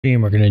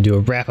We're gonna do a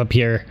wrap up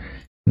here.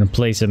 I'm gonna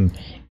play some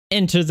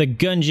Enter the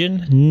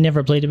Gungeon.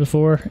 Never played it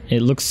before.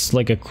 It looks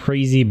like a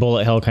crazy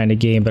bullet hell kind of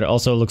game, but it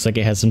also looks like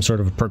it has some sort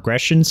of a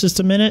progression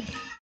system in it.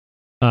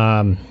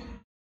 And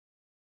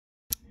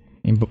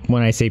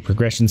when I say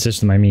progression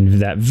system, I mean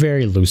that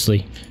very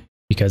loosely,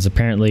 because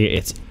apparently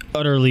it's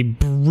utterly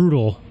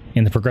brutal,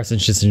 and the progression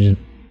system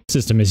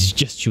is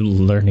just you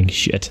learning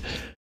shit.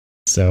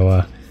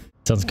 So,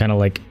 sounds kind of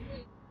like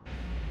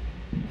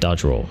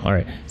dodge roll. All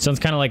right, sounds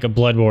kind of like a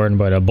Bloodborne,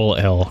 but a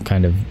bullet hell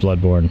kind of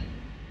Bloodborne.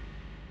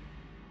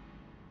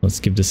 Let's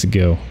give this a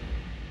go. All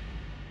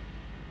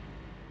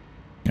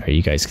right,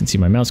 you guys can see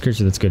my mouse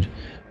cursor. That's good.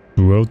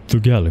 Throughout the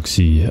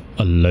galaxy,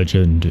 a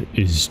legend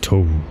is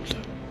told.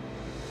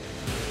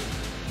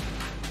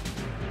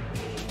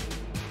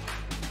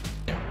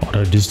 On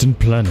a distant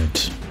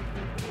planet,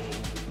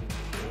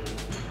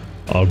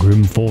 a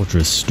grim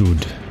fortress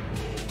stood.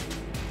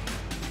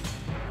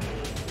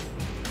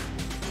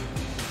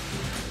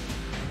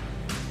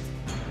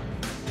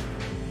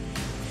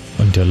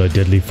 Until a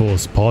deadly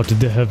force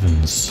parted the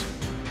heavens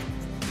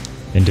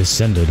and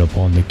descended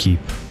upon the keep.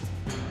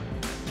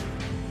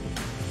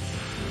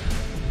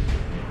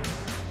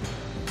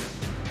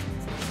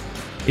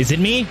 Is it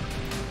me?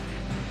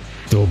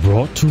 Though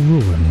brought to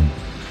ruin,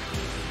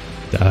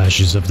 the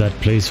ashes of that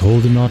place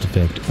hold an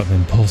artifact of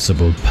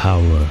impossible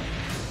power.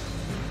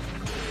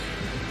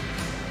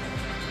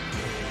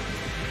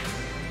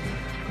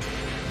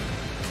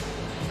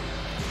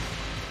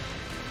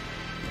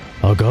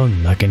 A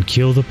gun that can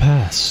kill the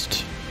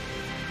past.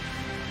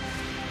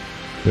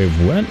 Wait,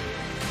 what?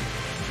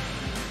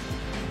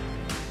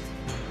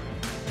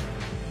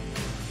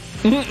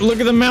 Look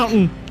at the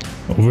mountain!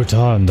 Over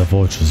time, the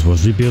fortress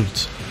was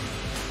rebuilt.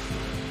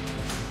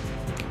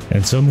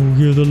 And some who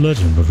hear the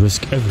legend would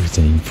risk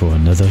everything for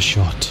another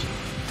shot.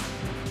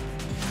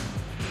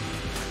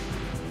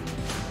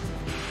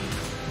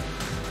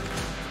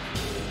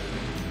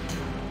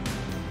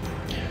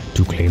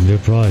 To claim their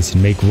prize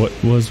and make what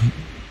was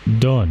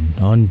done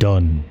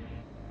undone,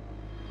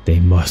 they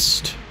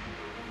must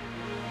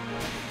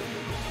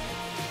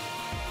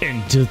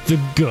enter the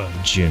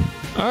Gungeon.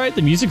 Alright,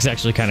 the music's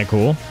actually kind of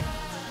cool.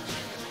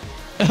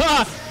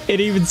 It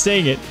even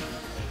sang it.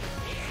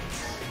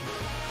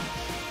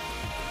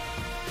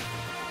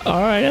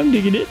 Alright, I'm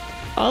digging it.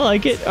 I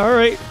like it.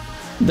 Alright.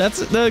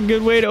 That's a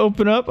good way to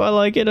open up. I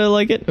like it. I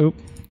like it. Oop.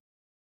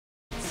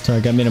 Sorry,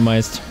 I got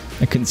minimized.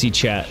 I couldn't see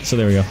chat, so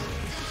there we go.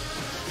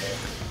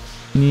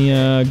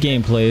 The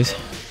gameplays.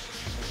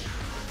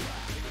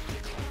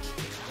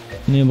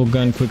 Enable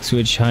gun, quick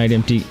switch, hide,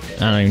 empty.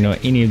 I don't even know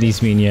what any of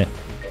these mean yet.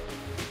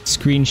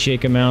 Screen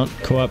shake amount,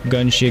 co-op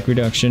gun shake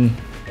reduction.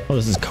 Oh,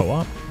 this is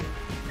co-op?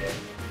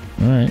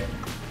 Alright.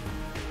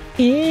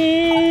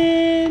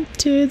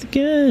 Enter the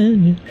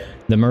gun.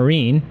 The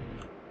Marine.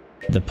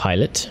 The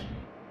pilot.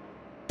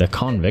 The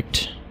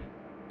convict.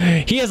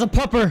 He has a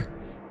pupper!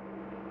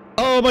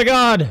 Oh my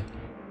god!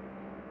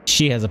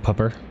 She has a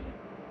pupper.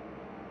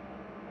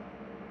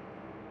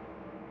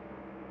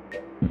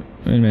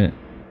 Wait a minute.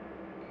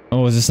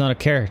 Oh, is this not a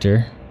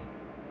character?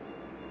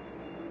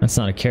 That's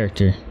not a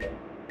character.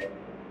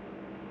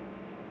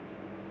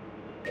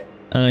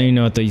 I don't even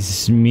know what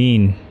these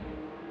mean.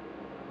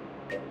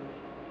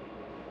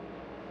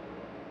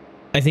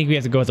 I think we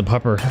have to go with the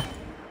pupper.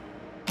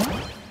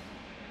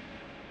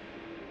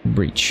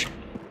 Breach.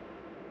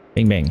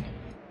 Bang bang.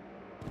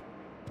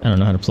 I don't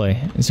know how to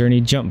play. Is there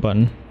any jump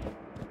button?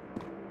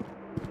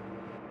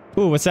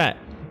 Ooh, what's that?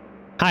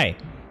 Hi.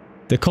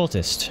 The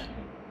cultist.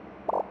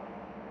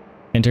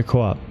 Enter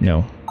co-op.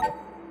 No.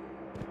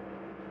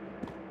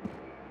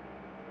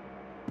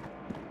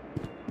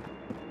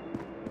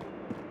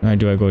 Alright,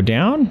 do I go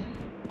down?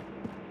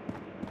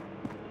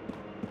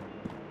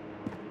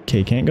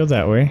 Okay, can't go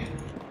that way.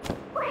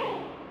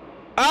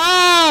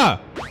 Ah!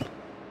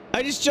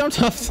 I just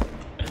jumped off.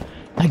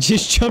 I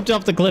just jumped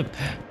off the cliff.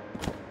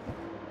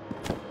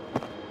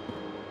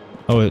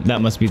 Oh,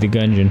 that must be the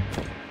Gungeon.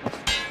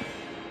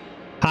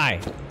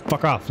 Hi.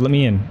 Fuck off. Let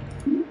me in.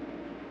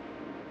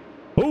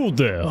 Hold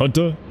there,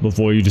 Hunter.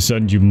 Before you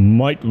descend, you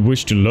might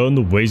wish to learn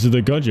the ways of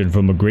the Gungeon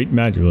from a great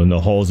manual in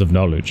the halls of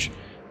knowledge.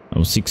 I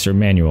will seek Sir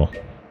Manual.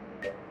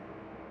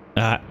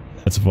 Ah,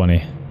 that's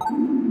funny.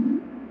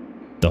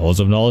 The halls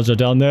of knowledge are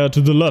down there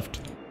to the left.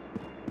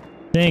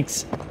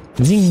 Thanks.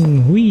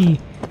 Zing, wee,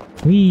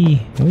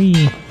 wee,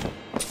 wee.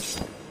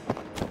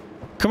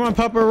 Come on,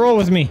 Papa, roll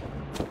with me.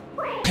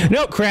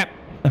 No, crap.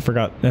 I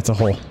forgot. That's a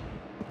hole.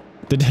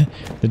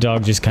 The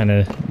dog just kind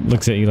of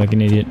looks at you like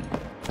an idiot.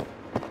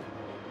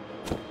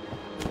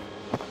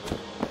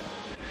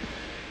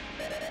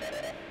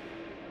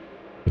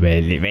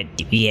 Well, what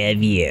do we have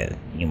here?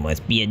 You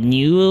must be a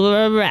new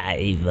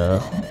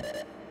arrival.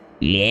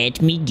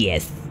 Let me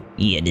guess.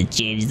 You're to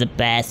change the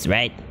past,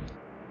 right?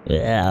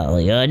 Well,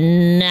 you're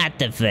not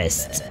the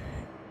first.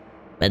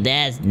 But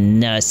there's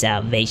no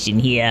salvation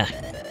here.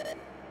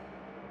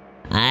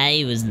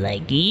 I was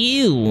like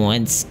you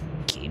once,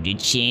 came to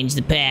change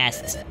the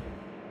past.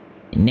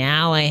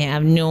 Now I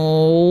have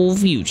no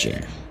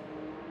future.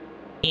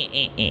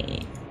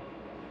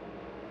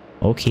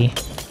 Okay.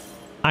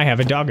 I have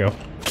a doggo.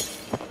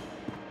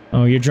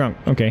 Oh, you're drunk.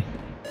 Okay.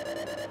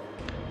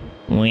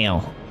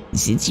 Well,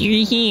 since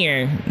you're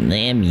here,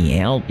 let me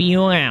help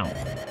you out.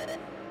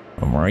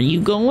 Before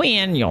you go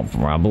in, you'll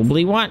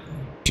probably want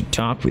to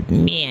talk with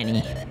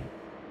Manny.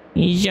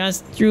 He's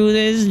just through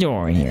this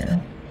door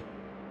here.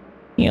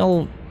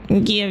 He'll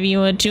give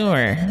you a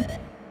tour.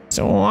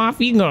 So off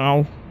you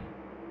go.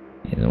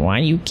 It's why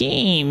you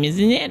came,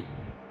 isn't it?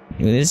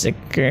 To this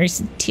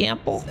accursed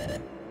temple?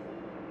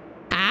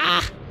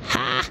 Ah,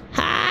 ha,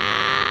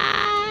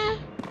 ha!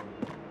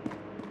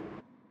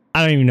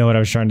 I don't even know what I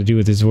was trying to do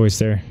with his voice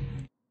there.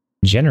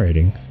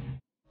 Generating.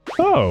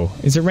 Oh,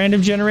 it's a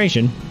random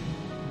generation.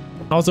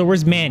 Also,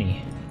 where's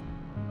Manny?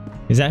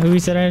 Is that who he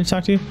said I had to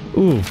talk to?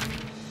 Ooh.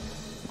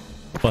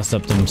 Bust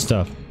up some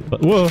stuff.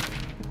 But, whoa.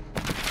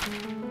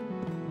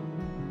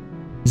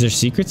 Is there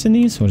secrets in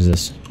these? What is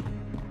this?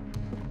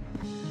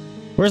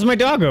 Where's my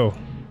doggo?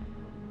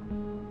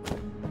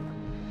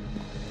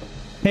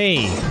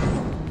 Hey.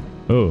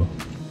 Oh.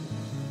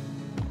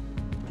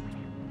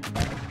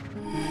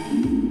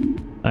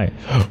 Hi.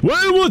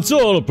 Well, what's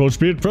all? Approach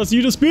me and press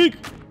you to speak.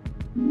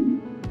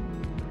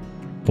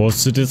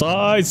 Force it is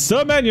I,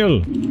 Sir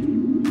Manuel.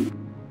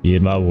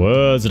 Heed my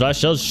words, and I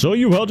shall show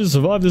you how to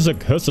survive this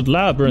accursed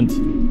labyrinth.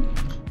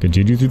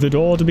 Continue through the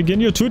door to begin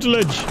your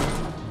tutelage.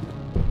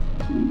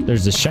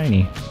 There's the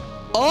shiny.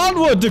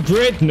 Onward to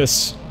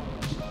greatness!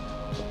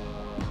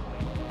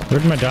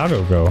 Where'd my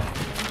doggo go?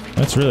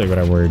 That's really what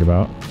I worried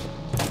about.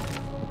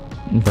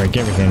 Break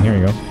everything. Here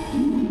we go.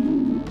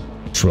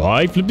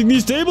 Try flipping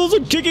these tables or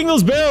kicking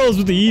those barrels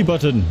with the E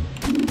button.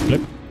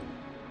 Flip.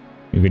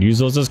 You could use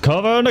those as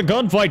cover in a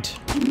gunfight.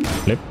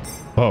 Flip.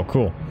 Oh,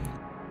 cool.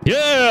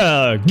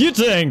 Yeah! Get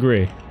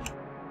angry!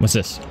 What's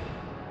this?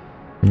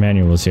 Your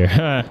manual's here.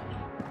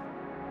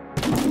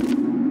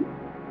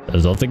 I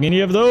don't think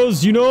any of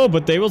those, you know,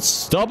 but they will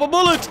stop a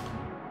bullet!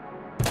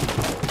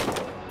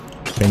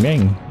 Bang,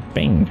 bang,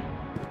 bang.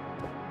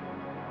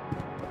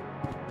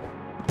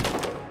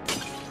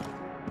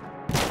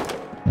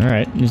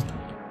 Alright.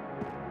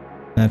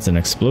 That's an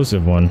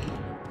explosive one.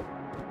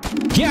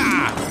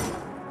 Yeah!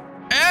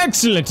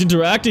 Excellent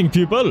interacting,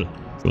 people!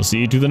 We'll see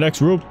you to the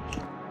next room.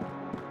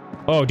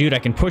 Oh, dude, I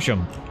can push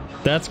him.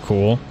 That's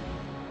cool.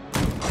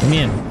 Come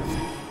in.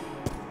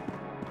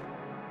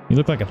 You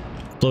look like a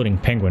floating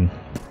penguin.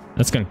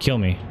 That's gonna kill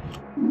me.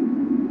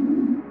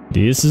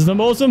 This is the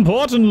most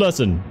important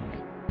lesson.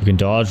 You can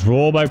dodge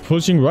roll by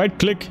pushing right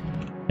click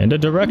in a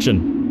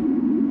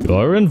direction. You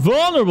are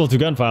invulnerable to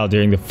gunfire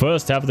during the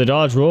first half of the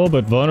dodge roll,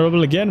 but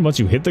vulnerable again once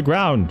you hit the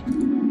ground.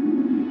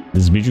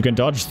 This means you can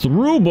dodge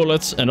through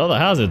bullets and other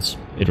hazards.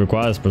 It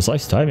requires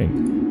precise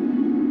timing.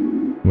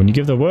 When you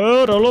give the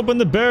word, I'll open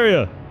the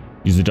barrier.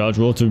 Use the dodge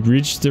roll to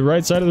reach the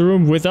right side of the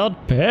room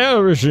without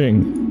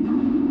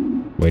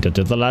perishing. Wait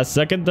until the last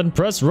second, then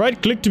press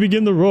right click to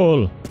begin the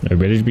roll. Are you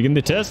ready to begin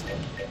the test?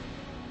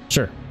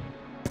 Sure.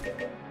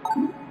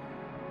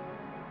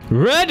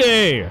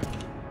 Ready!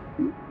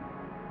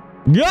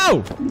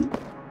 Go!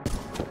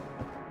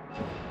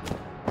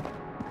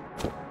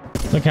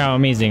 Look how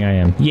amazing I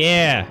am.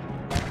 Yeah!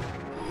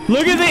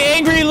 Look at the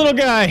angry little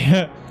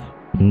guy!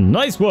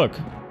 Nice work!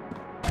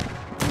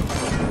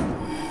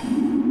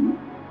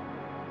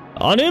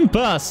 On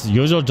impasse,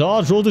 use your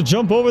dodge roll to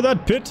jump over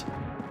that pit.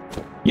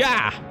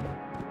 Yeah!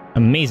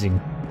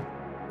 Amazing.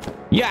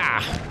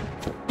 Yeah!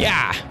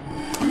 Yeah!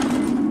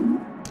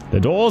 The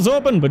door's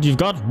open, but you've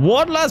got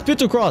one last pit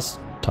to cross.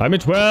 Time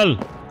it well.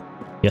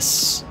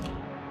 Yes.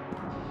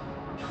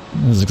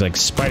 This looks like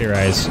spider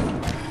eyes.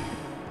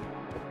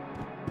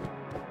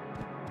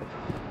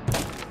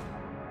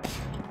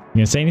 You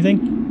gonna say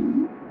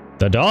anything?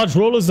 The dodge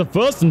roll is the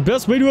first and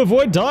best way to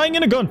avoid dying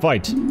in a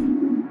gunfight.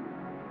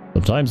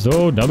 Sometimes,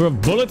 though, number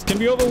of bullets can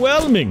be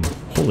overwhelming.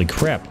 Holy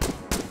crap.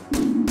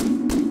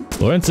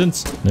 For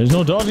instance, there's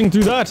no dodging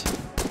through that.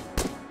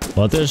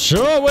 But there's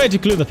sure a way to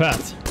clear the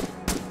path.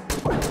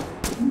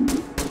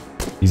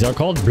 These are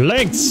called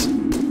blanks.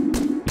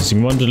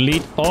 Using one to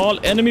delete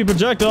all enemy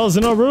projectiles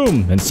in our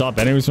room and stop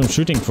enemies from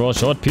shooting for a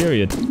short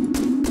period.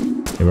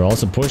 They will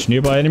also push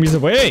nearby enemies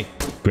away.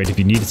 Great if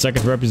you need a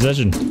second for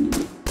repossession.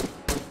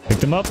 Pick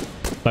them up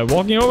by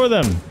walking over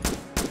them.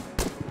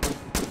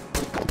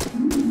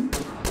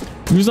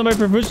 Use them by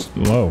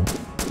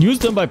Use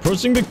them by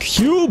pressing the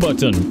Q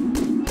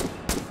button.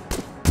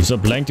 Use a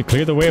blank to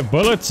clear the way of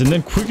bullets and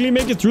then quickly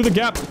make it through the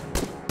gap.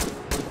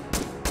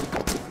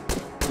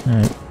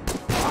 Alright.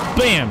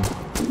 Bam!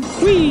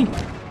 Whee!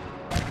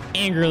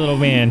 Angry little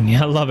man.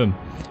 I love him.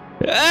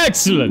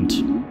 Excellent!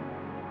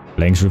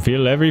 Blanks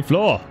refill every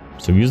floor,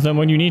 so use them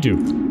when you need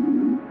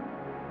to.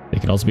 They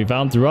can also be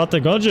found throughout the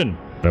Gungeon,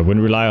 but I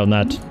wouldn't rely on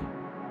that.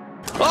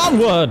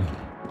 Onward!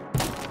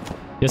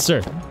 Yes,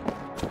 sir.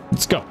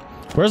 Let's go.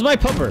 Where's my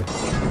pupper?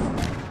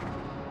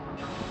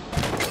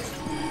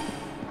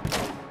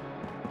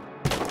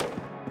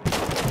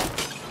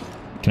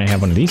 Can I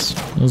have one of these?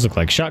 Those look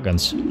like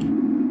shotguns.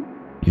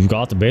 You've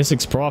got the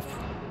basics, prof.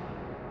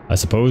 I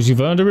suppose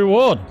you've earned a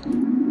reward.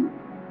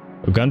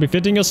 A gun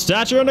befitting your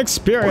stature and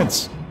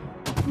experience.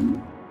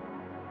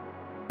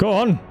 Go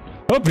on.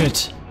 Open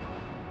it.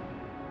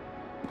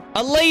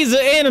 A laser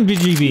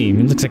energy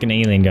beam. It looks like an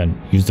alien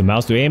gun. Use the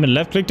mouse to aim and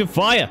left click to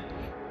fire.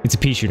 It's a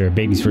pea shooter,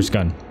 baby's first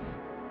gun.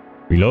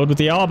 Reload with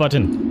the R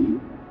button.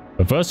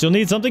 But first you'll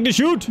need something to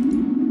shoot.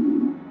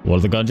 One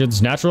of the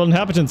Gungeon's natural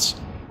inhabitants.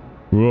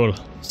 Cruel,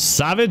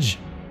 savage,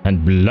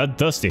 and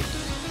bloodthirsty.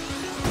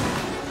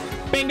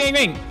 Bang, bang,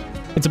 bang.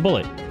 It's a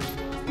bullet.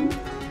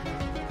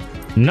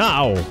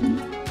 Now.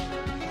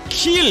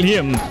 Kill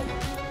him.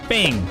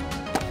 Bang.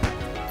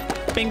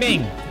 Bang,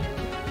 bang.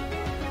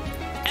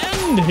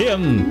 End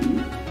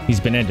him. He's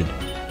been ended.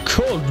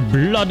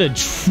 Cold-blooded.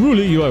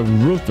 Truly you are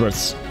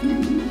ruthless.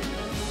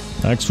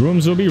 Next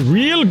rooms will be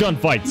real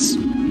gunfights.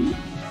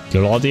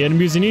 Kill all the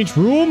enemies in each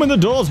room and the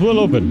doors will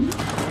open.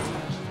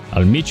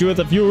 I'll meet you at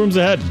a few rooms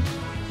ahead.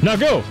 Now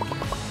go!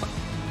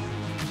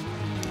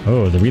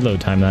 Oh, the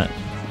reload time that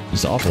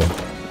is awful.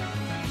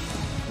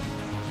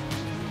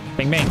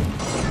 Bang, bang.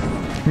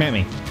 Come at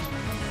me.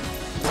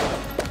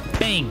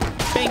 Bang.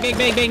 Bang, bang,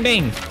 bang, bang,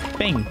 bang.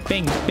 Bang,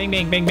 bang, bang,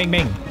 bang, bang, bang,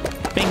 bang.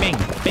 Bang, bang,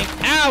 bang.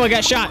 Ow, I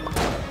got shot.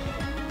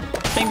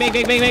 Bang, bang,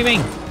 bang, bang, bang,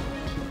 bang.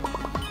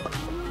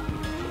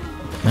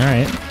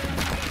 Alright.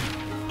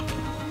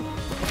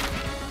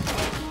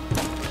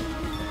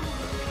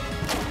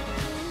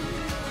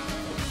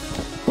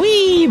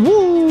 Wee,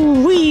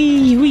 woo,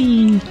 wee,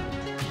 wee.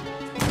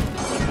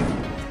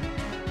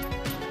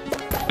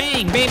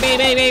 Bang, bang, bang,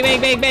 bang, bang,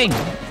 bang, bang, bang.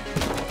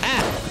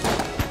 Ah.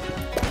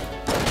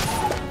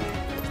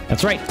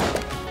 That's right.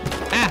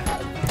 Ah.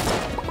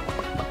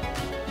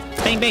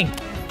 Bang, bang.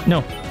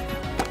 No.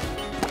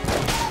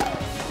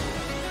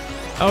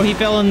 Oh, he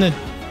fell in the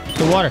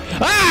water.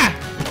 Ah!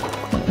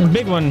 The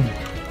big one.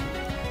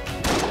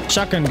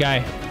 Shotgun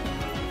guy.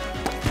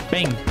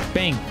 Bang,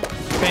 bang,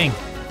 bang.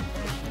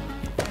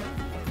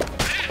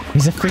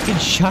 He's a freaking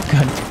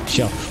shotgun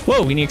shell.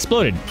 Whoa, and he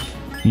exploded.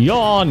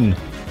 Yawn.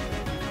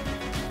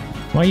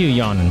 Why are you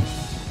yawning?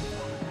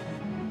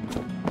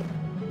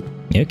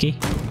 Okay.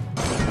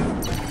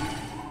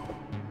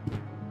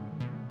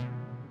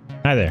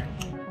 Hi there.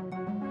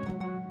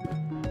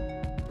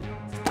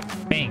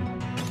 Bang.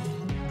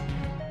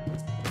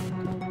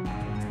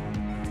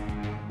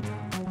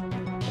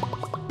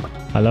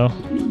 Hello?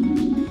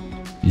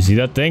 You see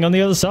that thing on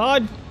the other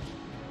side?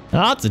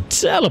 That's a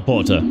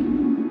teleporter.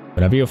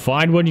 Whenever you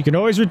find one, you can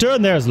always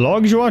return there as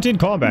long as you aren't in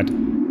combat.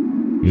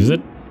 Use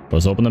it.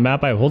 First open the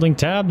map by holding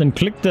tab, then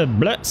click the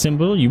black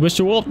symbol you wish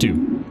to warp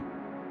to.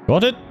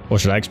 Got it? Or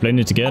should I explain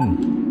it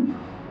again?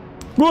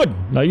 Good!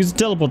 Now use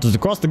the teleporter to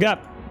cross the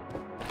gap.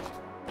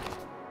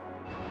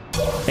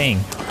 Bang.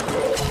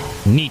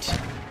 Neat.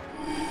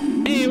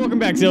 Hey, welcome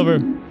back,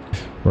 Silver.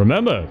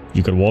 Remember,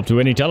 you can warp to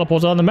any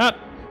teleporter on the map,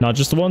 not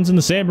just the ones in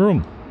the same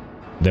room.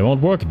 They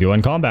won't work if you're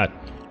in combat.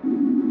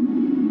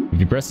 If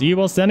you press E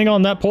while standing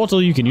on that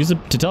portal, you can use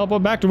it to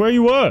teleport back to where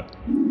you were.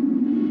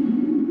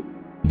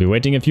 You'll be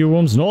waiting a few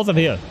rooms north of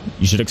here.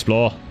 You should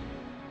explore.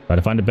 Try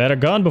to find a better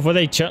gun before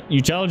you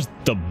challenge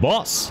the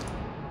boss.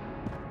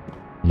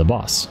 The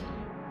boss.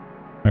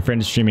 My friend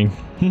is streaming.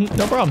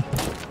 No problem.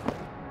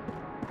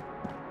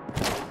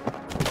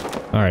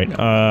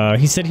 Alright,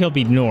 he said he'll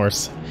be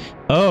north.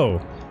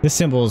 Oh, this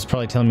symbol is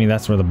probably telling me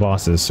that's where the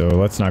boss is, so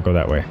let's not go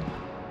that way.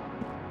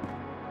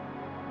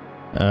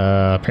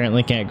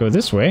 Apparently can't go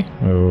this way.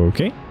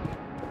 Okay.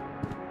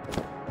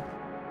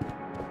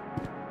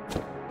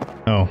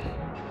 Oh.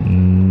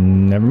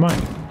 Never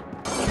mind.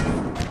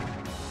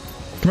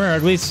 Come here,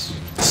 uglies.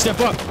 Step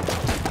up.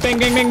 Bang,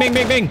 bang, bang, bang,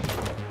 bang, bang.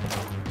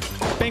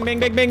 Bang, bang,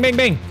 bang, bang, bang,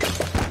 bang.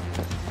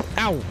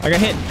 Ow, I got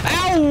hit.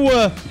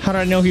 Ow! How did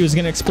I know he was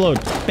gonna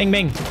explode? Bang,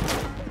 bang.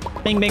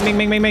 Bang, bang, bang,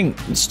 bang, bang,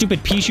 bang.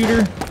 Stupid pea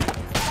shooter.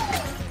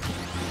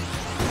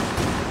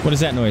 What is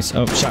that noise?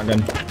 Oh,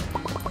 shotgun.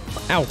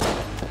 Ow.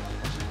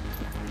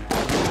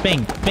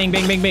 Bang, bang,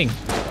 bang, bang, bang.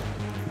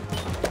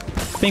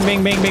 Bang,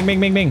 bang, bang, bang, bang,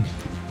 bang, bang.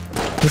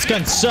 This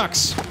gun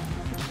sucks.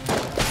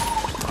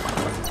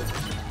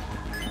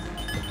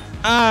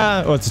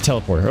 Oh, it's a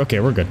teleporter. Okay,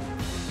 we're good.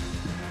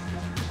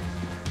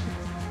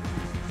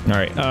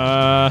 Alright,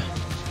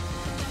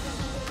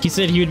 he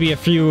said he would be a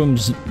few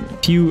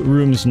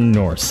rooms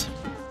north.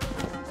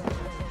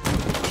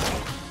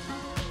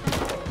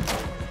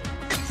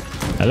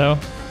 Hello?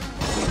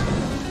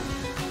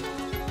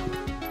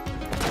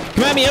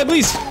 Come at me,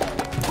 uglies!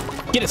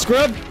 Get it,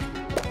 scrub!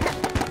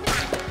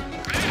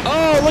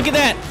 Oh, look at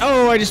that!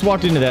 Oh, I just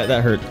walked into that.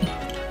 That hurt.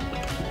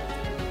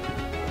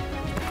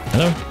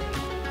 Hello?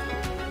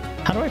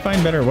 How do I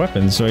find better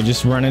weapons? So I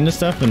just run into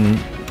stuff and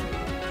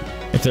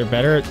if they're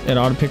better, it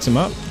auto picks them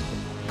up?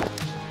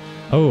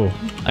 Oh,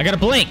 I got a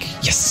blank!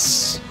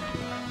 Yes!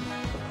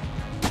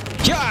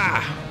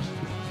 Yeah!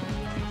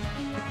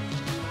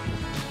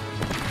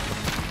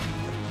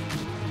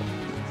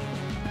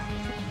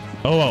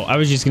 Oh, I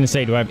was just gonna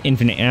say, do I have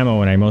infinite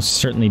ammo? And I most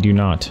certainly do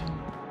not.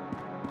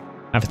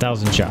 I have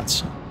 1,000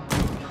 shots.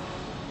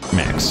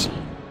 Max.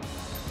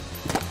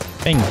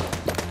 Bang.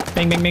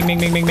 Bang, bang, bang, bang,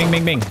 bang, bang, bang,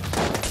 bang, bang.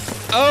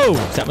 Oh,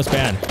 that was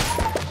bad.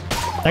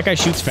 That guy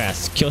shoots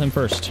fast. Kill him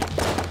first.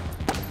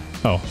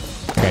 Oh,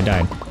 that guy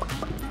died.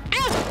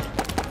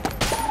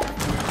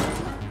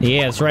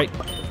 Yeah, that's right.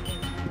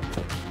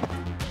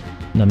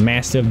 The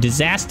Master of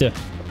Disaster.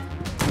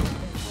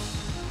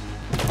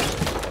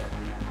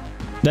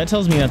 That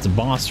tells me that's a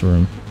boss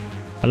room.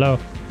 Hello.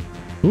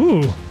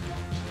 Ooh.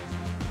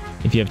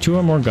 If you have 2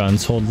 or more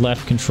guns, hold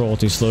left control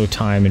to slow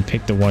time and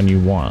pick the one you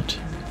want.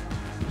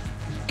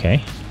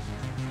 Okay.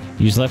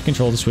 Use left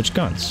control to switch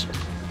guns.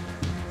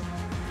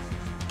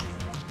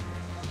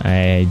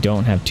 I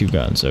don't have 2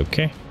 guns,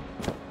 okay.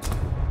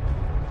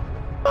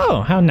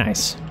 Oh, how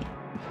nice.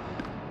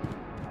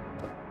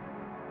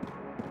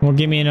 Well,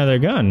 give me another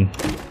gun.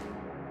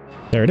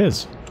 There it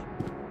is.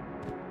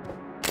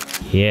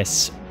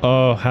 Yes.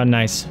 Oh, how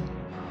nice.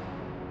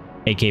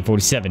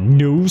 AK-47,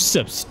 no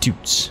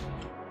substitutes.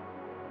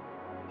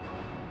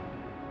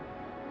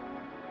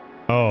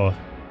 Oh,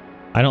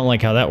 I don't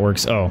like how that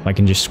works. Oh, I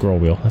can just scroll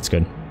wheel. That's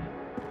good.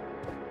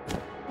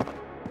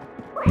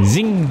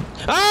 Zing.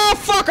 Ah,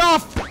 fuck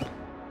off!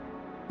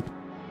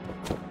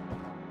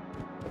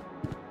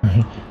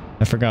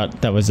 I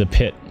forgot that was a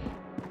pit.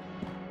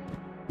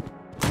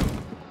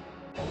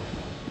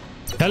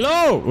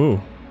 Hello!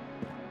 Ooh.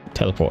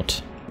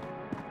 Teleport.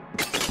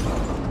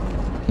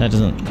 That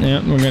doesn't...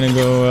 Yeah, we're gonna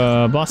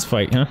go boss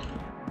fight, huh?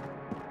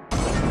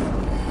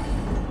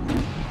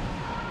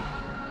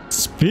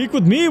 Speak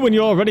with me when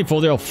you're ready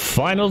for your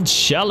final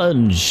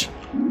challenge.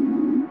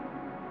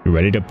 You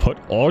ready to put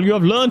all you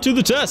have learned to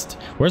the test?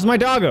 Where's my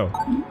doggo?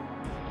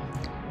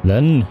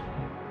 Then,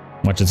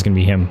 watch, it's gonna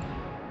be him.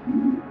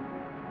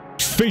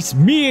 Face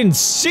me in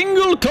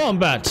single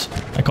combat.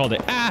 I called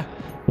it. Ah!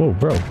 Whoa,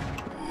 bro.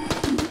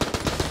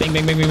 Bang,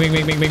 bang, bang, bang, bang,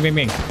 bang, bang, bang, bang,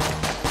 bang.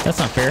 That's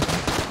not fair.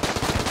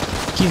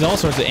 He's all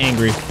sorts of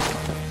angry.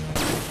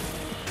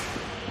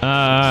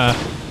 None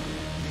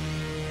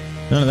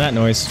of that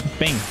noise.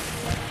 Bang.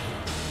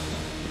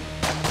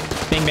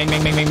 Bang, bang,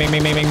 bang, bang, bang, bang,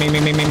 bang, bang, bang,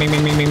 bang, bang, bang, bang,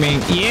 bang, bang, bang,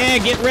 bang. Yeah,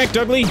 get wrecked,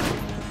 ugly.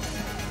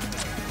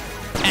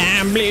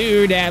 I'm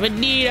blue, da ba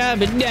dee da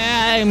ba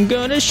da. I'm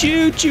gonna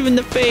shoot you in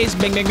the face.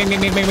 Bang, bang, bang, bang,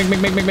 bang, bang,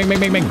 bang, bang, bang, bang, bang,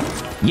 bang, bang.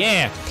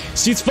 Yeah.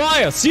 Cease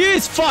fire.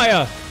 Cease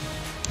fire.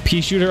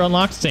 Pea shooter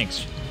unlocked.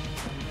 Thanks.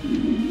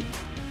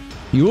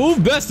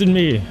 You've bested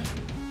me.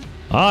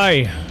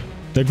 I,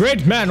 the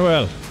great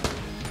Manuel.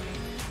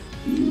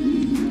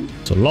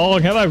 So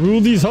long have I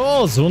ruled these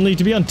halls, only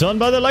to be undone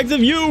by the likes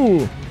of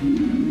you.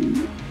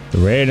 The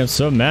reign of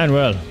Sir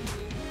Manuel,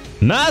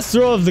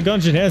 master of the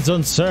Gungeon, ends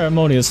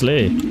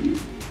unceremoniously.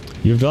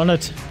 You've done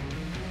it.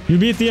 You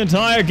beat the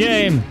entire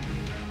game.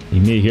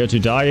 Leave me here to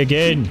die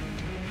again.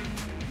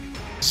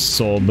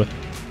 Sob.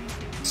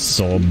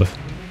 Sob.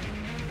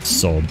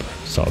 Sob.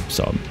 Sob.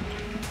 Sob.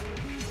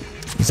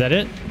 Is that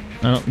it?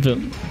 I don't feel...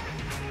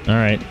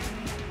 Alright.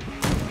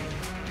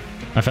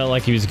 I felt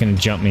like he was gonna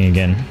jump me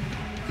again.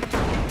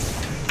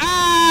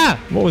 Ah!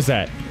 What was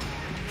that?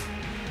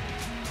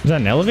 Was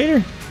that an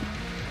elevator?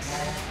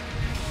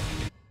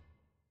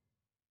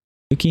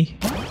 Yuki?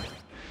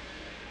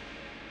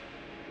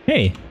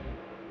 Hey.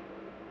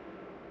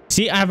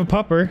 See, I have a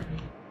pupper.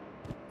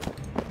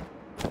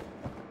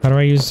 How do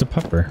I use the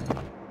pupper?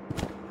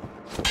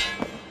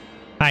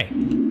 Hi.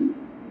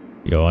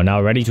 You are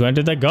now ready to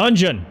enter the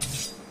Gungeon.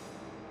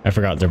 I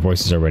forgot their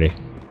voices already.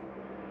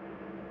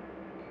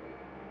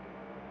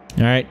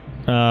 Alright,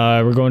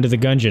 we're going to the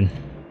Gungeon.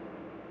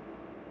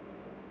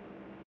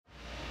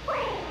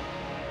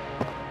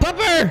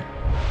 Pupper!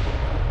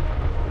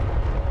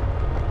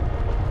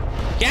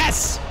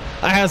 Yes!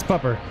 I have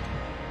pupper.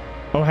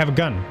 Oh, I have a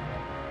gun.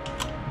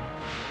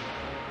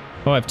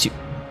 Oh, I have 2.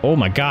 Oh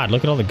my god,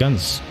 look at all the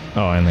guns.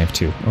 Oh, I only have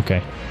 2.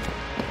 Okay.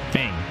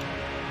 Bang.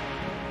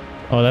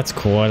 Oh, that's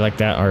cool. I like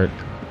that art.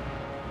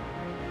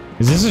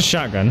 Is this a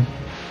shotgun?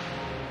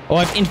 Oh,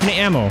 I have infinite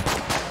ammo.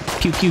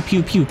 Pew, pew,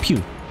 pew, pew,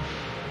 pew.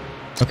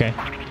 Okay.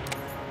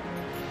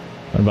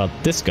 What about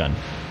this gun?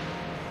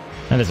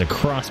 That is a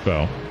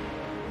crossbow.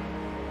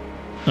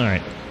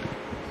 Alright.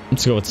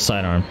 Let's go with the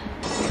sidearm.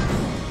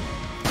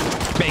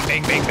 Bang,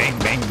 bang, bang, bang,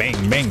 bang,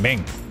 bang, bang,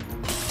 bang.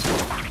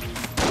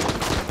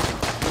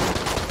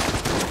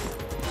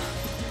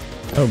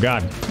 Oh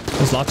god.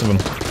 There's lots of them.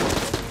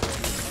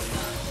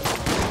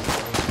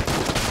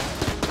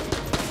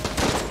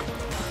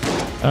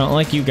 I don't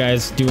like you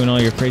guys doing all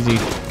your crazy...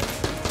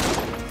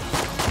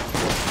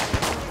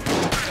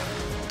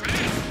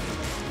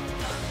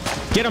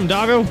 Get him,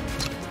 doggo!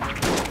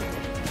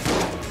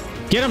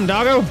 Get him,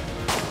 doggo!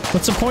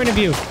 What's the point of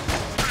you?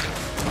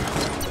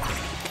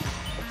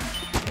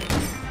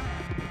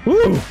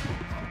 Woo!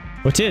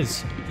 What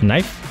is? A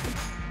knife?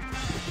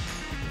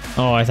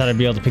 Oh, I thought I'd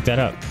be able to pick that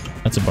up.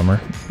 That's a bummer.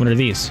 What are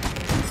these?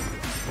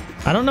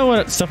 I don't know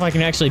what stuff I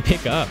can actually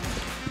pick up.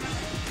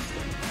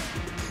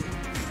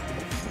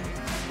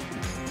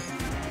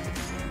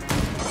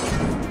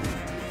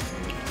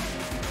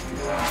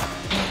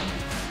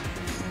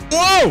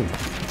 Whoa!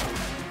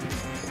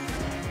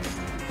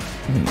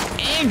 An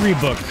angry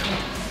book.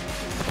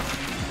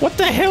 What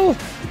the hell?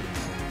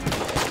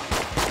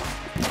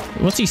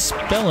 What's he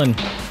spelling?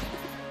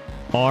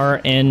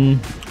 R-N...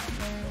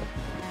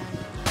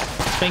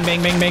 Bang,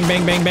 bang, bang, bang,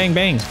 bang, bang, bang,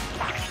 bang.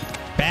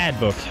 Bad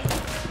book.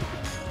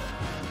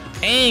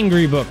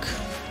 Angry book.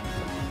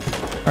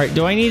 Alright,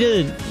 do I need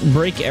to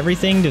break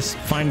everything to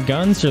find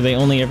guns, or are they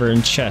only ever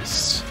in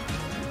chests?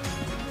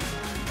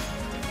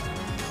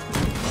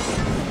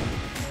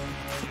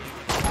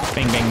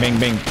 Bang, bang, bang,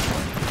 bang.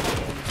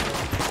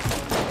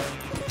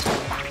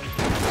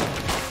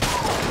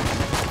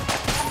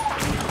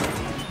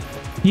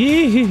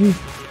 Yee.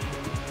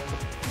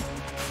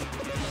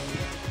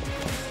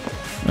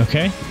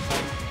 Okay.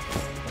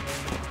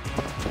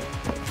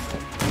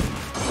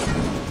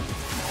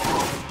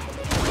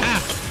 Ah.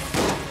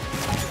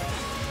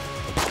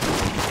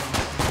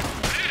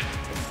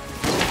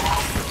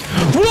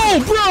 Whoa,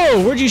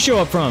 bro! Where'd you show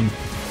up from?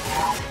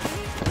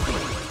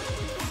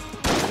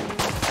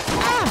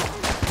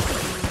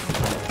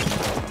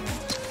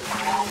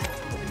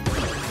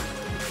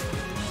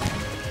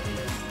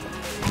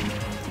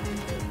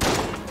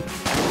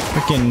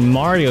 Freaking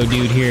Mario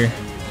dude here.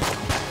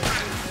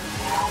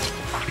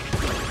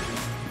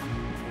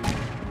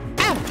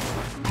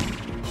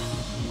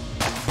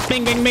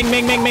 Bang, bang, bang,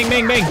 bang, bang, bang,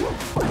 bang, bang.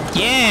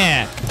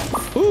 Yeah.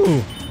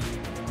 Ooh.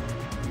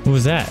 What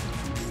was that?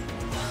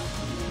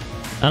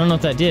 I don't know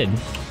what that did.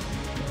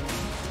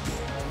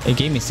 It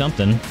gave me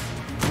something.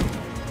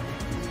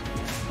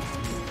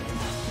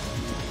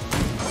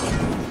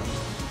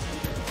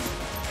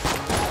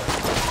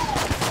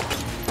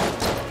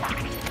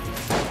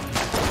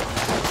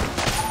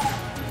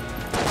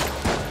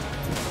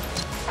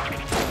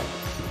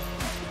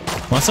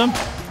 Want some?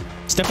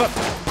 Step up.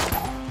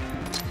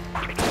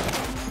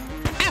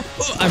 Ah!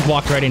 Oh, I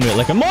walked right into it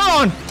like a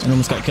moron and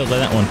almost got killed by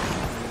that one.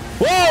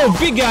 Whoa,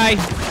 big guy.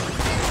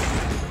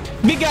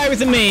 Big guy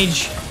with a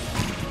mage.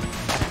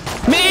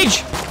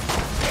 Mage!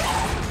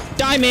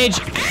 Die, mage.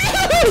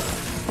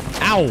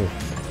 Ow.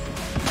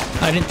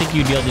 I didn't think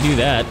you'd be able to do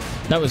that.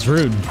 That was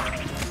rude.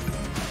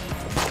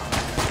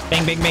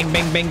 Bang, bang, bang,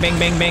 bang, bang, bang,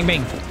 bang, bang,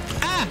 bang.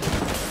 Ah!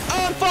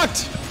 Oh, I'm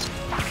fucked.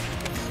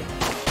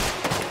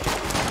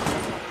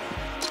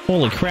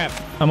 Holy crap,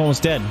 I'm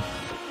almost dead.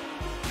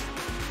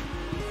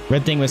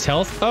 Red thing was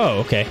health? Oh,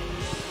 okay.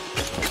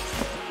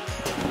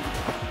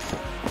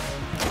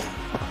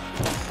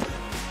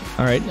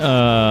 Alright,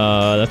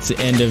 that's the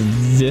end of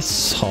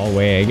this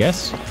hallway, I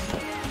guess.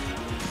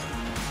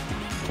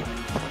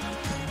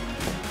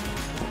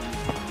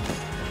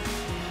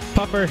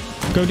 Pupper,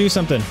 go do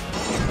something.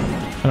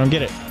 I don't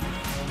get it.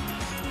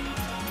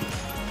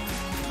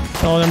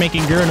 Oh, they're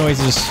making grr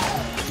noises.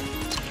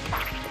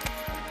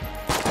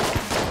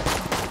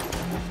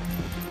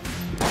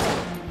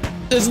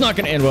 This is not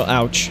gonna end well.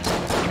 Ouch.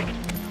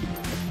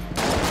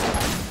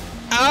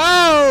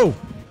 Ow!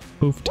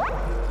 Poofed.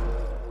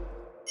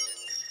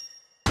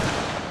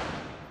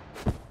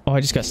 Oh,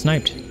 I just got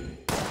sniped.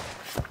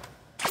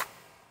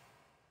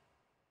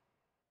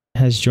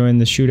 Has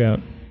joined the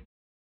shootout.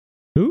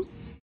 Who?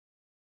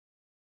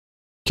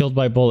 Killed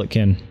by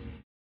Bulletkin.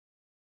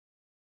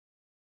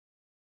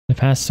 The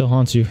past still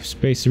haunts you.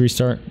 Space to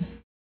restart.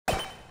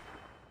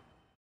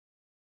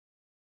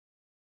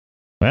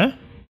 Huh?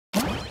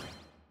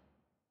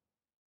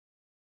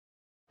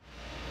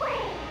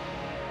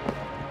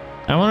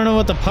 I want to know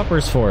what the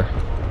pupper's for.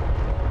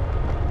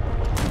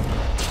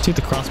 See what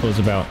the crossbow's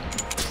about.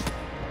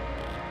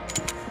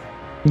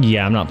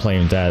 Yeah, I'm not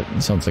playing with that.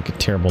 It sounds like a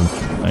terrible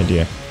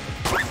idea.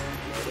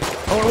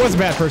 Oh, it was a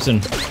bad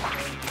person.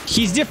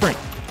 He's different.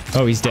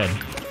 Oh, he's dead.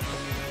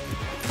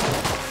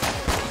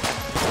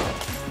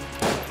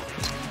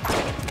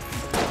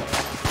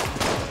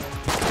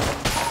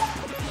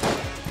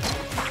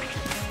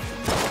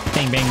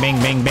 Bang, bang, bang,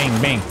 bang,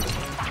 bang, bang.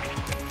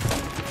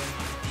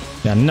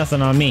 Got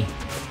nothing on me.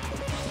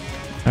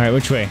 Alright,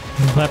 which way?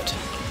 Left.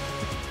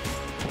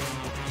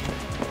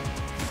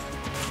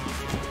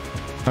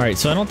 Alright,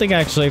 so I don't think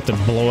I actually have to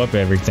blow up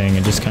everything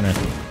and just kind of...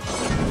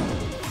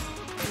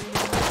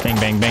 Bang,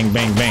 bang, bang,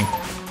 bang, bang.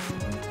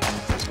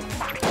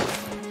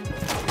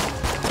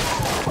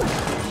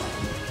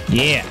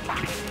 Yeah!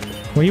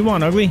 What do you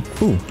want, ugly?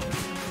 Ooh.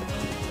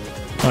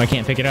 Oh, I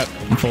can't pick it up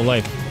in full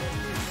life.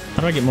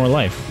 How do I get more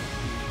life?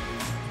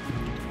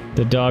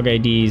 The dog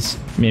IDs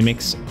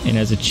mimics and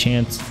has a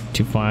chance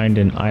to find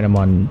an item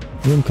on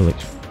room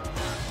collection.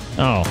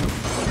 Oh.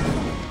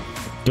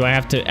 Do I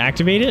have to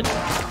activate it?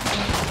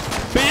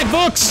 Bad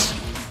books!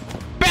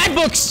 Bad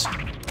books!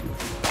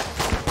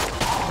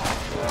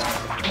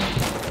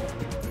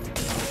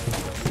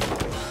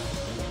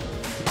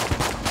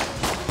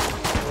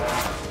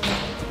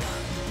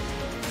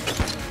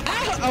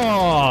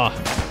 Oh!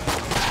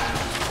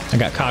 I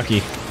got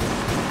cocky.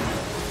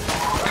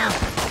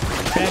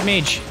 Bad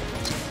mage.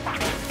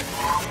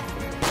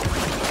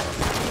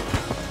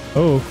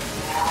 Oh.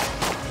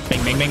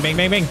 Bang, bang, bang, bang,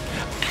 bang, bang.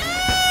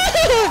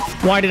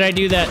 Why did I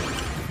do that?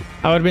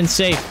 I would have been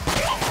safe.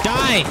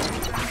 Die!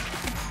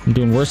 I'm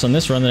doing worse on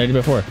this run than I did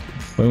before.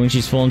 But when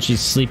she's full and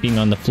she's sleeping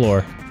on the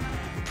floor.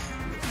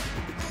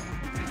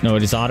 No,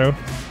 it is auto.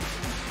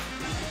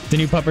 The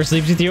new pupper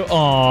sleeps with you?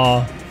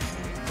 Aww.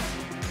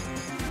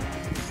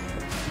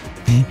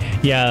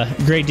 Yeah,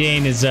 Great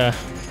Dane is,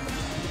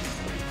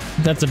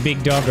 that's a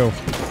big doggo.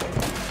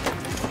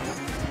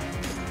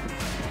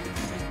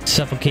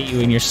 Suffocate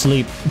you in your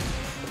sleep.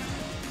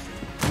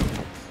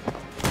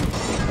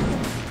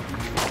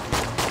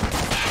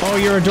 Oh,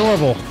 you're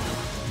adorable.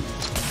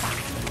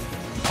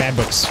 Bad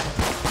books.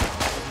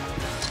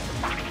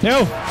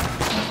 No!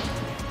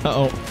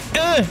 Uh-oh.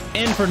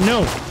 N for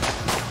no.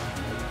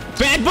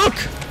 Bad book!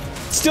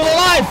 Still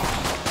alive!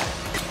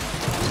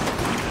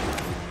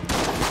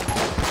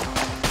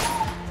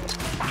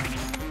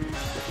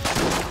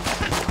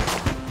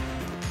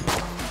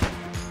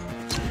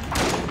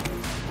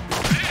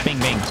 Bang,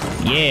 bang.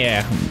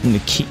 Yeah.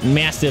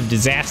 Massive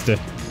disaster.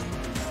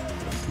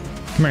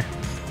 Come here.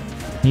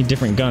 Need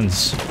different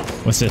guns.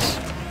 What's this?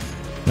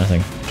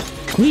 Nothing.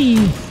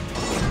 Whee!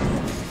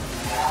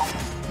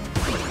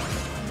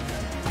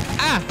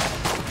 Ah!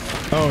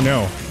 Oh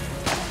no.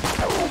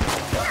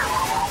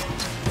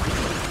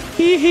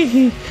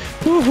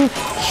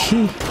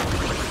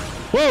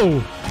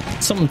 Whoa!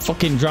 Something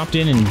fucking dropped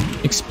in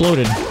and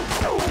exploded.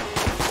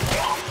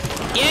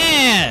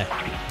 Yeah!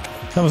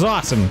 That was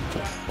awesome.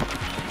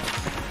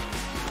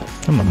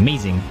 I'm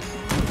amazing.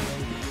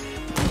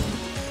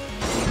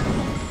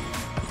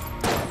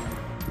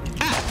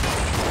 Ah!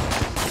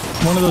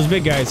 One of those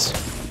big guys.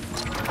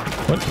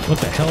 What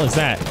the hell is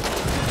that?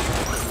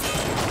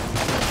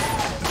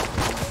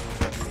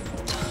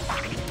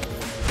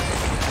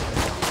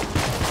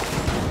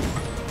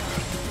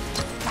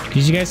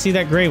 Did you guys see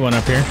that gray one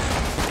up here?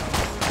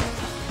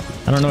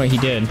 I don't know what he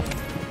did.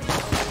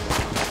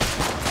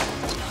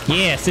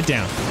 Yeah, sit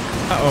down.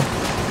 Uh-oh.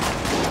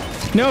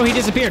 No, he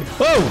disappeared.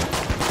 Whoa!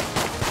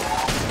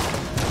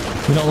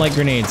 We don't like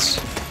grenades.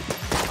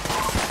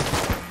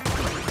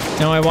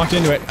 No, I walked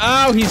into it.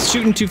 Oh, he's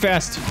shooting too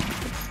fast.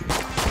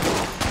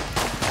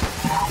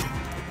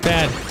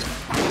 Bad.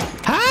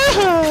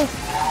 Ah!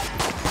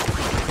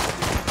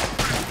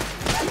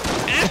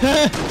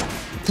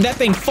 That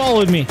thing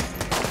followed me.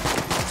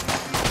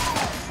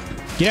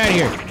 Get out of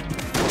here.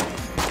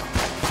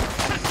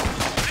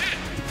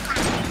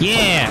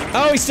 Yeah.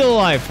 Oh, he's still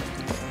alive.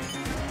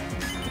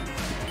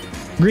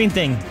 Green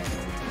thing.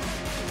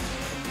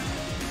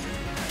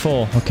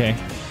 Full. Okay.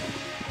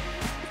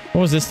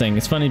 What was this thing?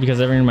 It's funny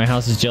because everyone in my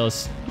house is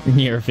jealous.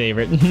 You're a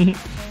favorite.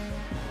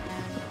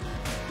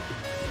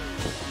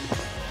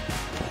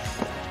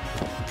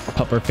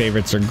 Pupper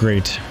favorites are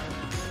great.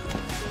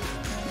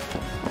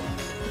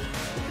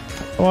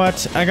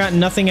 What? I got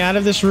nothing out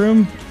of this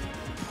room?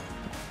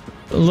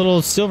 A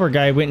little silver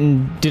guy went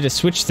and did a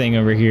switch thing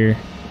over here.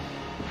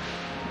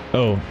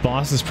 Oh,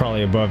 boss is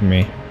probably above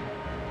me.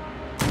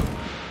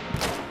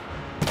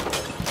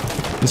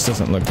 This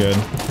doesn't look good.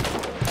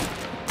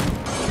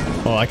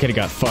 Oh, I could have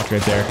got fucked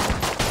right there.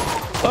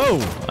 Oh!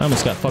 I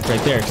almost got fucked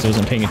right there because I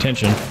wasn't paying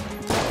attention.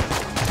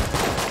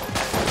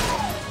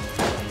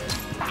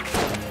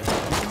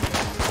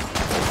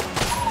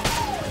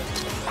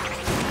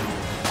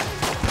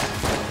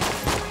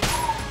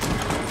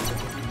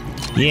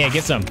 Yeah,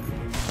 get some.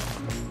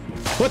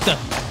 What the?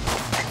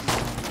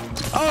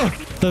 Oh!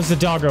 That was the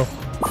doggo.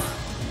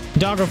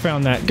 Doggo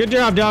found that. Good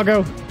job,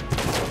 doggo.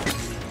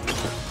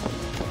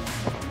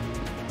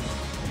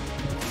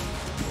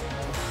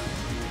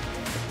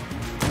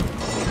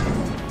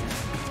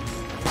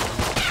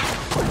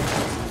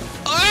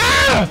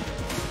 Ah!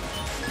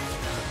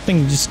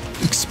 Thing just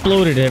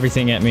exploded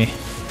everything at me.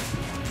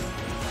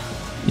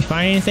 You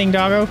find anything,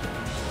 doggo?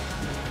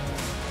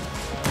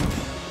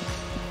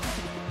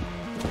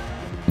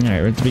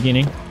 Alright, we're at the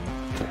beginning.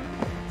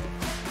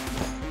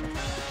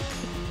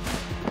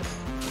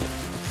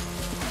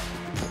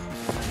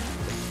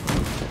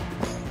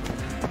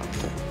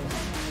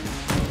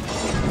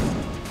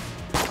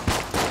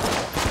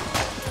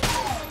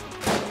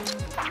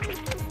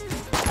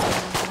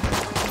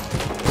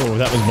 Oh,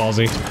 that was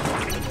ballsy.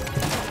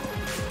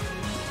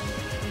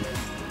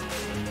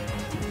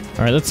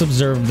 Alright, let's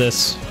observe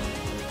this.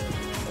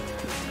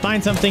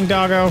 Find something,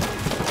 doggo.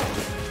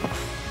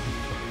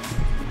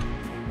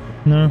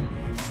 No.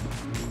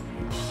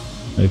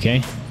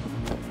 Okay.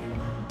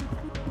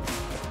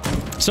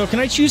 So can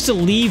I choose to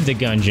leave the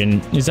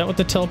Gungeon? Is that what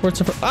the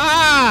teleports are for?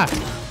 Ah!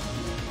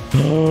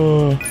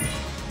 Oh.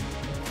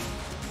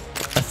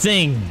 A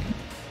thing.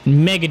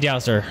 Mega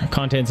Dowser.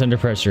 Contents under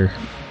pressure.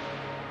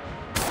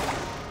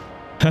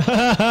 Ha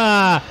ha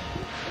ha!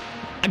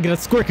 I got a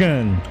squirt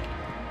gun.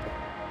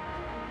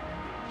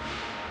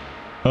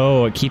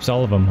 Oh, it keeps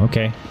all of them.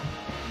 Okay.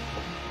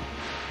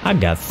 I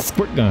got a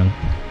squirt gun.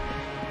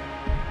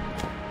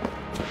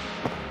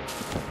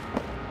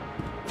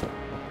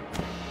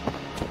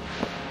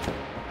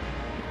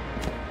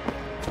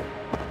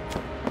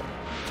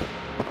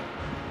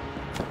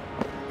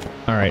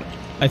 Alright.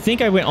 I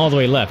think I went all the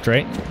way left,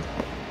 right?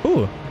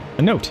 Ooh,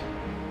 a note.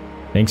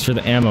 Thanks for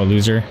the ammo,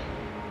 loser.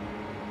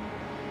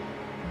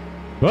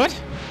 What?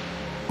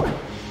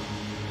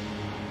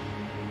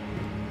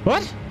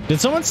 What?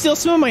 Did someone steal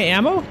some of my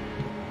ammo?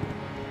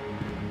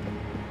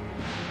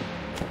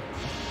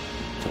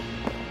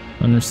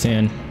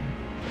 Understand.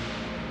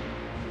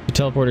 The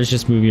teleporters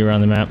just move you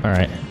around the map.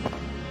 Alright.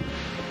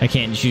 I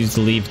can't choose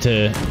to leave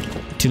to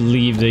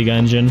leave the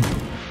Gungeon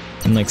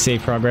and like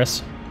save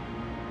progress.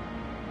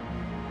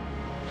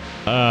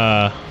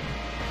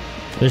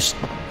 There's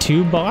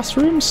 2 boss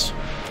rooms?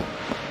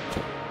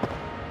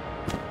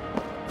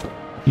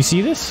 You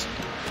see this?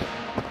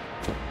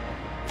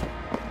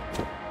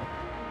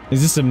 Is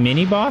this a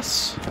mini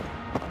boss?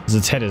 Because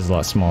its head is a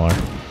lot smaller.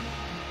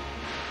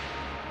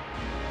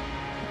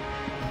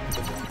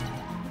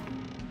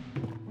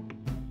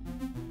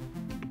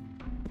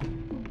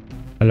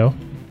 Hello?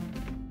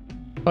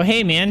 Oh,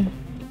 hey, man.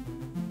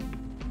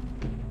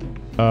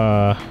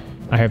 I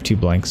have 2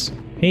 blanks.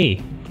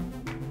 Hey.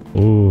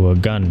 Ooh, a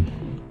gun.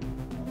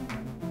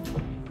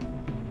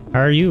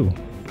 How are you?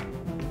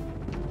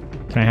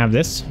 Can I have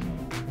this?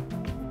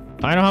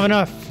 I don't have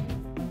enough.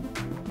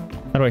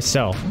 How do I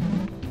sell?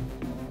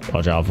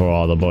 Watch out for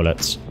all the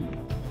bullets.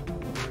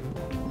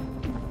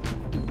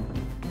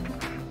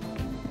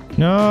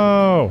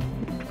 No!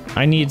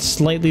 I need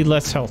slightly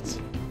less health.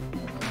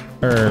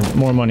 Or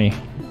more money.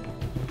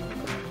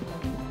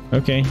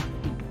 Okay.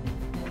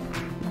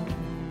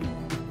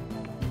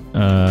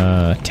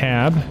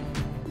 Tab.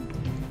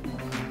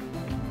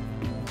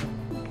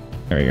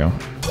 There we go.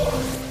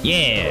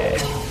 Yeah!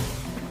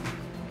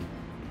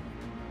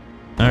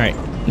 Alright,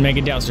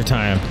 Mega Dowser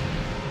time.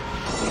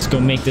 Let's go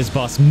make this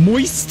boss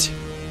moist!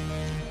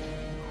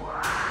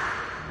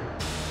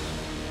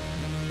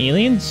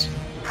 Aliens?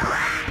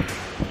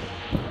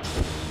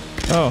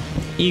 Oh,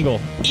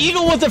 Eagle.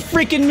 Eagle with a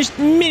freaking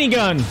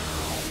minigun!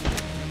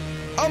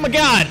 Oh my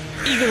god!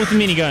 Eagle with a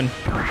minigun.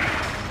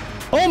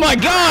 Oh my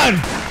god!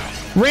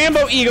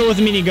 Rambo Eagle with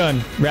a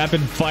minigun.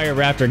 Rapid fire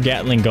raptor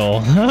Gatling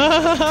gun.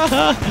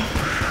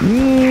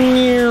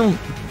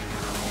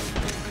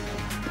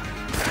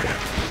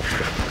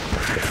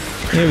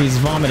 Ew, he's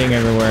vomiting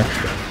everywhere.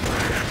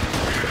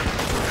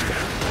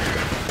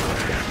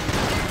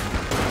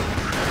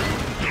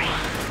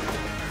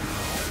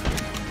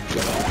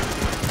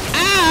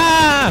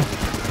 Ah!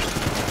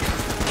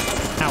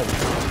 Ow.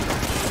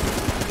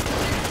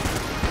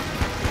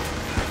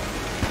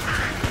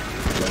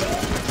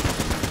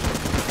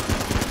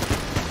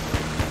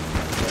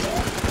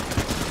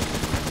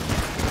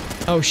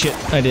 Oh shit,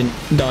 I didn't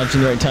dodge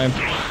in the right time.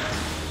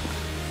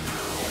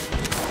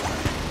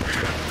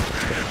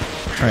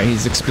 Alright,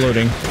 he's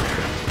exploding.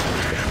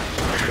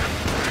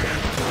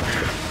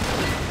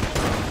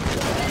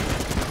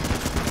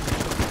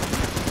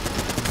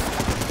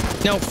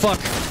 No, fuck.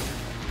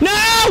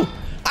 No!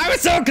 I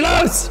was so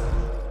close!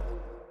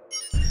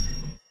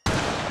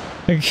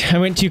 I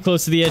went too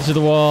close to the edge of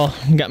the wall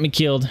and got me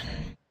killed.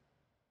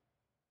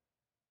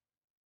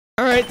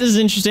 Alright, this is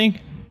interesting.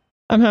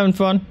 I'm having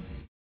fun.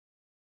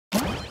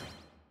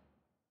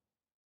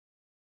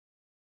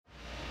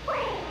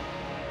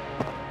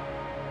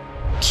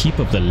 Keep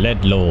of the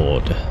Lead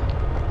Lord.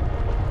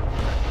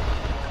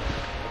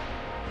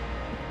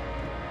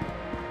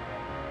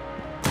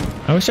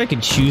 I wish I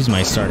could choose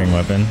my starting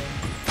weapon.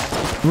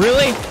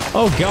 Really?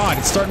 Oh god,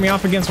 it's starting me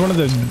off against one of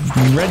the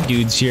red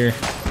dudes here.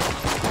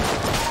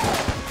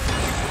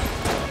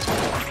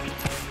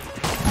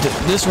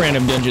 This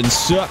random dungeon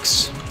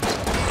sucks.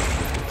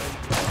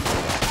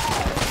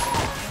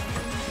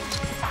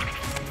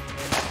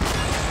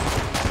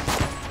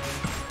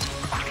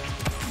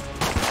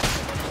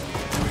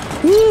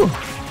 Woo!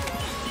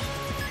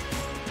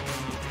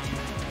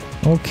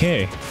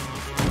 Okay.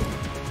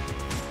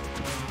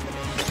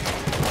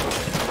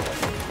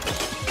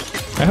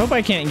 I hope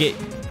I can't get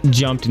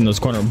jumped in those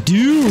corners.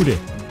 Dude!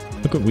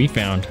 Look what we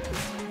found.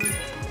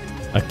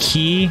 A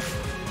key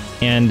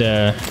and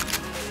a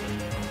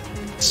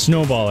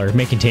snowballer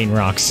may contain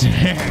rocks. Oh,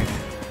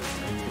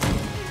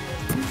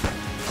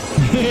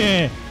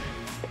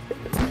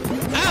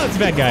 it's a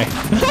bad guy.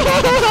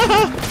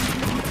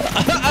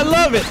 I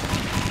love it.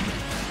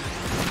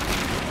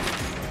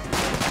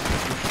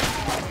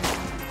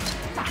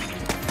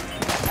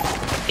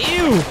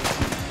 Ew!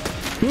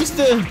 Who's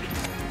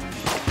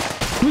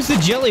the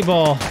jelly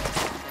ball?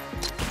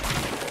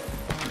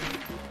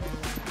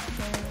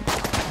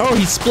 Oh,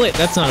 he split.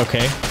 That's not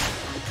okay.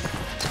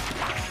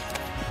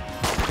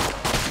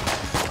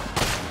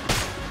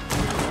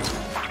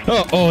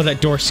 Oh,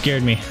 that door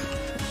scared me.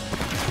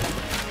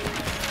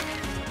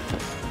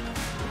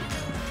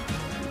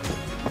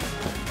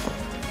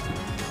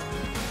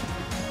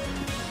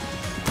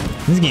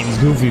 This game is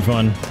goofy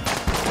fun.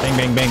 Bang,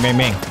 bang, bang, bang,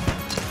 bang.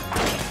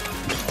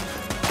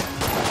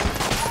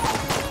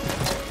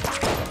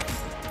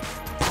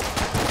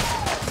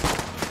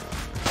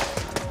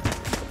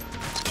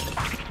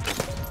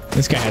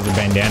 This guy has a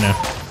bandana.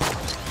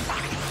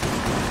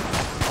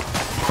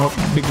 Oh,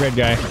 big red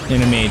guy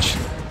in a mage.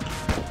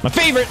 My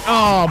favorite!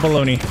 Oh,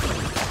 baloney.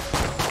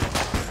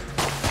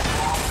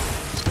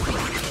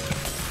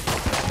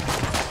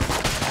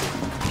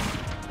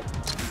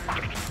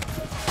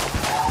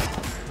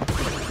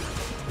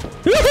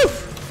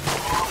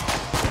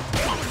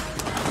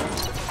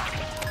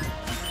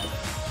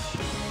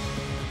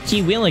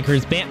 Gee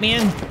willikers,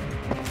 Batman.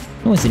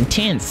 That was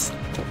intense.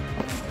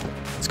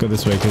 Let's go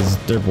this way because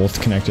they're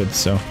both connected,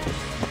 so.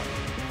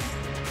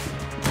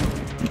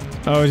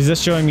 Oh, is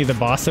this showing me the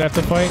boss that I have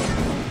to fight?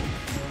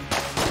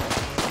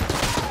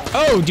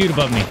 Oh, dude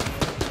above me.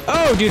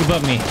 Oh, dude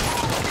above me.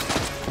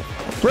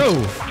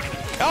 Bro.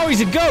 Oh,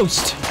 he's a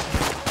ghost.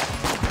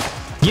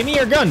 Give me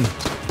your gun.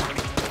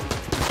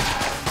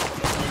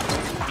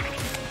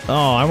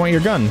 Oh, I want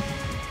your gun.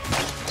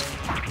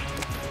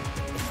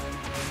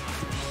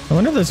 I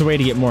wonder if there's a way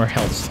to get more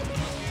health.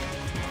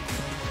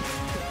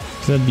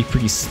 'Cause that'd be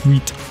pretty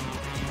sweet.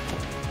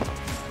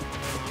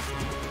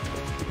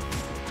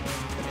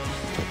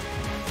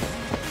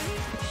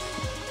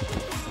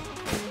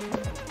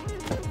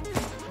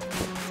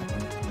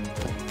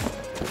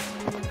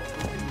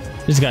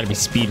 There's got to be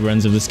speed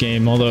runs of this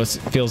game, although it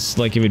feels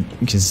like it would,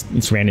 because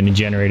it's randomly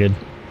generated.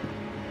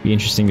 Be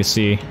interesting to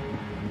see.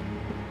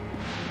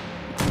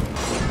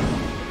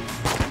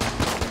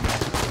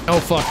 Oh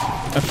fuck!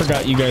 I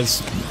forgot you guys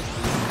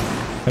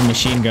have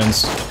machine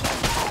guns.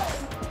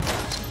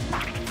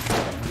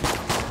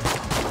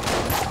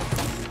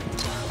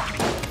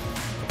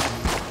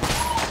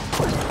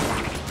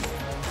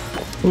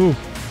 Ooh!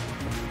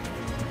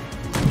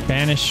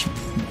 Banish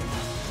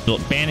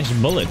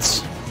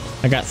bullets.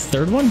 I got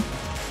third one?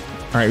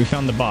 Alright, we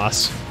found the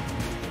boss.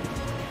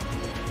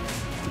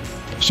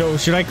 So,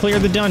 should I clear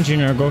the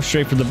dungeon or go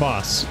straight for the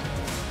boss?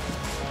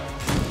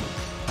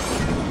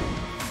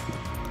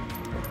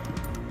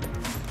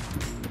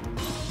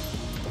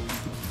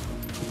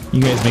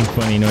 You guys make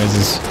funny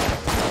noises.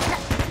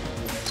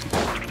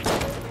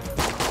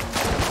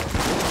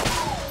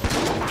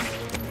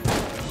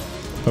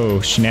 Oh,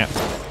 snap.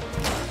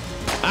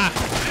 Ah!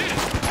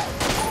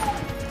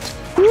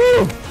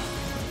 Woo!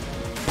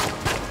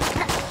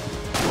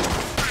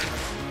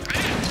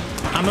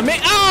 I'm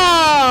amazing.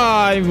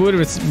 Ah! It would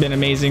have been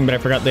amazing, but I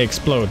forgot they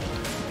explode.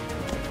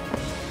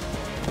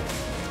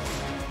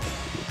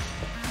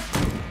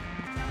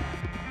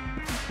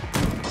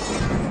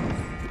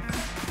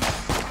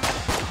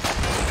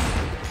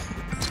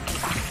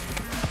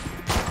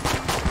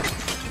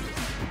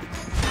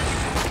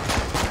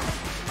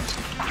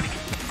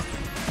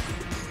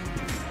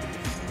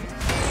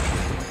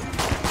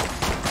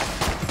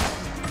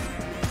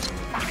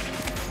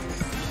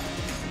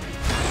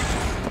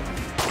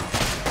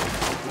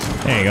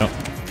 There you go.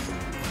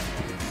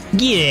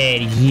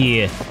 Get out of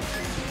here.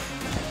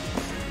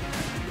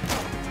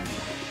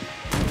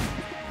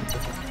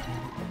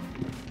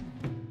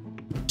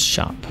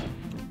 Shop.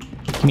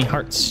 Give me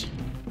hearts.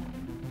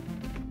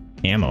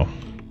 Ammo.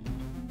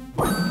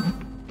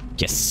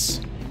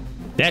 Yes.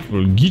 That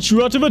will get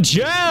you out of a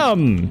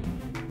jam!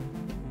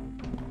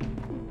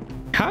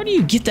 How do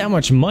you get that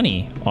much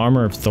money?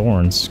 Armor of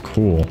Thorns.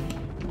 Cool.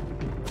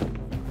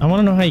 I want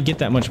to know how you get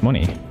that much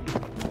money.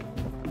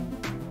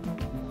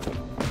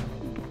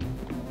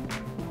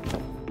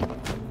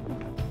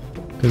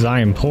 Because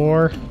I am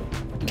poor.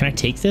 Can I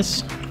take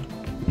this?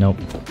 Nope.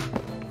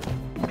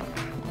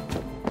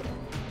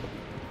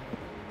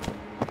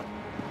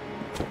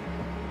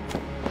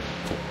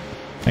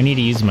 I need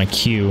to use my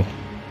Q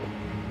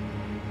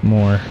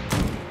more.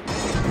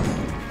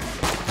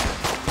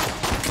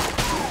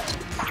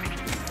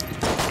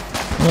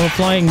 Little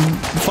flying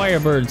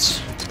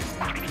firebirds.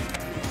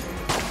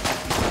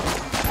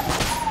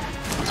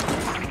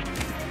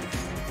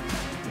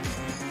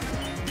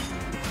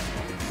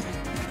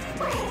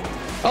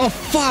 Oh,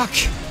 fuck!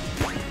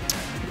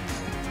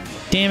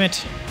 Damn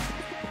it.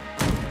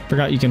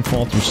 Forgot you can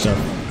fall through stuff.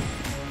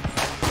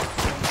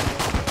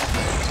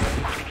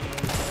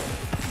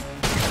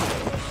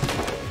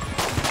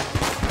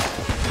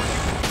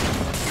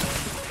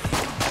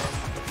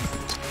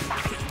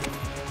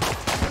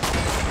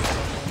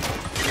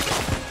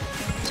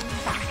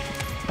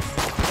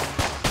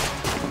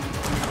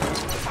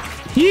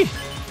 Yee!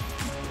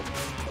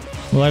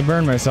 Will I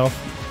burn myself?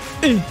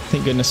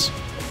 Thank goodness.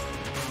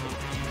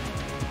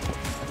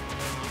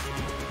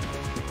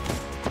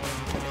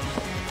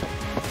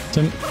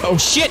 Oh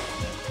shit!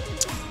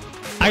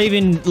 I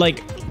even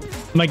like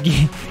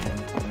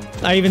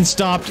I even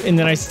stopped and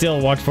then I still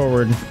walked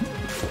forward.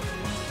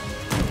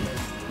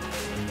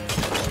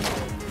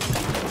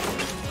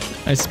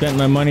 I spent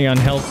my money on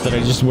health that I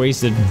just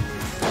wasted.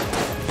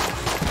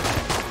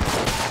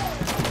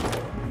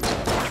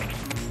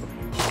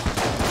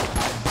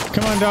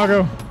 Come on,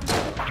 doggo.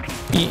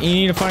 You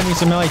need to find me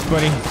some life,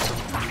 buddy.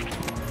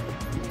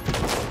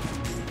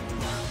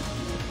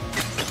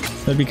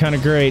 That'd be kind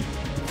of great.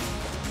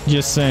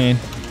 Just saying.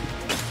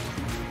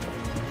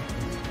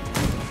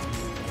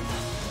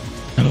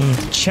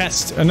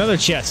 Chest. Another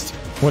chest.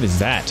 What is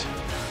that?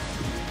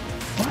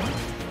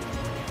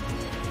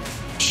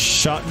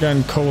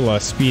 Shotgun cola.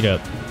 Speed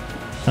up.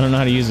 I don't know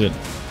how to use it.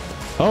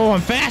 Oh,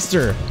 I'm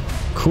faster!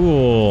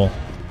 Cool.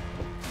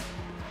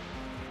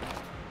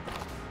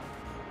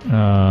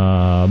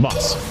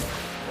 Boss.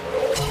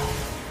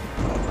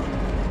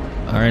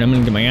 Alright, I'm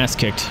gonna get my ass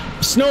kicked.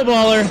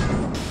 Snowballer!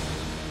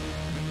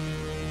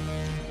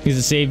 Is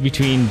it saved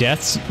between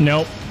deaths?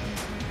 Nope.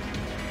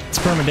 It's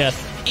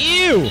permadeath.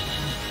 Ew!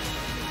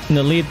 And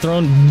the lead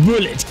throne,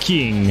 Bullet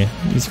King.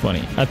 He's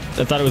funny. I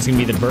thought it was gonna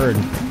be the bird.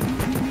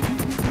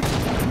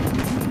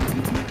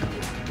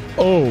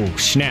 Oh,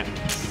 snap.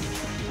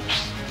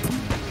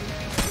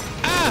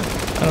 Ah!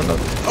 I don't know.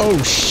 Oh,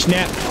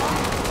 snap.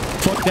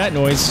 Fuck that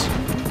noise.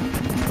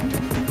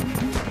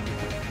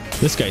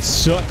 This guy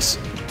sucks.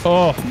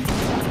 Oh.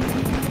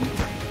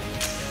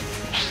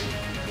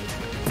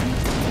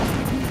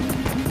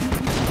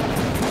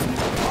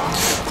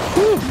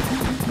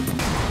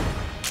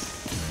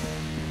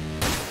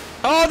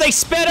 Oh, they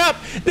sped up!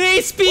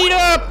 They speed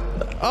up!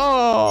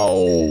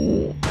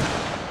 Oh.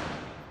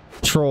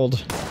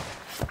 Trolled.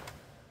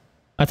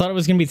 I thought it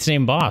was gonna be the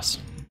same boss.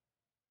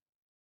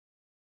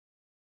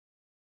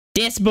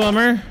 This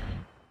bummer.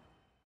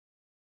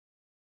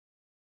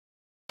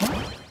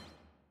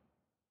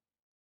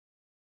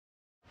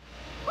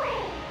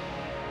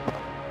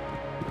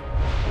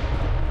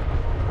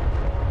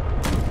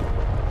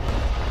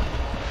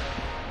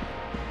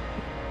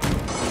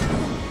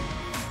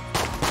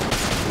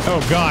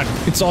 Oh god,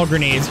 it's all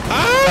grenades.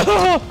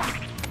 Ah!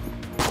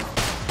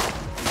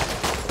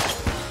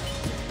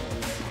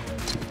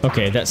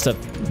 Okay, that stuff,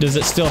 does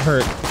it still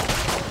hurt?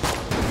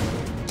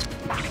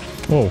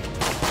 Whoa.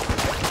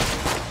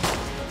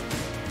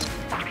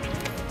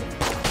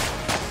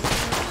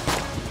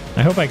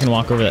 I hope I can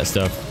walk over that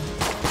stuff.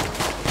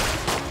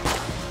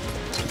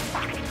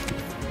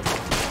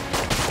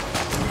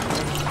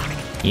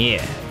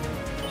 Yeah.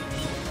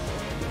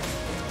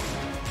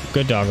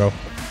 Good doggo.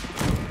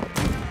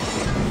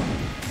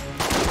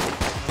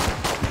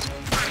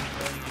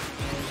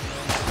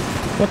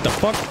 What the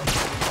fuck?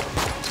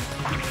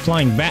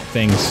 Flying bat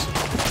things.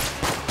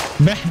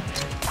 Bat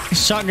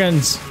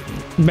shotguns.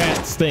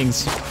 Bats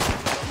things.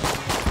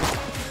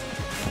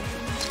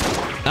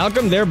 How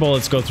come their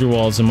bullets go through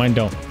walls and mine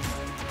don't?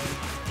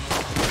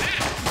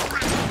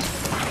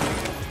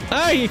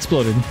 Ah, he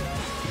exploded.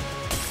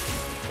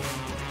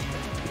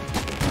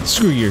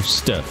 Screw your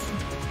stuff.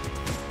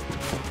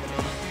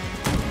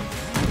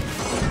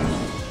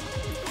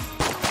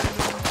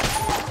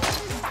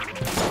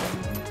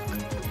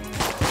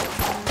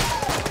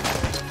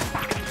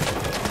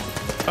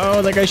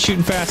 Oh, that guy's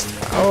shooting fast.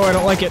 Oh, I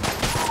don't like it.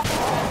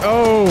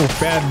 Oh,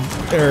 bad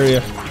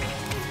area.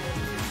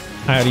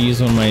 I had to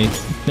use one of my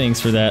things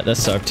for that. That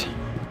sucked.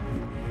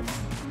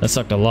 That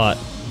sucked a lot.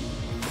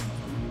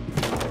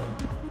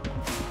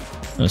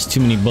 There's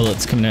too many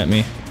bullets coming at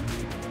me.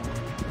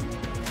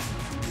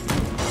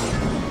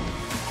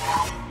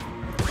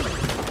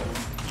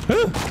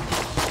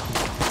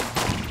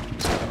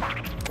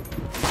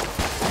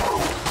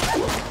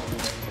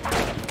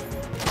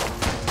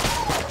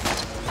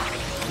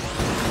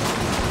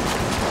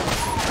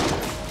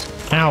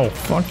 Ow,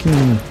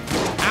 fucking,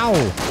 ow.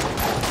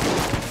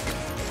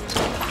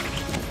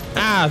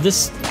 Ah,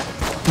 this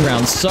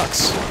round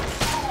sucks.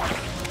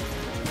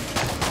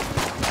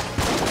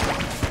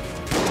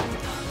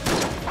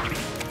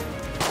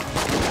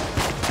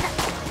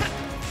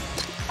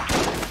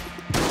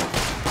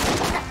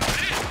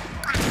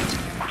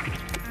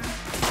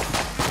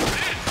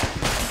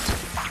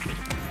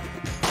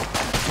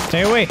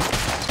 Stay away.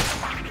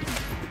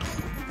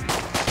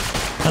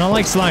 I don't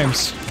like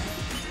slimes.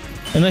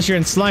 Unless you're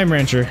in Slime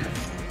Rancher.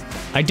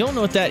 I don't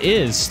know what that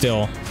is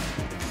still.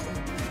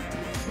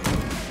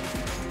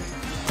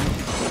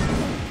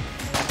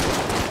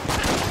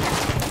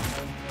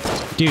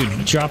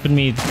 Dude, dropping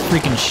me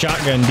freaking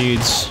shotgun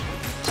dudes.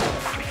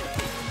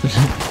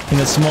 In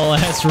a small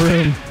ass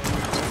room.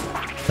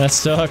 That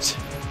sucked.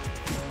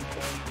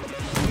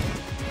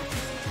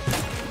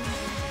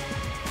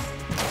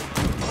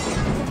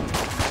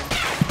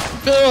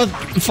 Oh,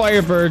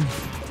 Firebird.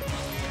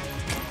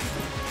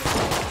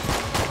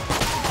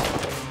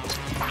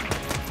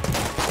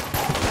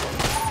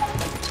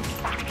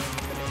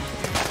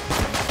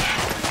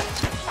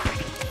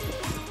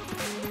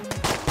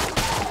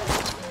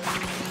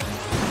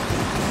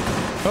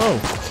 Oh,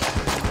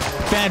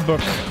 bad book.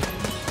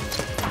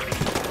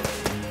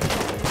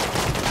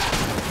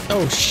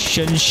 Oh,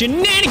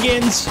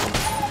 shenanigans!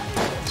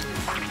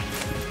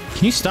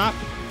 Can you stop?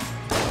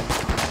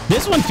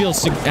 This one feels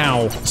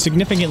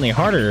significantly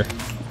harder.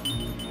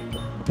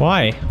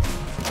 Why?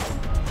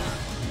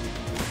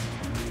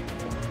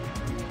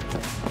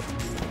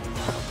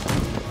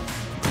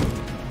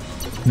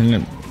 And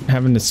I'm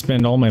having to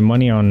spend all my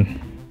money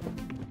on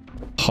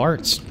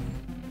hearts.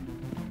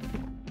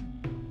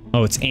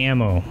 Oh, it's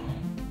ammo.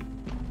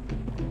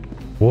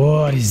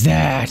 What is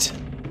that?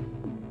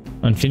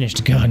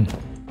 Unfinished gun.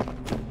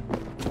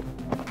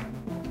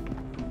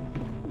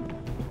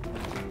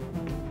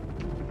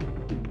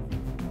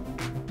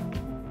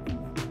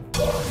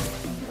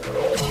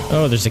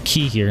 Oh, there's a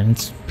key here.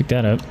 Let's pick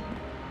that up.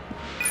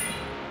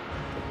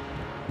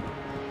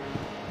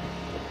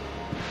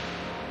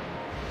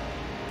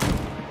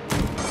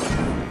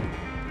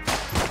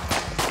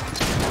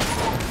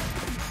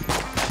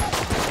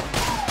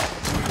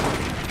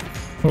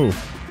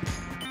 Oh.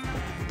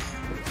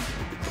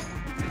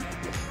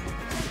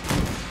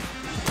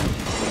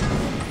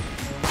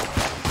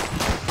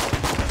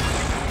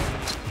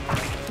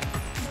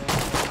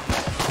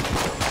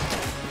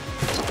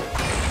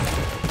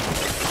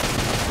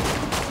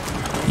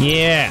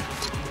 Yeah,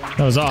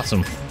 that was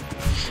awesome.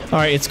 All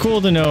right, it's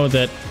cool to know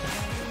that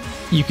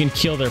you can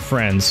kill their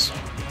friends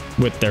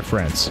with their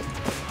friends.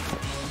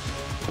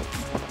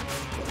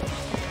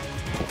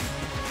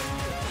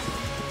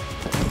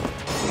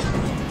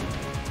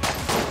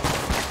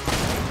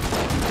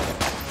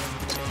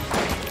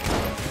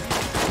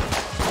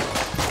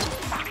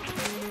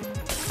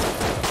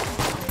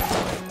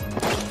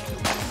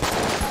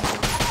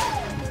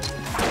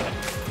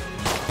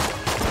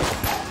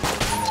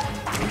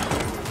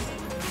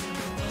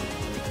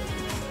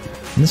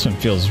 This one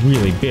feels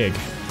really big.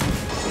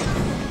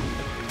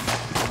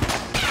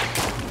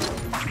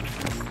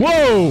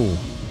 Whoa!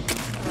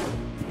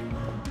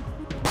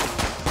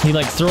 He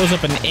like throws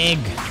up an egg.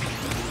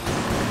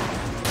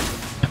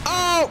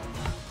 Oh!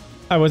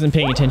 I wasn't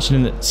paying attention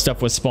and that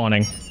stuff was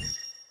spawning.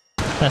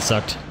 That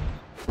sucked.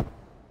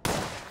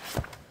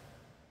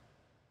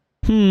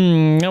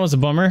 That was a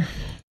bummer.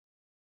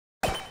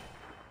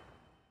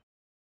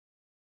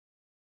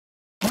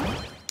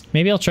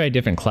 Maybe I'll try a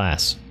different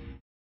class.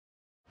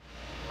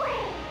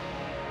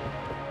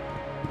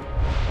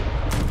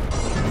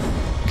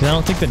 Because I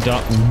don't think the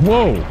dog...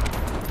 Whoa!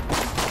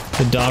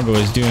 The doggo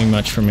is doing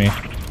much for me.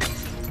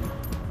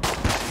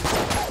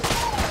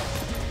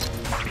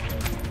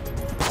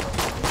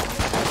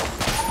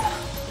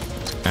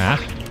 Ah.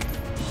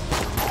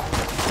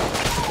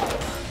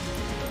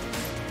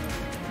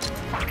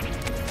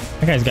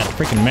 That guy's got a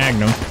freaking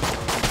magnum.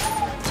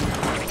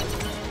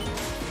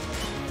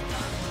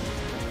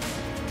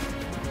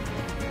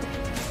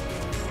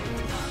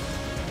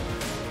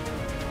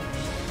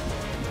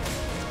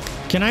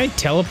 Can I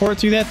teleport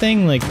through that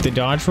thing, like the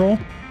dodge roll?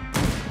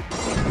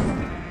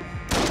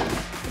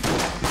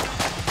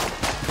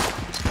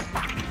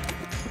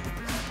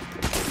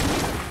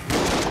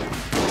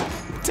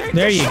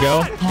 There you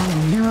go.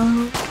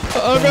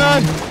 Oh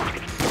god!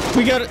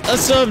 We got a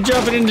sub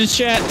jumping into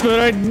chat, but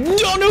I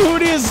don't know who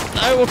it is!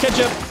 I will catch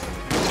up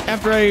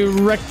after I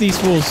wreck these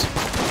fools.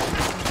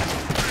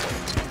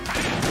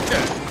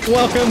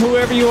 Welcome,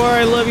 whoever you are,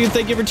 I love you,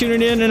 thank you for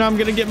tuning in, and I'm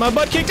gonna get my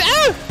butt kicked.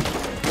 Ah!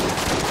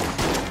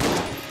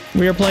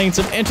 We are playing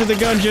some Enter the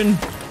Gungeon.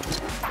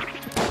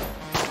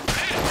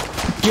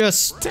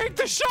 Just take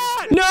the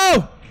shot!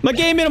 No! My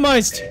game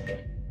minimized!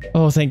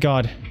 Oh, thank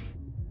God.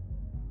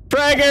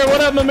 Fragger, what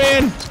up, my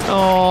man?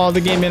 Oh, the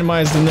game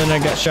minimized and then I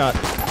got shot.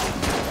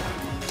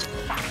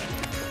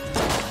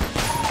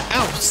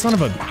 Ow, son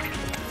of a...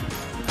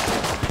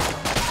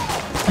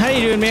 How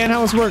you doing, man?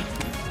 How was work?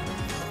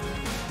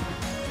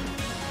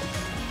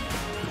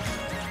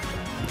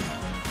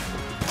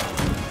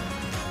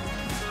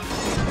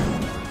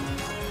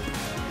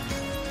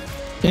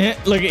 Yeah,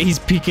 look at, he's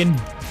peeking.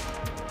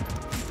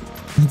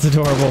 That's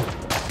adorable.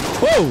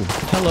 Whoa!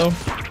 Hello.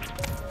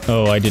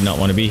 Oh, I did not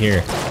want to be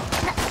here.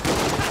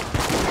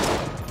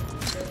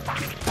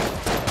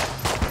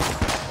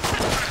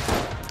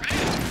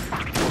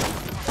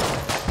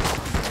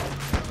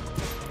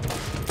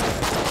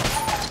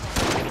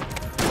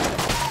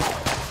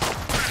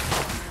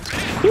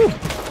 Whew.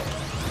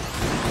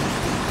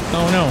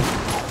 Oh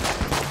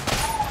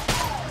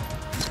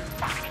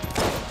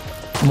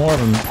no. More of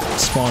them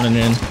spawning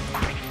in.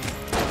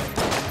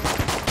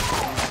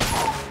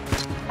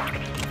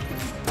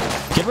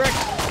 Get wrecked!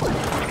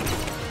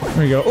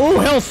 There we go. Oh,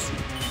 health!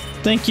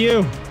 Thank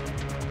you!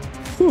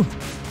 Whew.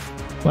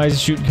 Why is the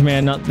shoot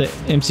command not the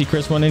MC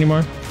Chris one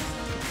anymore?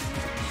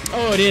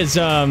 Oh, it is.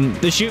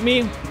 The shoot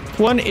me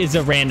one is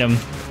a random.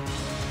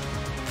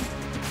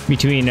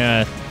 Between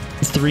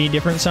 3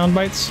 different sound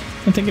bites,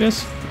 I think it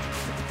is.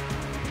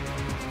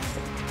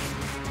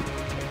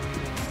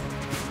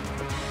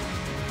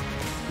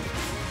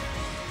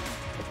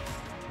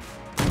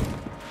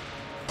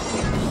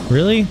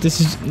 Really? This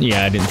is...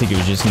 Yeah, I didn't think it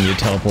was just gonna be a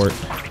teleport.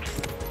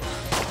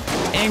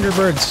 Angry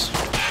birds.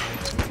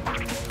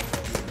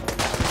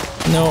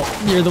 No,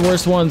 you're the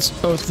worst ones.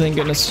 Oh, thank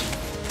goodness.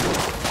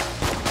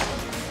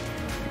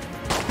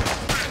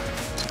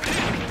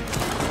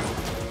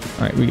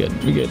 Alright, we good.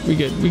 We good. We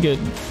good. We good.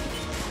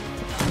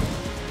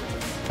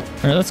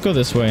 Alright, let's go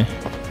this way.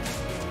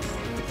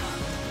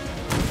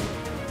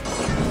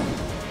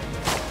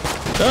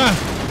 Ah!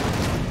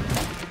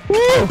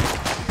 Woo!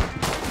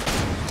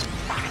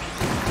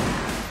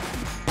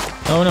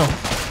 Oh no.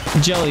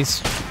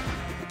 Jellies.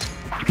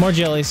 More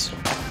jellies.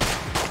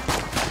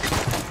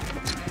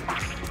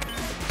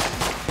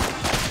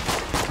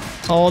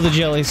 All the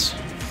jellies.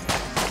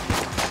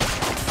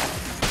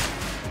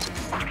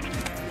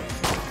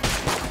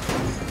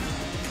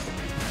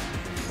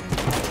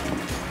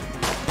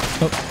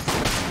 Oh.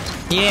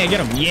 Yeah, get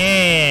him.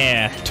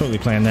 Yeah! Totally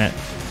planned that.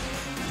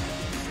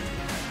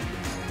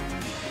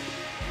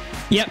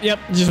 Yep,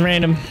 just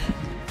random.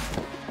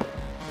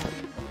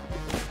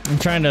 I'm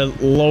trying to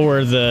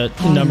lower the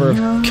number of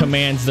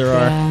commands there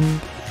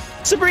are.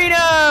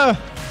 Sabrina!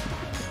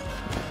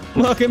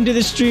 Welcome to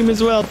the stream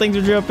as well. Thanks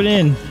for dropping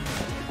in.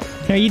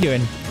 How are you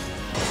doing?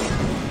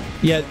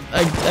 Yeah,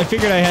 I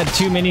figured I had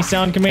too many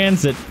sound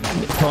commands that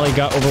probably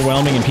got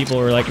overwhelming and people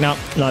were like, nope,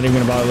 not even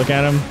gonna bother looking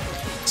at them.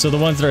 So the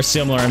ones that are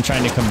similar, I'm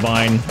trying to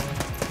combine.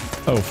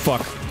 Oh,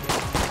 fuck.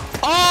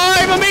 Oh,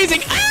 I'm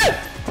amazing!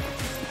 Ah!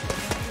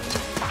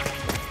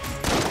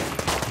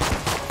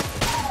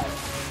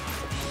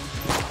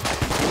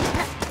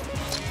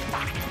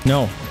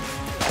 No.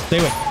 Stay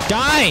away.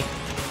 Die!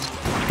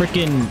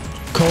 Frickin'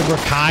 Cobra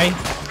Kai.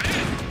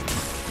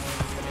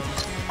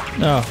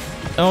 Oh.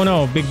 Oh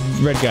no, big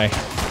red guy.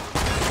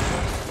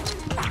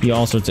 Be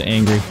all sorts of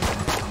angry.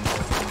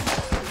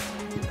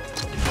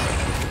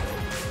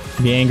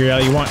 Be angry all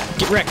you want.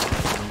 Get wrecked.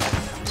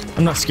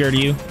 I'm not scared of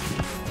you.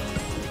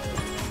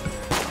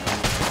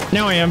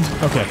 Now I am.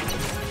 Okay.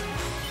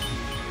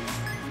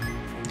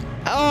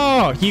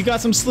 Oh, you got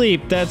some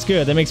sleep. That's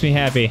good. That makes me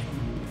happy.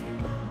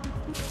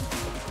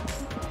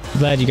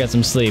 Glad you got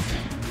some sleep.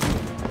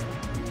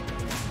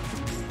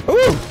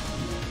 Ooh!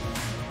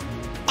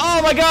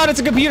 Oh my god, it's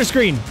a computer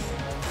screen!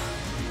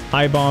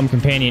 iBomb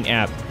companion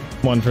app.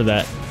 One for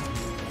that.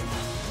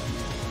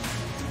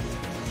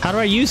 How do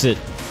I use it?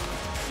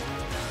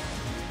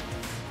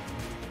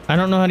 I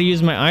don't know how to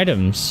use my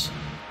items.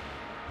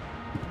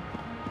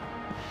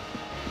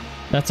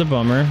 That's a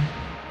bummer.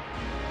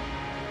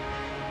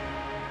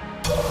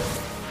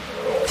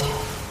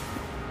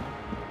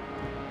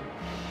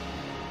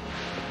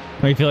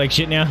 Oh, you feel like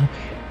shit now?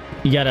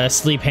 You got a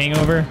sleep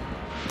hangover?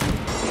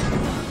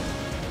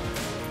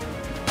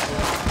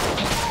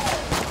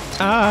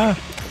 Ah!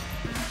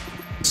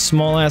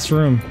 Small ass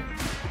room.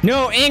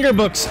 No, anger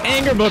books!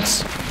 Anger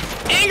books!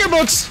 Anger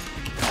books!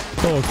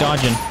 Oh,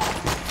 dodging.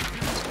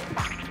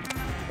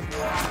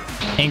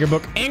 Anger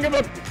book. Anger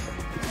book!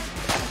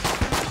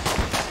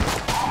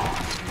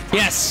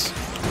 Yes!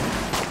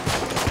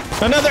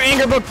 Another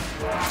anger book!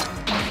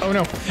 Oh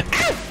no.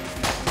 Ah!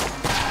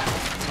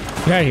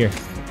 Get out of here.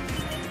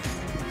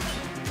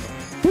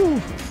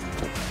 Whew.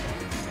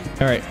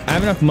 Alright, I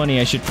have enough money.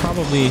 I should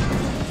probably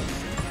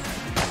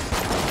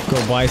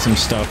go buy some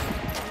stuff.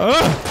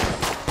 Ugh!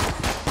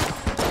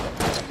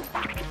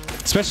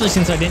 Especially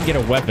since I didn't get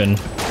a weapon.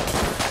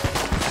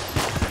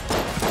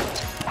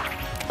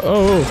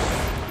 Oh!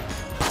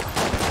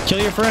 Kill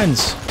your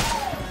friends!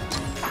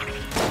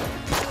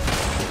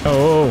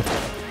 Oh!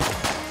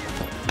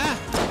 Ah!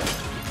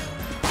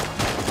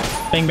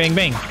 Bang, bang,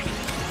 bang!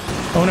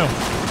 Oh no!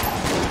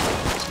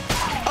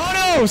 Oh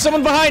no!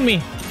 Someone behind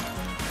me!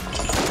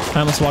 I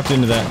almost walked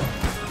into that.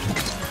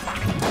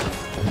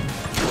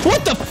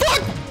 What the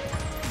fuck?!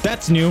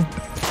 That's new.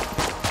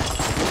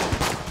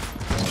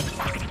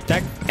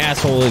 That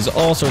asshole is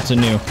all sorts of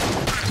new.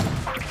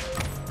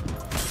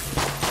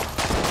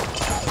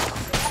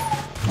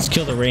 Let's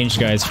kill the ranged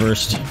guys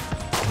first.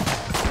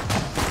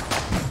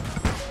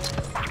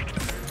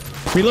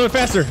 Reload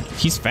faster!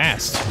 He's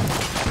fast.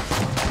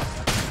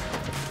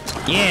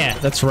 Yeah,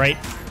 that's right.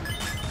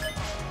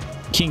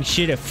 King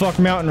shit at fuck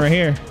mountain right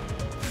here.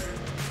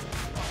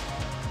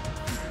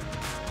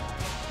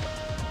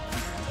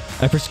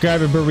 I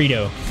prescribe a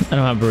burrito. I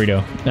don't have a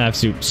burrito. I have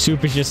soup.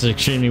 Soup is just an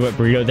extremely wet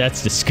burrito.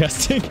 That's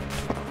disgusting.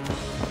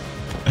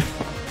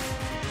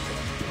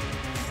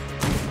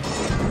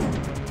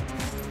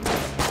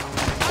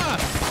 Ah!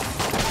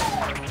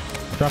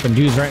 Dropping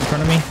dudes right in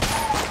front of me.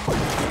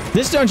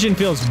 This dungeon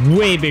feels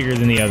way bigger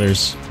than the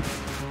others.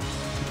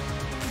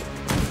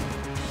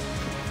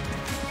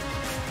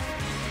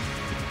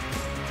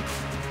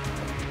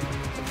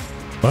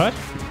 What?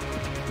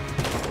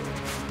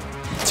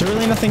 Is there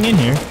really nothing in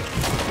here?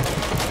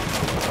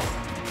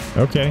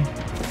 Okay.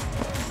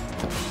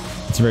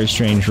 It's a very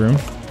strange room.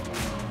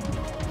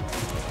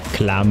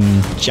 Clam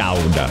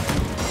chowder.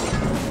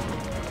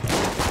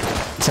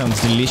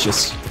 Sounds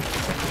delicious.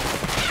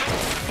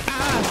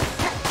 Ah!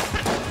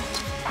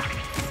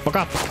 Fuck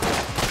off.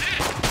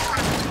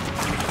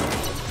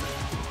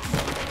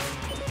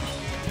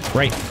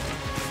 Right.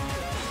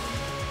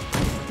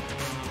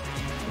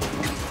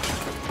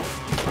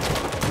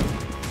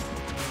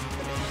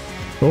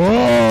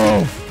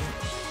 Whoa!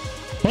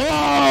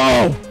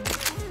 Oh!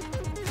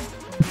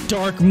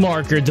 Dark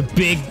Marker, the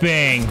Big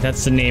Bang.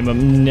 That's the name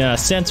of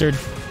censored.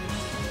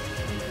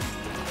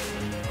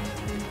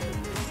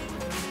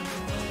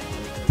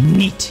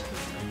 Neat.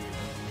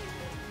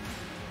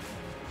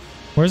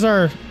 Where's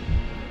our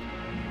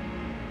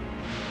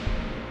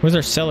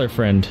seller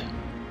friend?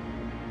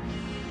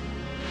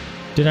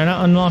 Did I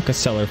not unlock a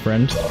seller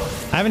friend?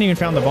 I haven't even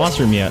found the boss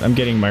room yet. I'm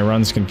getting my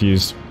runs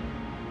confused.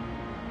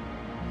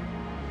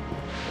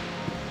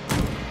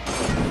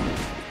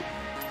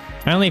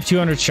 I only have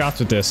 200 shots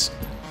with this.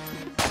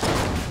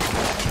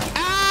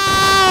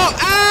 Ow!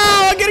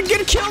 Ow! I'm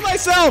gonna kill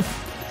myself!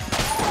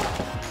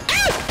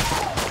 Ah!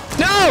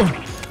 No!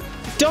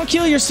 Don't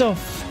kill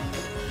yourself!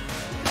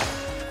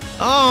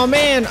 Oh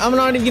man, I'm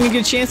not even gonna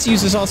get a chance to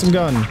use this awesome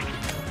gun.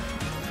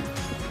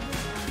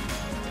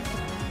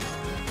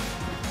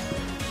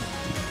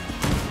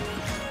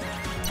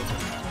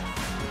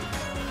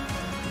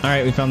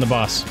 Alright, we found the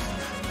boss.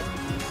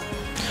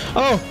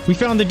 Oh, we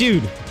found the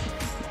dude.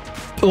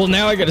 Well,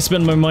 now I gotta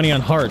spend my money on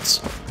hearts.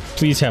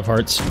 Please have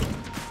hearts.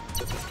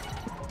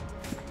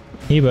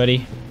 Hey,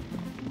 buddy.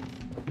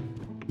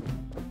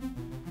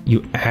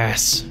 You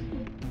ass.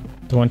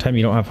 The one time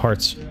you don't have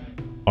hearts.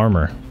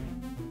 Armor.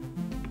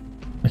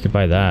 I could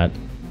buy that.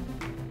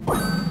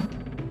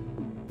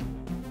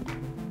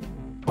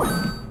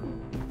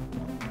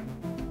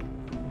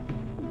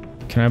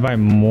 Can I buy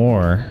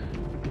more?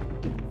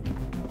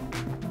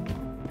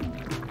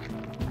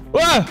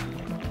 Ah!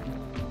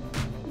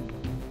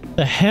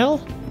 The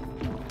hell?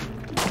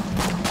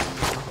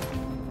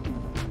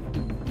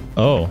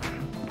 Oh.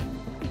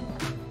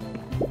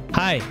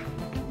 Hi.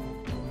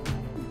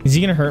 Is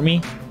he gonna hurt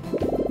me?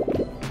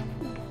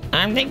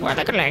 I'm thinking for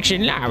the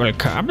collection. I will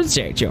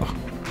compensate you.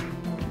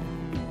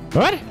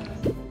 What?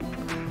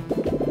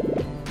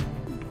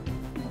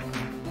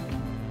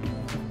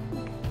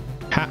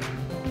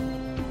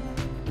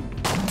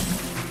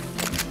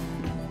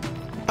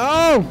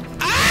 Oh!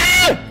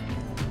 Ah!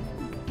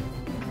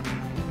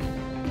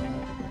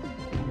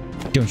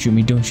 Don't shoot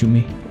me, don't shoot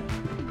me.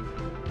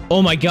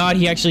 Oh my god,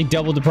 he actually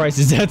doubled the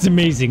prices. That's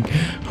amazing.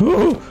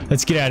 Whew.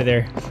 Let's get out of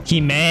there. He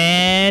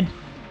mad?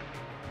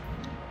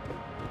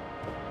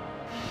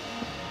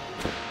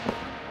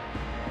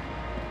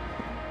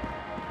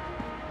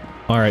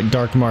 Alright,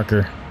 dark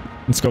marker.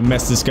 Let's go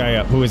mess this guy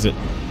up. Who is it?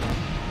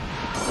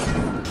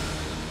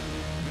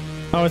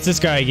 Oh, it's this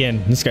guy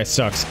again. This guy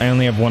sucks. I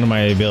only have one of my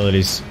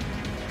abilities.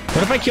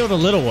 What if I kill the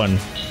little one?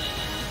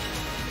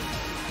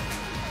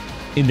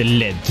 In the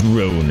lead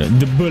throne,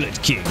 the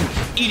bullet king.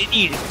 Eat it,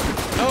 eat it.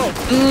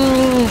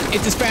 Oh,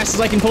 it's as fast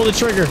as I can pull the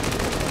trigger.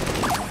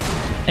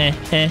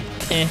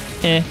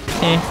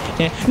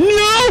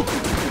 No!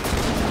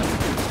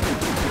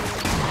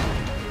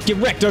 Get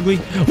wrecked, ugly.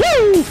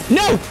 Woo!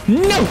 No!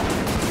 No!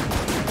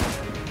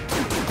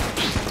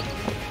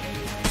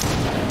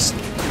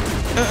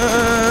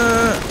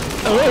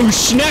 Oh,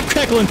 snap,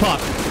 crackle, and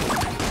pop.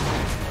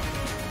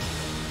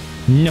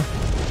 No.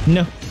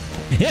 No.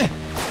 Yeah.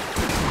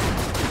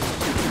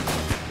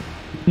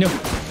 No.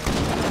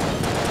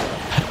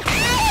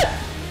 Ah!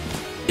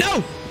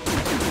 No!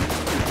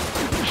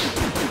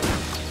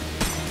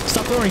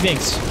 Stop throwing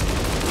things.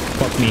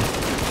 Fuck me.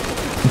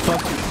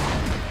 Fuck.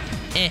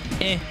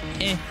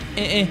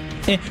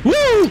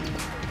 Woo!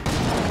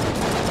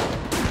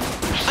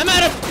 I'm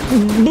out of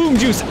boom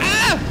juice.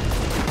 Ah!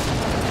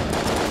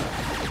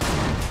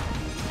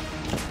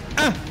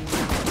 Ah!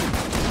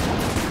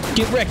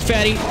 Get wrecked,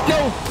 fatty.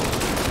 No!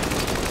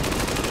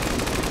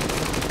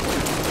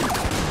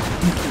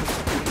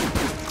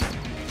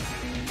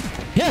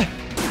 Yeah!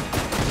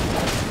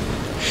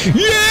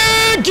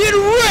 Yeah! Get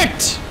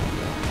wrecked!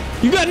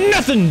 You got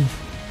nothing!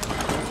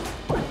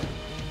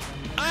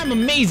 I'm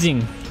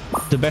amazing!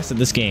 The best at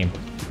this game.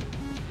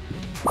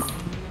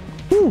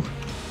 Whew.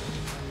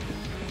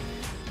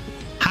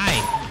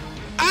 Hi!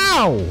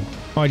 Ow!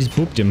 Oh, I just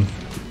booped him.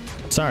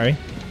 Sorry.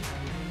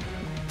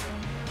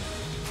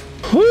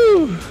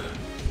 Whew!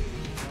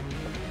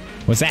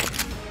 What's that?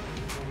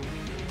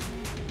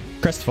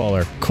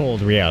 Crestfaller,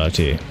 cold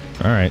reality.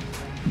 Alright.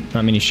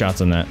 Not many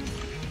shots on that.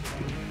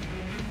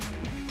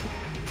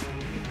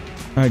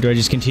 Alright, do I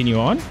just continue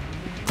on?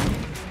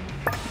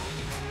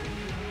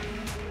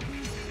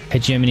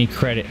 Hegemony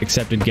credit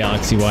accepted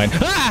galaxy-wide.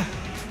 Ah!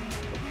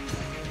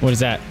 What is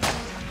that?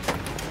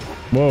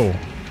 Whoa.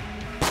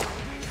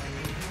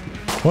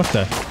 What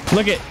the?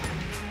 Look at...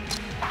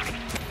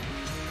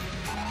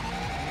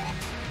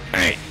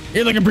 Alright,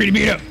 you're looking pretty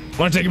beat up.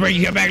 Wanna take a break?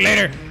 You come back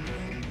later.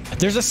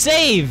 There's a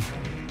save!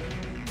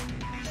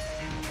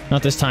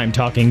 Not this time,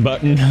 talking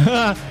button.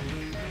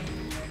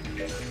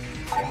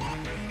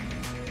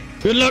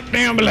 Good luck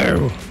down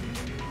below.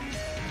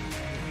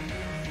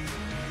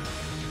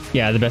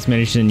 Yeah, the best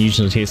medicine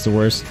usually tastes the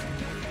worst.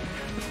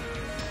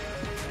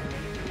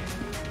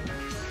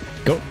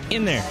 Go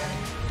in there.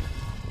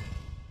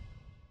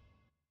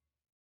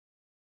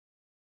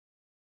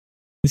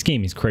 This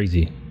game is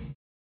crazy.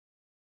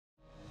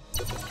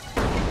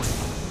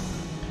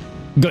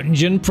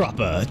 Gungeon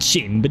proper,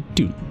 chamber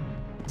 2.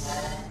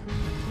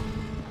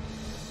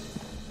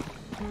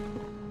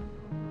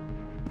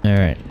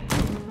 Alright.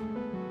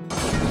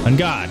 On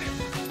guard.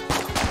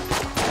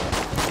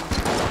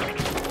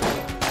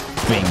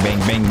 Bang, bang,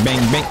 bang,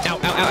 bang, bang. Ow,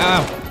 ow, ow,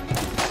 ow.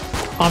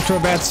 Off to a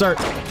bad start.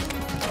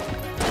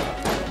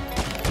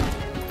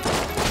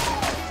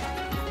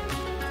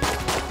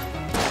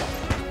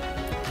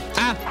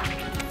 Ah!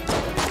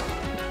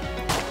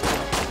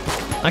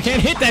 I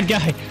can't hit that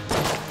guy.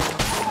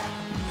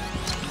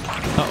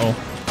 Uh-oh.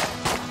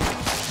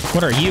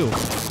 What are you?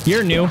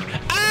 You're new.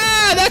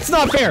 Ah! That's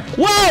not fair!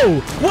 Whoa!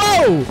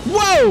 Whoa!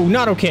 Whoa!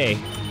 Not okay.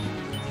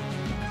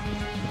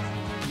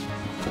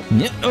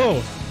 Yeah.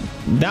 Oh!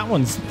 That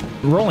one's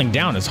rolling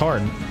down is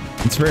hard.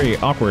 It's very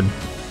awkward.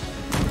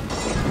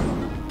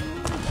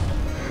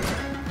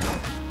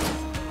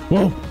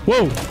 Whoa!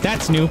 Whoa!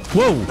 That's new.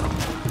 Whoa!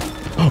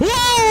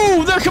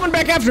 Whoa! They're coming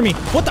back after me!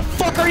 What the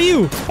fuck are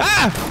you?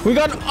 Ah! We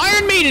got an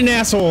Iron Maiden,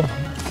 asshole!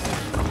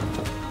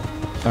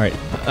 Alright,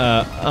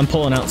 I'm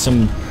pulling out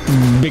some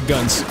big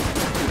guns.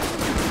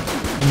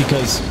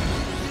 Because...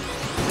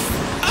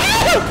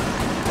 Ah!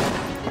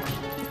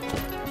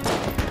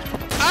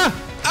 Ah!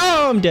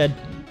 Oh, I'm dead.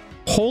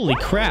 Holy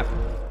crap.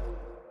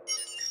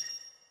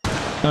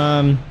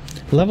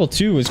 Level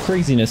 2 is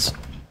craziness.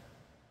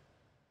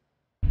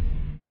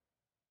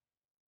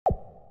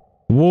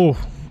 Whoa,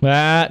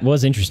 that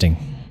was interesting.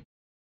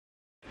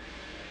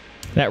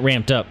 That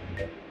ramped up.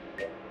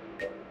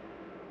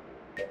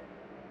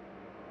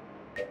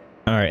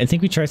 Alright, I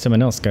think we try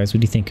someone else, guys.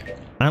 What do you think?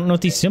 I don't know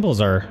what these symbols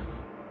are.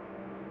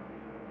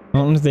 I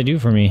don't know what they do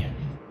for me.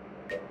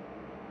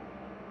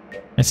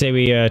 I say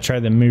we try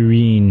the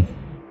Marine.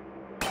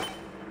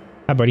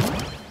 Hi, buddy.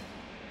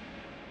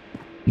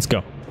 Let's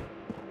go.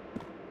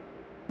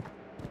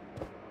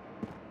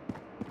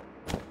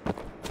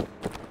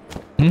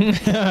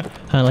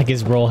 I like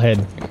his roll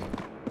head.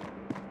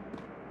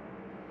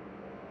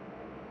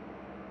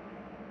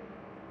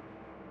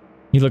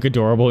 You look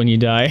adorable when you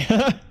die.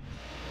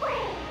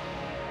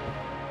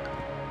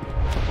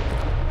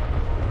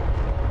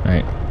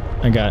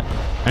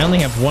 I only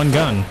have one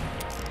gun.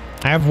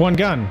 I have one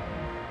gun.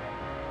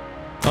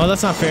 Oh,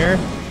 that's not fair.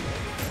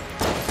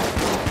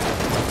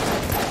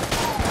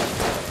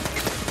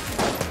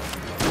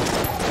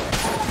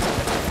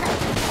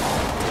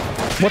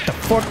 What the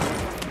fuck?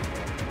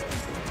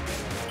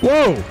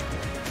 Whoa!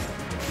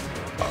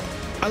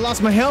 I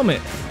lost my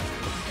helmet.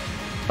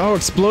 Oh,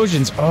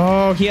 explosions.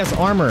 Oh, he has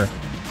armor.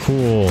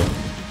 Cool.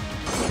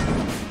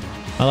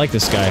 I like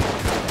this guy.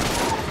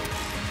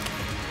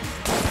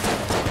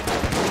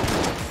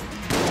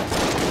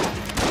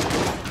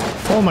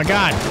 Oh my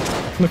god.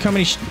 Look how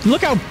many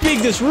look how big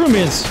this room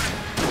is.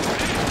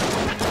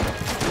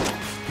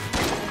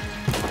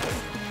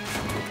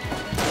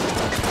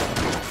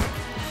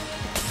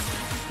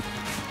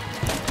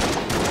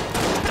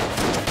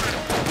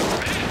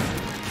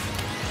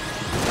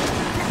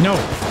 No.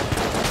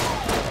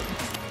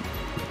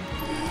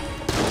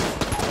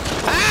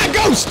 Ah,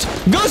 ghost!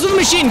 Ghost with a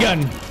machine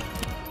gun!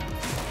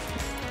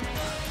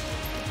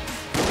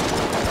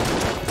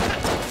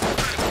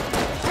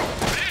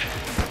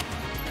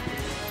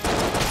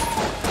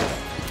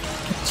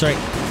 That's right.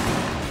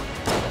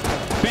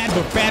 Bad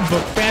book, bad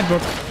book, bad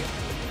book.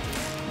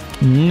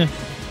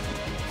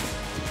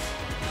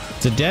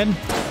 Is it dead?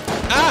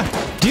 Ah!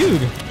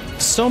 Dude!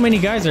 So many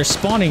guys are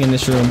spawning in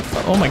this room.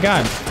 Oh my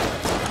god.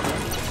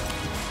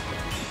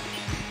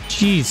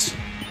 Jeez.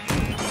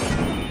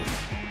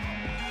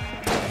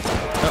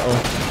 Uh-oh.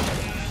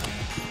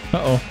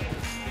 Uh-oh.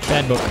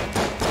 Bad book.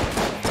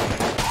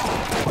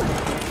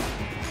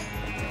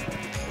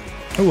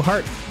 Oh,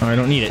 heart. Oh, I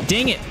don't need it.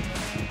 Dang it!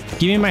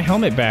 Give me my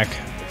helmet back.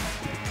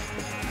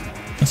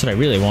 That's what I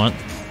really want.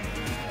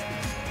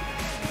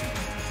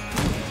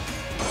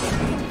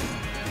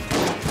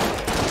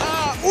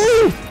 Ah!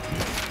 Ooh!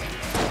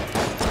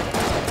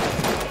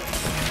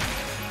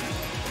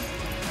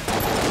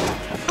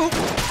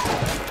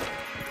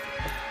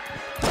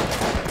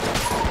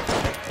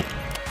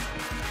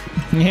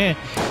 Yeah,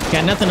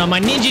 got nothing on my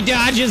ninja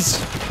dodges.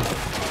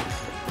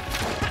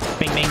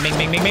 Bang, bang, bang,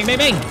 bang, bang, bang, bang,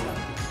 bang.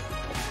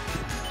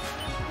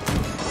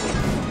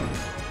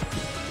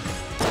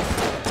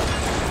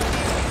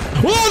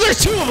 Whoa, there's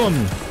two of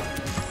them.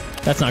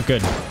 That's not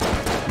good.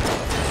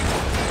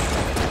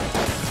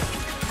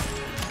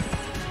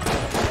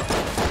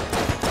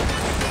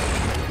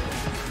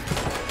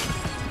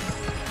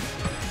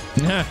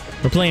 Nah,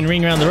 we're playing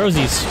Ring Around the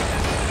Rosies.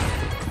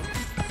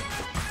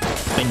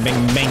 Bang,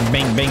 bang, bang,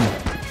 bang, bang.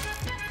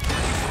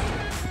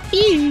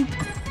 Eee.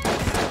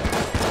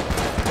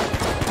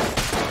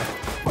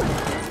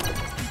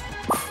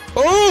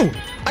 Oh!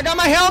 I got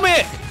my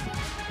helmet!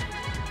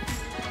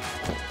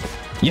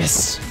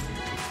 Yes!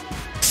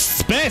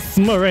 Space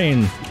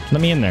Marine!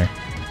 Let me in there.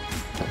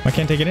 Why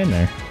can't I get in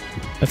there?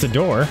 That's a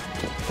door.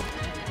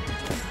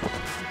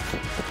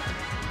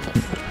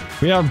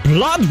 We are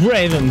blood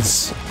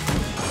ravens!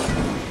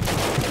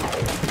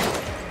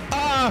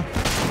 Ah!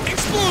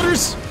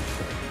 Exploders!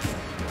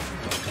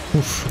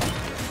 Oof.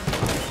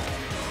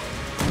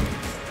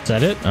 Is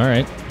that it?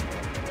 Alright.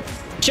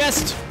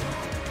 Chest!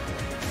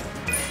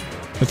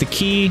 With a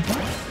key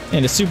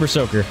and a super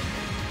soaker.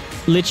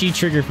 Litchy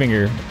trigger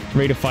finger.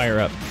 Ready to fire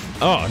up.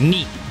 Oh,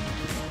 neat.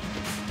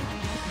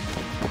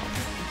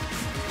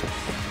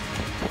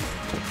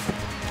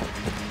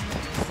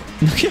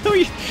 Look how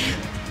he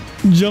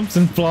jumps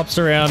and flops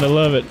around. I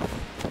love it.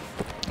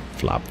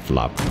 Flop,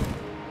 flop.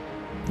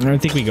 I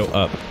don't think we go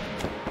up.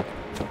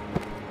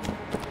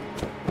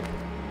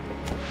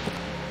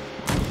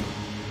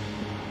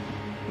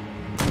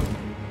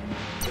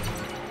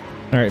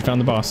 Alright,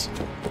 found the boss.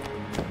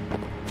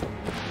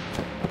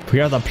 We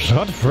are the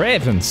Blood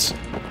Ravens.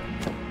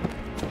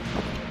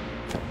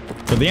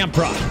 For the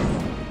Emperor.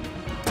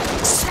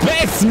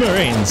 Space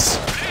Marines.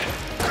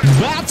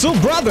 Battle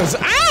Brothers.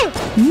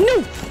 Ah!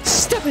 No!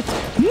 Stop it!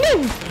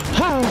 No!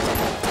 How?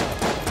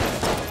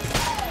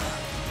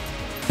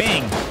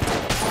 Bang!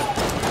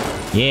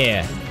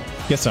 Yeah.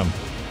 Get some.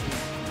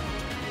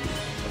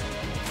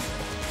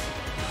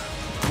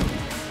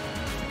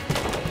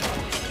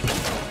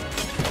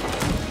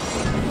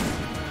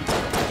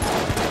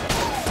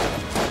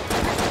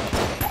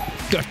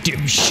 Got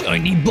them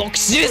shiny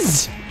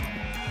boxes!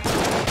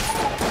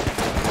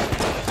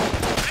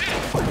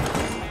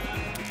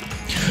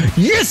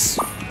 Yes!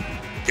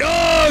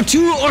 Oh,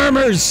 2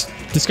 armors!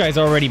 This guy's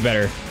already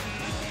better.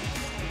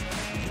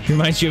 He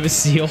reminds you of a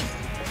seal.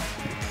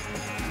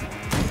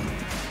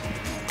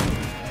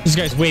 This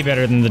guy's way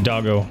better than the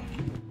doggo.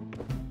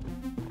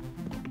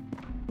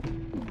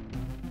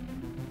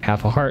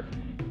 Half a heart.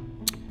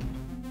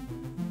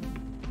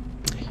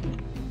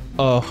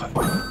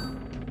 Oh.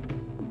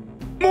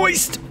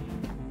 Moist!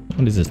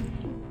 What is this?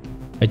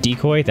 A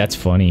decoy? That's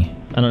funny.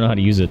 I don't know how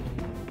to use it.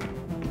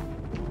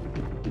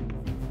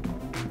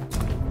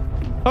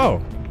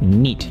 Oh,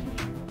 neat.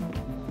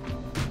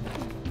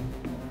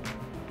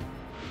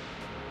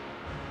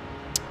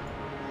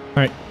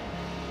 Alright.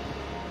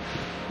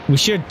 We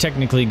should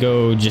technically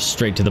go just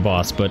straight to the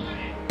boss, but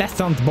that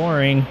sounds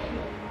boring.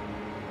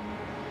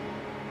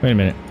 Wait a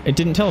minute. It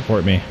didn't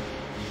teleport me.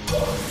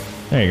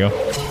 There you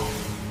go.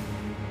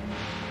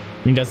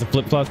 He does the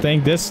flip-flop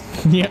thing. This?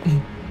 Yeah.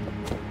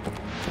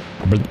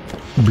 Bloop,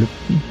 bloop.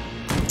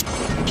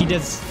 He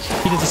does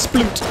a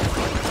sploot.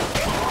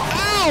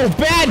 Ow!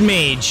 Bad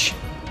mage!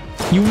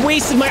 You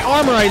wasted my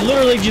armor I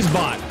literally just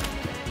bought.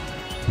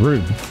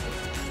 Rude.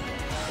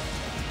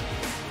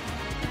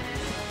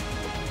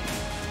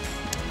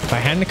 If I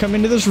hadn't come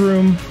into this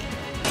room...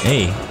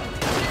 Hey.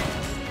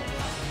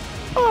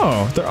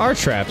 Oh, there are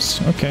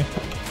traps. Okay.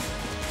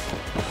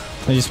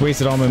 I just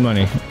wasted all my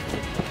money.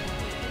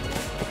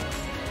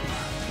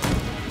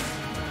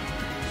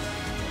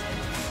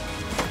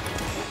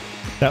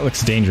 That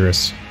looks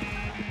dangerous.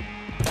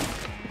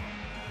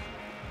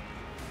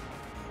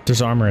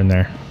 There's armor in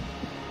there.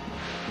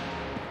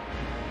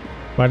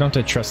 Why don't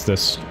I trust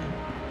this?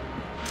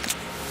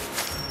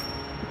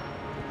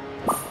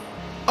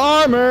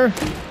 Armor!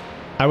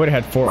 I would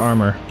have had 4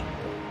 armor.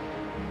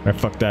 I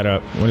fucked that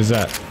up. What is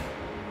that?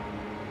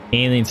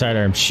 Alien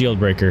sidearm shield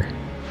breaker.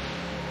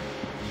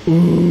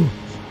 Ooh.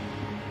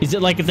 Is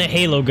it like the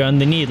Halo gun,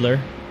 the Needler?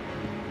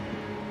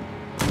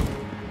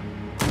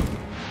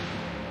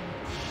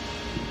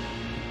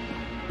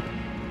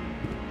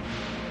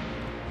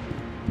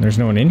 There's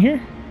no one in here?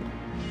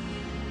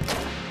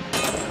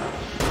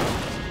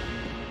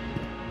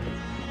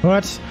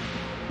 What?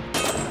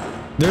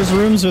 There's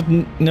rooms with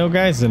no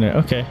guys in it.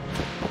 Okay.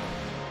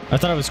 I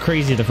thought I was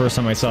crazy the first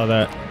time I saw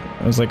that.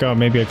 I was like, oh,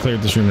 maybe I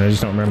cleared this room and I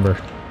just don't remember.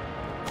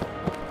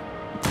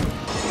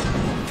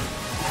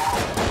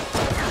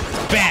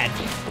 Bad!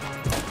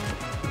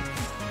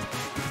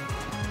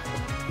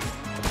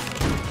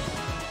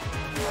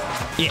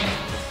 Yeah.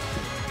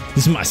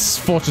 This is my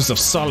fortress of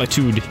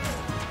solitude.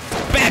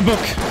 Bad book!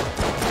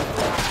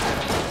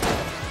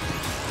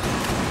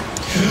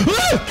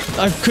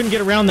 I couldn't get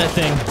around that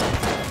thing.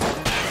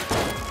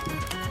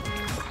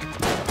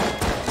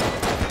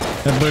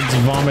 That bird's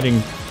vomiting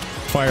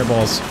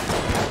fireballs.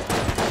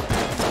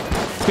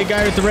 Big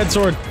guy with the red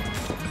sword.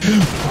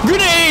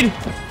 Grenade!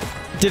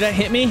 Did that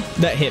hit me?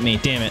 That hit me,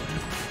 damn it.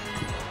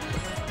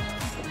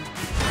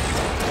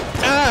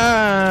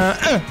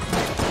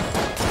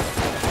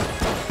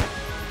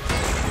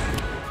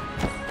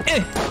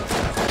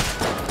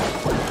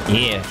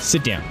 Yeah,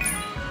 sit down.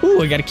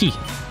 Ooh, I got a key.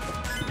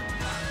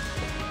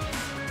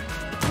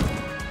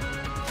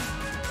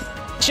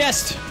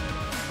 Chest!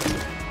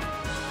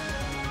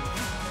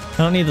 I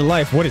don't need the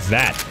life. What is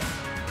that?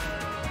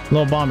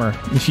 Little bomber.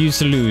 Refuse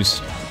to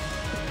lose.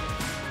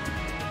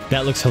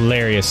 That looks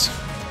hilarious.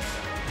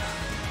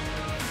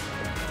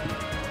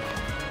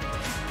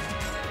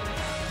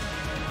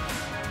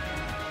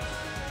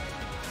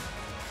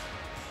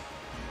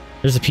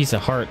 There's a piece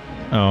of heart.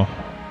 Oh.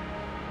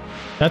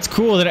 That's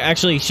cool that it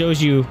actually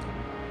shows you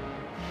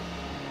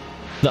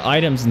the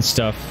items and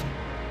stuff.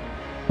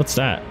 What's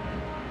that?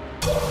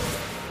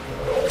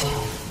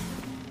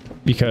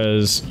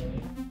 Because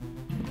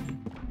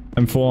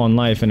I'm full on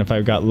life, and if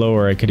I got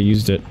lower, I could have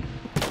used it.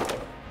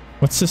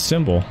 What's this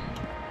symbol?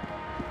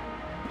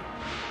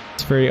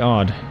 It's very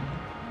odd.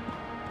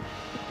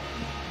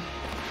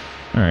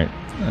 Alright,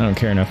 I don't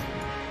care enough.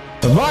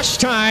 Rush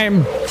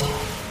time!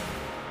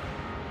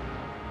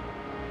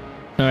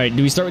 Alright,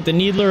 do we start with the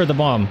Needler or the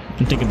bomb?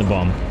 I'm thinking the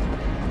bomb.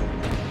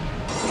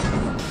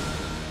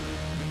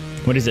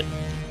 What is it?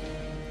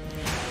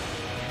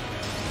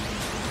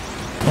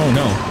 Oh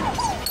no.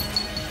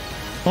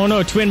 Oh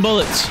no, twin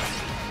bullets!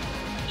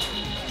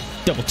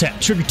 Double tap,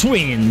 trigger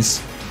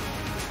twins!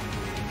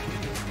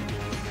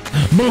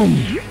 Boom!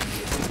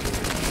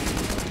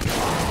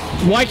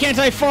 Why can't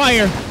I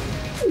fire?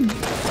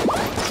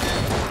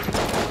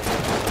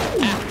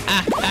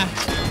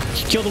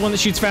 Kill the one that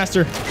shoots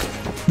faster.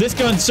 This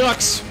gun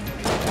sucks!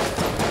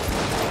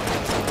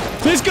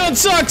 This gun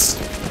sucks!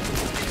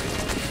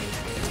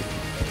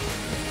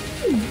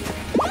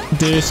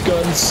 This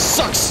gun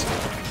sucks!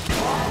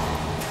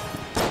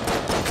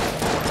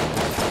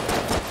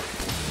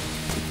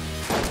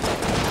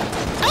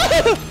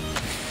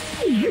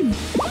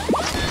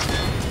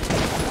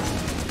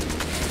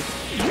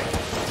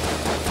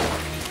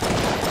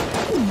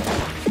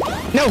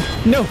 No!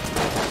 No!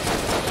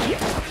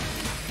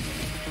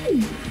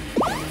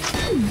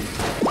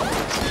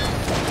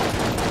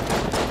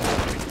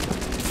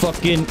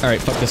 Fucking...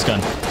 Alright, fuck this gun.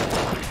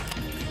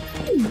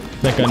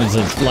 That gun is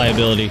a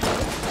liability.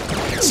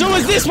 So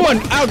is this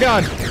one! Oh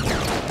god!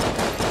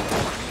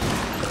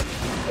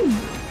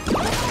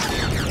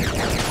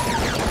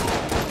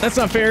 That's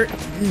not fair.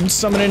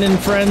 Summoning in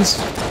friends.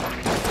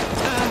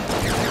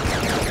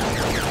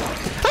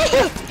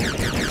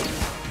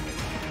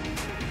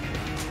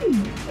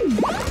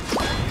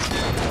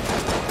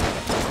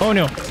 Oh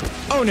no!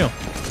 Oh no!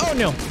 Oh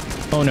no!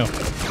 Oh no!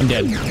 I'm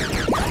dead.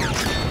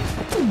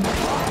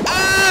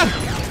 Ah!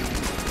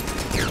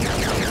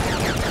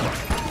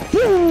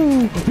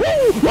 Woo!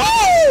 Woo!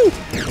 Woo!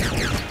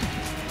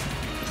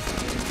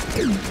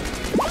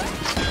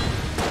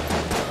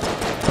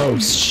 Oh,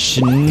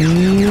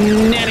 shenanigans!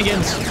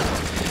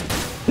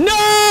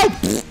 No!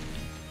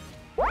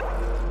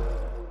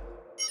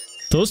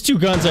 Those 2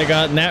 guns I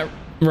got in that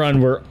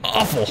run were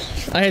awful.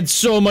 I had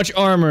so much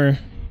armor.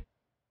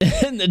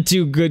 And the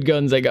 2 good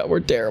guns I got were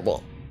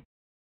terrible.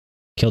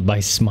 Killed by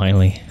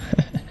Smiley.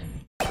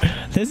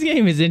 This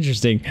game is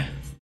interesting.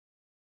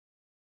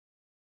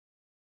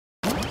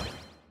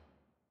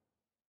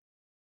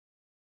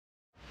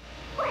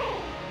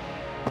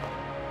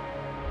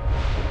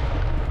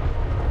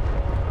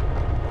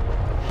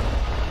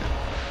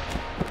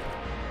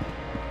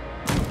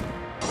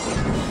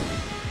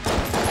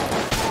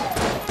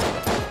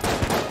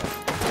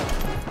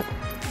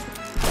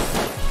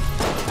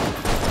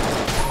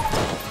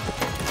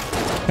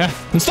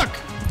 Ah, I'm stuck!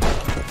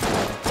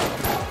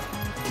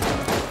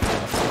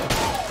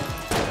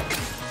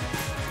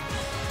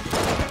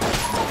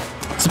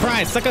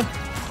 Surprise, sucker!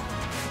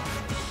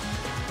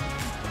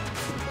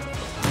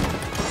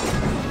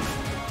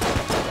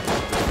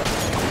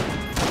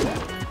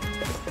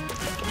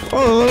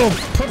 Oh, the little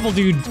purple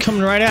dude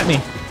coming right at me.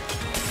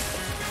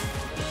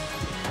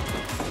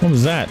 What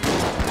was that?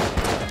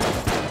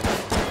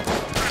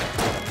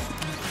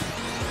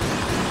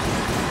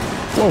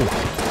 Whoa.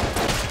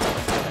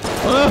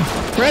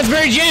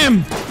 Raspberry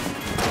jam!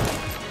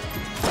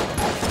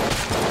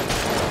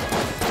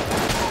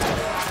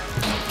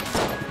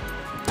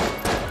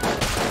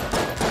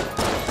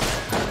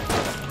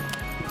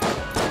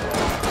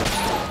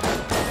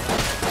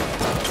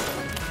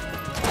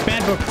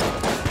 Bad book.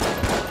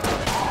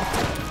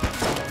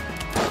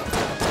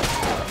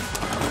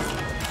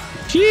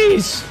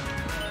 Jeez!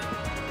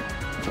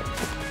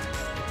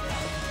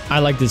 I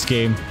like this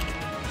game.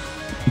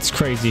 It's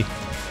crazy.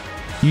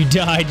 You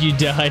died, you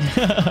died.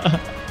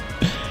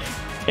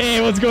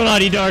 Hey, what's going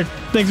on, E-Dark?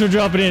 Thanks for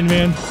dropping in,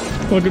 man.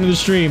 Welcome to the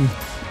stream.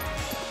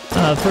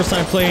 First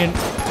time playing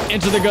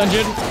Enter the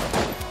Gungeon.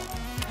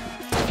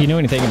 If you know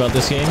anything about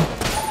this game,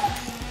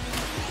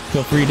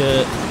 feel free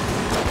to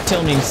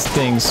tell me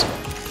things.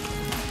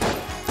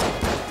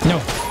 No,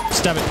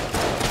 stop it.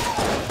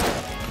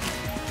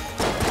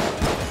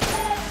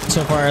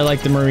 So far, I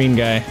like the Marine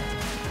guy.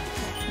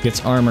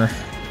 Gets armor.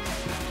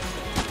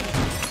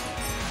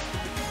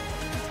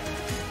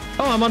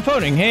 Oh, I'm on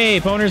Poning. Hey,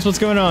 Poners, what's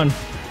going on?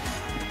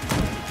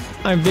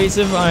 I'm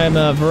Vaesive. I'm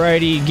a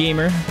variety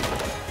gamer.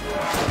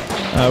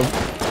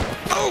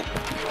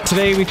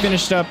 Today we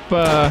finished up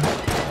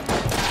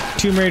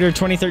Tomb Raider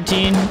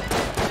 2013.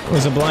 It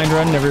was a blind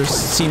run, never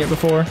seen it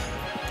before.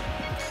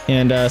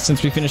 And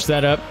since we finished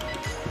that up,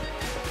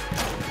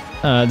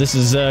 this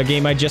is a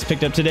game I just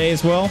picked up today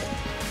as well.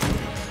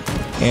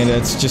 And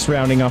it's just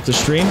rounding off the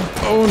stream.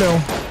 Oh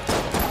no.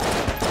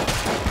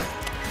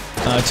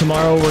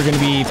 Tomorrow we're going to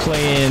be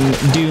playing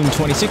Doom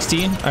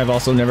 2016. I've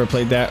also never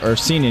played that or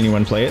seen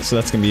anyone play it, so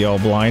that's going to be all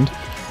blind.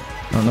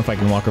 I don't know if I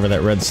can walk over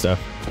that red stuff.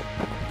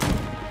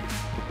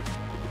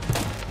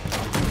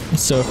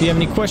 So if you have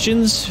any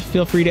questions,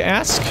 feel free to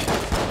ask.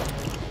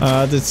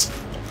 I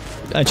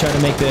try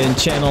to make the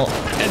channel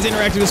as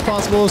interactive as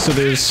possible, so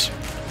there's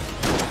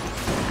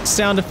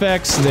sound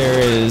effects, there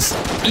is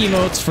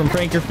emotes from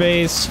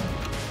Prankerface.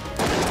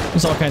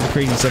 There's all kinds of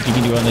crazy stuff you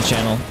can do on the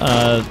channel.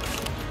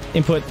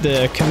 Input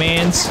the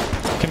command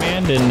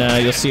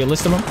and you'll see a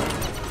list of them.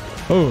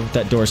 Oh,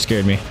 that door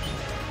scared me.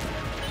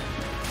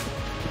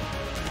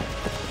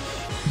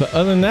 But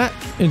other than that,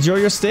 enjoy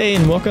your stay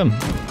and welcome.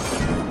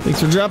 Thanks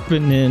for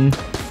dropping in.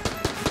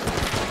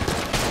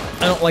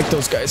 I don't like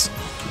those guys.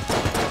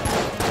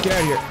 Get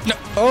out of here. No.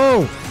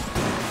 Oh!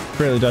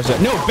 Barely dodged that.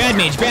 No, bad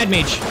mage, bad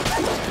mage.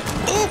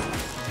 Oh!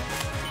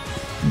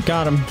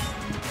 Got him.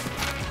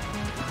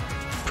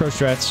 Pro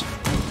strats.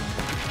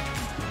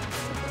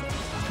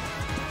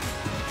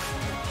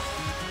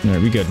 Alright,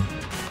 we good.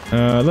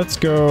 Let's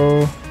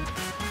go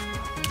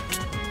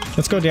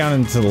down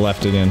and to the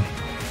left again.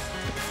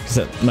 Because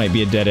that might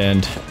be a dead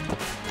end.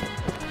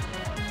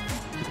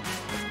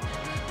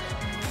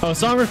 Oh,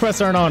 song requests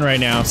aren't on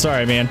right now.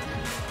 Sorry, man.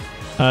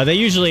 They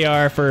usually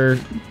are for,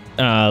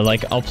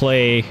 like, I'll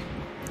play...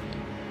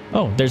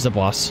 Oh, there's the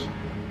boss.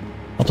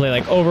 I'll play,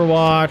 like,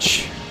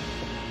 Overwatch,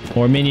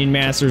 or Minion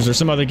Masters, or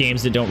some other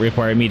games that don't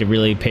require me to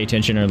really pay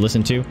attention or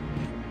listen to.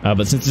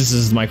 But since this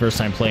is my first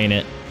time playing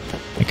it,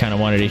 I kind of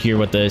wanted to hear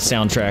what the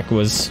soundtrack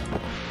was.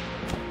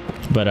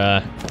 But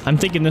I'm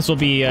thinking this will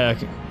be a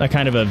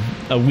kind of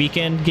a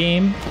weekend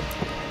game,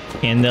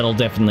 and that'll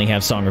definitely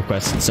have song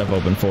requests and stuff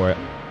open for it.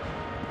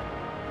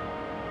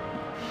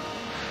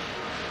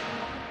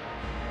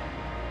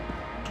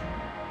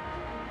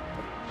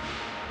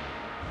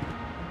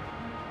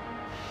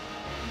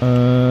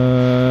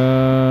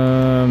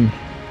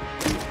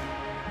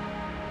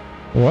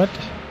 What?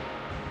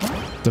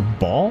 The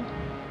ball?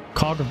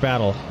 Cog of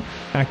battle.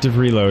 Active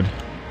reload.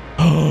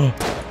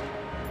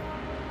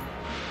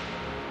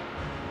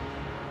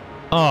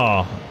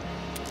 Oh.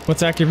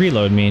 What's active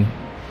reload mean?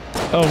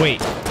 Oh, wait.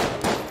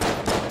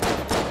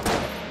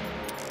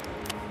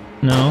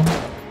 No.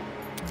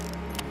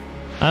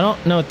 I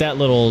don't know what that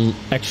little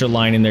extra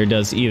line in there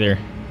does either.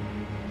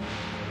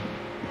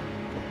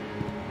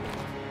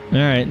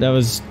 Alright, that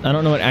was... I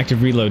don't know what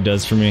active reload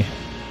does for me.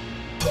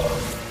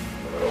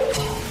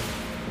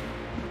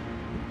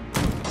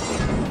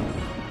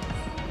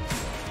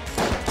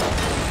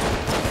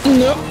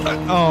 No.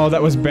 Oh,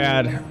 that was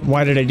bad.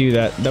 Why did I do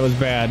that? That was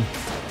bad.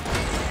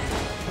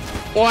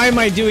 Why am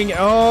I doing...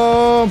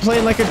 Oh, I'm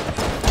playing like a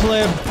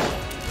pleb.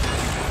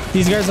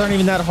 These guys aren't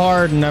even that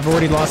hard, and I've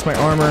already lost my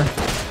armor.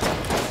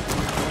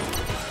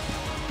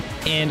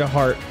 And a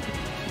heart.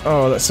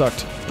 Oh, that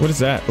sucked. What is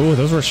that? Oh,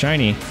 those were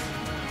shiny.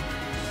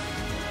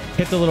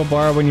 Hit the little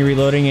bar when you're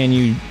reloading and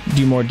you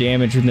do more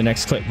damage with the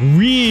next clip.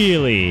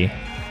 Really?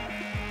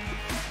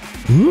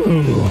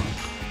 Ooh.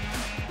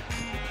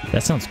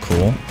 That sounds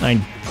cool.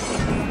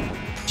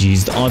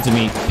 Jeez, the odds of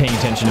me paying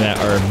attention to that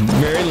are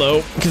very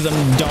low because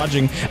I'm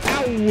dodging.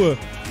 Ow!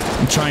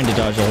 I'm trying to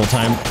dodge the whole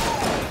time.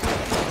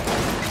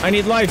 I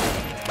need life.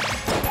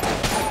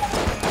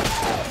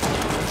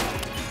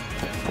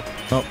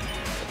 Oh.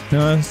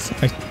 No,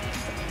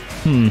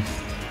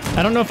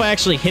 I don't know if I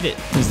actually hit it,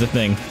 is the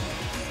thing.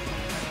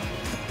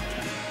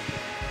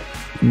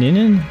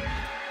 Ninin?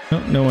 Oh,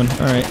 no one.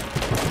 Alright.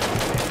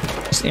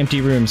 Just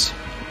empty rooms.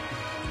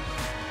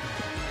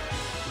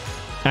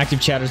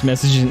 Active chatters,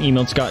 messages, and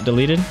emails got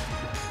deleted.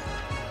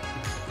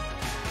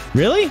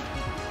 Really?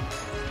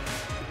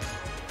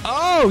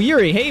 Oh,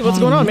 Yuri. Hey, what's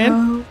going on,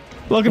 man?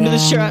 Welcome to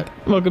the chat.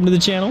 Welcome to the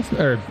channel.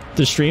 Or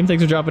the stream.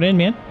 Thanks for dropping in,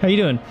 man. How you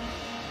doing?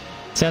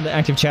 Sad that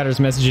active chatters,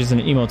 messages,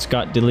 and emotes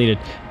got deleted.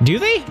 Do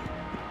they?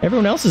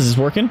 Everyone else's is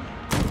working.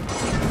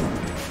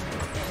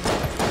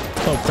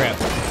 Oh, crap.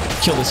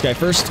 Kill this guy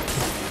first.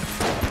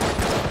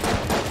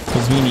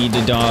 Because we need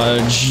to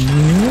dodge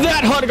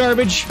that hot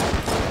garbage.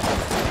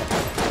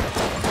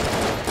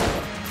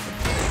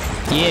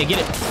 Yeah, get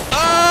it.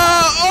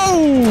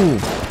 Oh!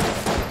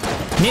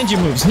 Ninja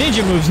moves,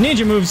 ninja moves,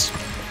 ninja moves.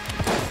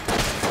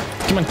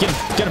 Come on, get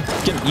him, get him,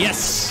 get him.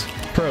 Yes!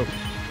 Pro.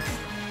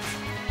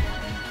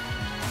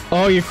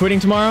 Oh, you're quitting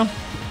tomorrow?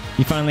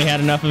 You finally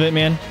had enough of it,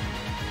 man?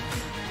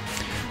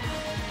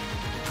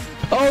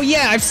 Oh,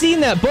 yeah, I've seen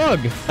that bug.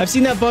 I've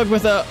seen that bug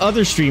with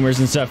other streamers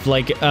and stuff.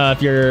 Like,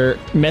 if your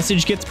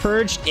message gets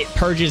purged, it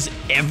purges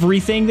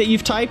everything that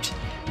you've typed.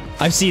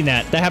 I've seen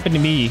that. That happened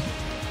to me.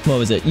 What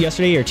was it?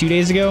 Yesterday or 2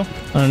 days ago?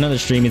 On another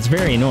stream. It's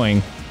very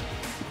annoying.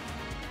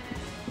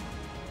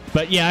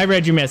 But yeah, I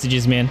read your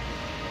messages, man.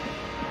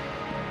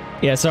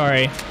 Yeah,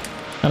 sorry.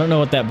 I don't know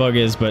what that bug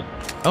is, but...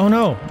 Oh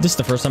no! This is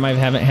the first time I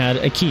haven't had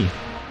a key.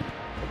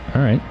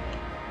 Alright.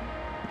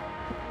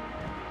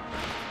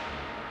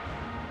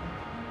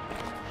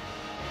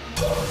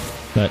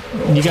 But,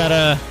 you got,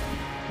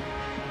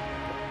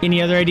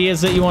 any other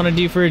ideas that you want to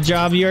do for a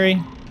job,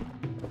 Yuri?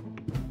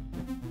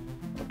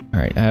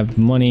 Alright, I have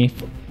money.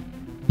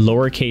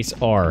 Lowercase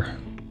r.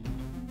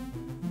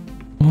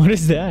 What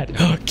is that?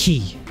 Oh,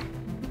 key.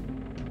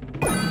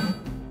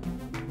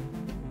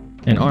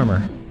 And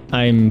armor.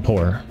 I'm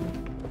poor.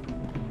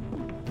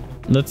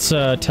 Let's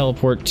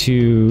teleport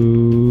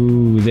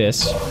to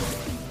this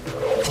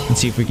and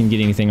see if we can get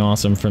anything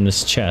awesome from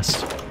this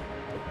chest.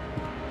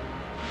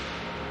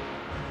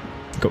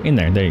 Go in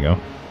there. There you go.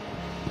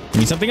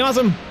 Give me something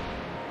awesome.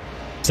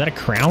 Is that a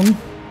crown?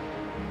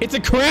 It's a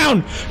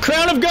crown!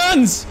 Crown of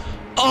guns!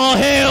 Oh,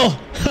 hail!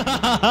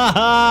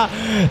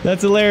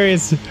 That's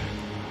hilarious.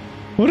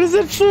 What is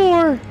it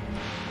for?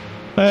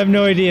 I have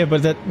no idea,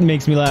 but that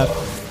makes me laugh.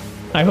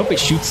 I hope it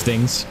shoots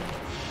things.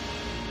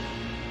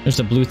 There's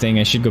a blue thing.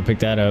 I should go pick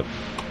that up.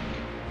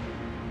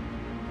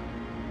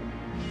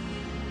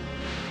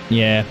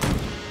 Yeah.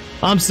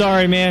 I'm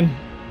sorry, man.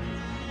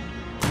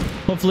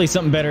 Hopefully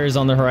something better is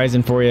on the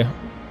horizon for you.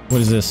 What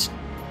is this?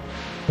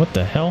 What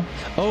the hell?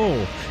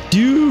 Oh,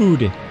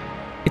 dude!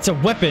 It's a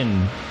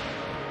weapon.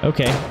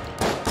 Okay.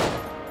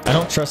 I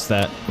don't trust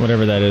that.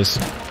 Whatever that is.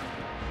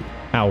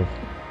 Ow.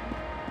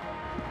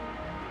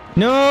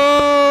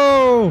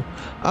 No!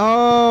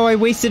 Oh, I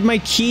wasted my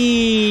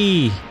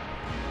key.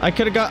 I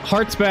could have got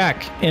hearts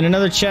back in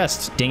another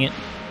chest. Dang it.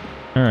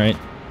 Alright.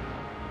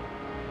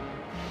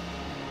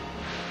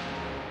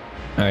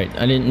 Alright,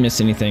 I didn't miss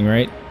anything,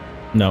 right?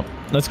 No.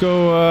 Let's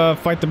go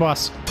fight the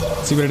boss.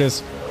 See what it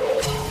is.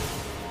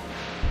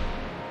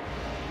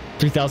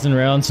 3,000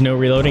 rounds, no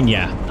reloading?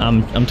 Yeah,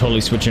 I'm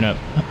totally switching up.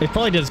 It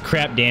probably does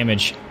crap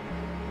damage.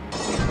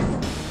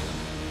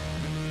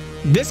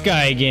 This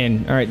guy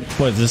again. Alright,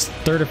 what is this?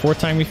 Third or fourth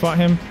time we fought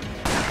him?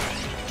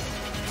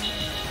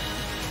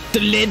 The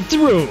lead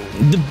throne,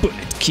 the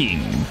Bullet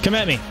King. Come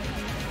at me.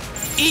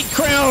 Eat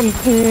crown!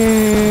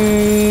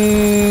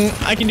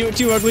 I can do it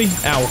too, ugly.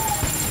 Ow.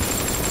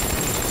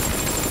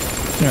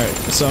 Alright,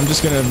 so I'm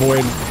just gonna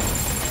avoid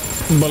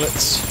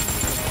bullets.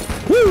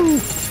 Woo!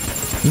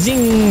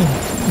 Zing!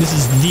 This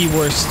is the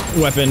worst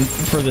weapon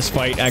for this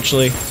fight,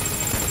 actually.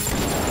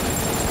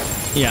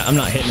 Yeah, I'm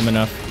not hitting him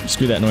enough.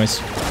 Screw that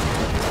noise.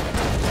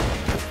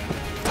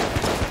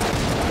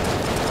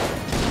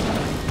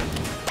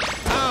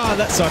 Ah,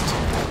 that sucked.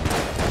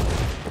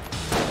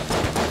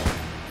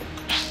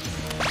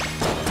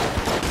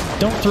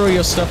 Don't throw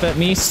your stuff at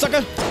me,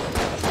 sucker!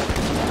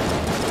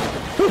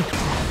 Whew.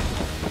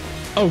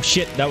 Oh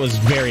shit, that was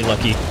very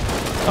lucky.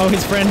 Oh,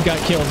 his friend got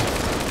killed.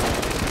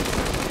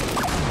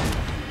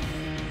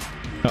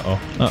 Uh-oh,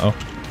 uh-oh.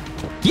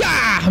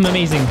 Yeah! I'm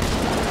amazing!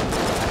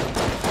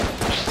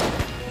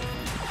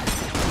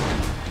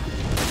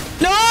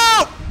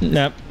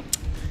 Nope.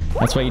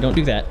 That's why you don't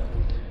do that.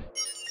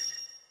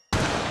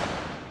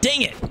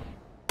 Dang it!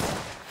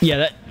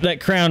 Yeah,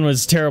 that crown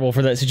was terrible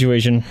for that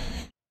situation.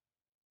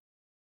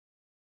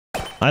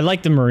 I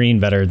like the Marine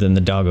better than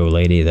the doggo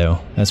lady, though.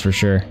 That's for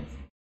sure.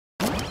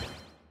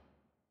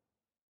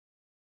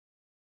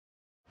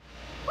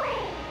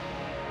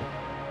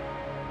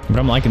 But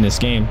I'm liking this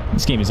game.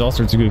 This game is all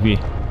sorts of goofy.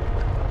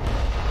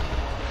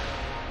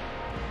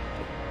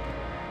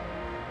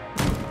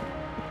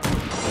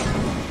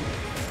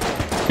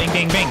 Bing,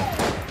 bing, bing.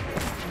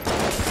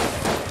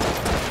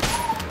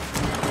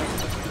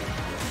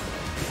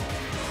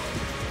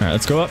 Alright,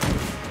 let's go up.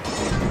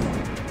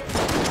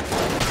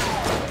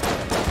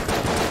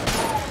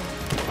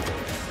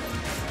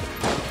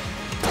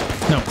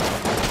 No.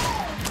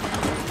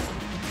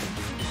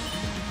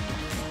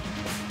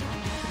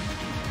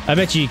 I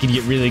bet you could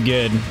get really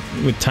good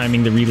with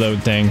timing the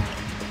reload thing.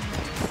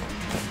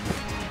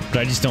 But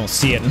I just don't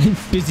see it. I'm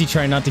busy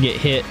trying not to get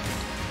hit.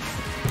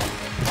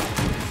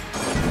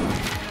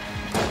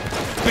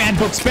 Bad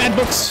books, bad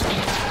books!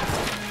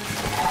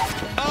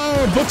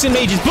 Oh, books and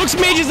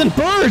mages and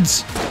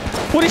birds!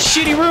 What a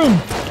shitty room!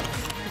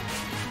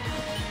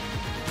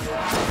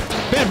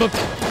 Bad book!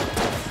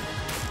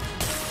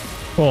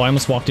 Oh, I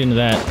almost walked into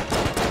that.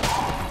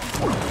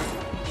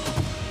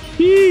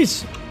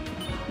 Jeez!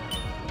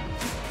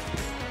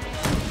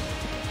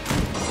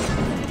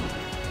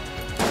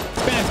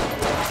 Bad!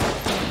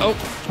 Oh!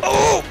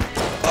 Oh!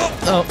 Oh!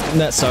 Oh,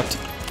 that sucked.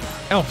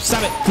 Oh,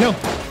 stop it! No!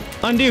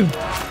 Undo!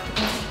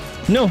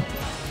 No!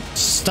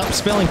 Stop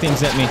spelling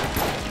things at me.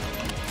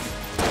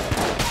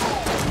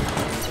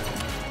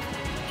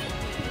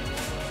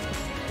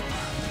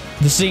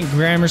 This ain't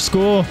grammar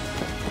school.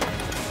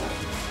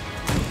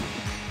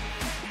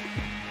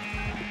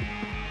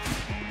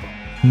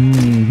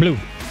 Blue.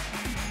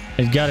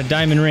 It's got a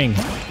diamond ring.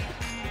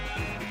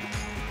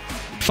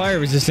 Fire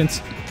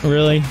resistance.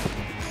 Really?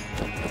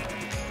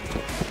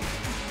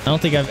 I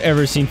don't think I've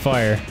ever seen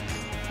fire.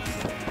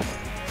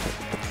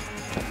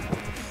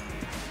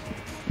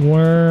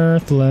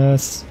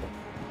 Worthless.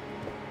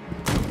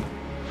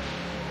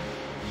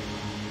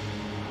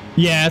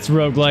 Yeah, it's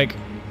roguelike.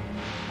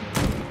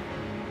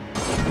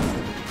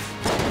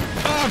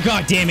 Oh,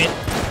 god damn it!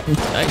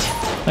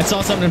 I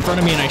saw something in front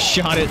of me and I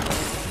shot it.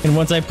 And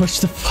once I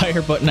pushed the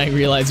fire button, I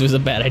realized it was a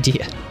bad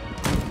idea.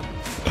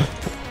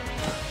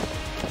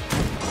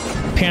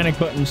 Panic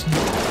buttons.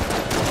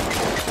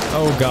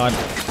 Oh god.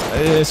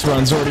 This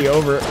run's already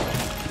over.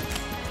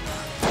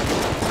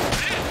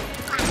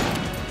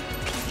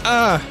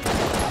 Ah!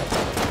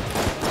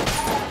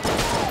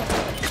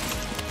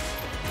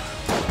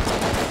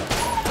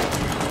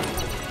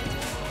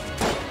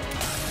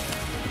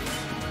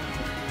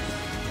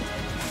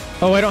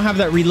 Oh, I don't have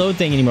that reload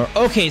thing anymore.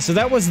 Okay, so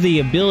that was the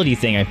ability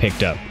thing I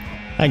picked up.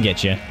 I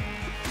get you.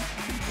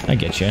 I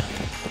get you.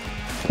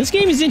 This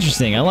game is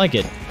interesting. I like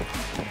it.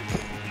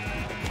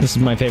 This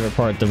is my favorite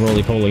part, the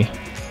roly-poly.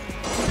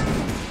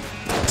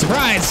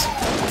 Surprise!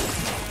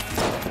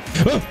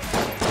 Oh!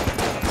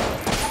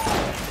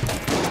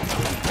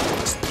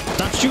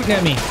 Stop shooting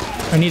at me.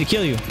 I need to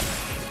kill you.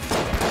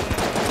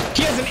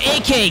 He has an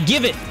AK.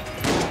 Give it.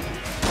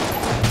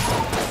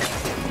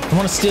 I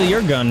want to steal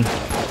your gun.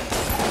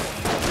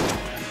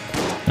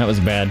 That was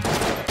bad.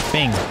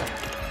 Bang.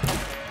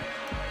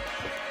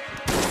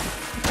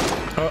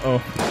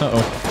 Uh-oh.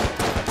 Uh-oh.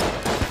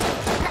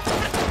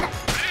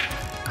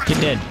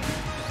 Get dead.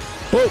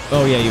 Whoa!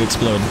 Oh yeah, you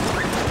explode.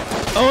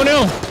 Oh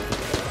no!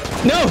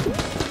 No!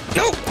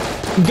 No!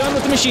 Gun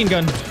with the machine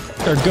gun.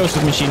 Or ghost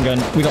with machine gun.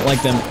 We don't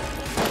like them.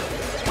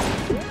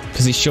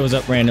 Because he shows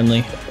up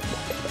randomly.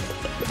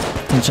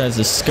 And tries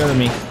to scare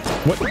me.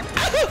 What?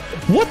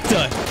 What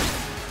the?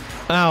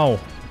 Ow.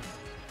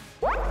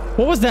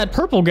 What was that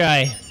purple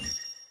guy?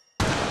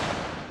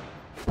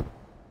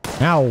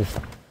 Ow.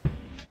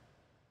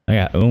 I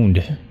got owned.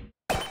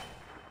 I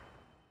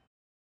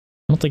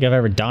don't think I've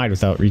ever died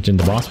without reaching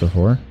the boss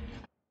before.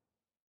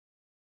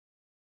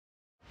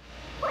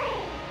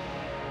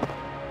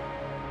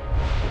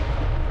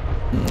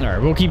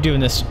 Alright, we'll keep doing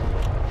this.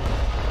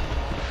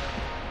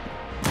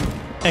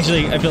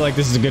 Actually, I feel like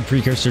this is a good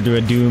precursor to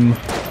a Doom.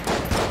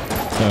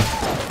 So,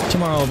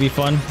 tomorrow will be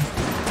fun.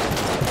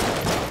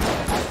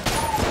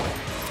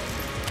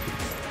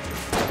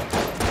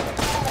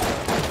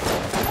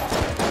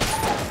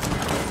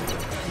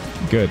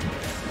 Good.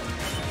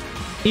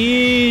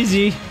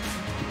 Easy.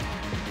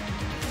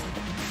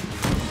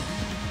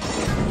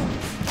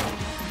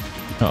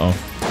 Uh-oh.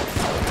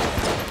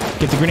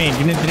 Get the grenade,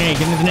 get in the grenade,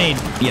 get in the grenade.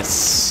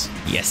 Yes.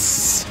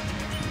 Yes.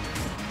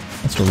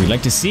 That's what we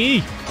like to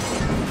see.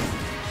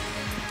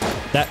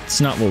 That's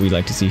not what we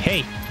like to see.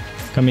 Hey,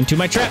 come into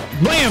my trap.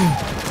 Blam!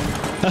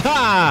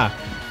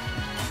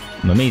 Ha-ha!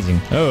 I'm amazing.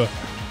 Oh.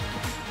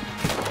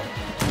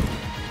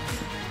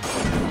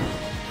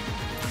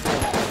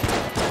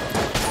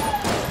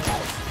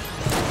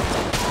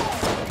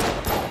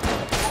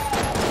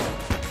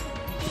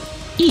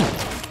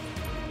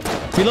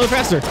 Reload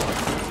faster.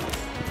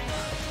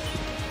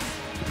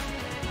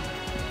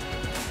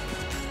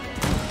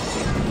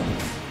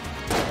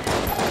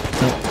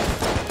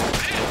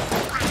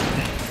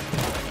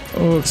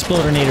 Oh,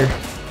 Explodinator.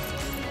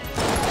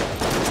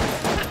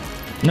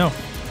 No.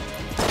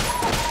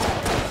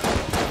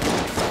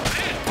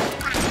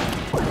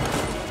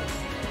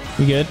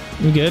 We good?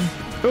 We good?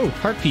 Oh,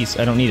 heart piece.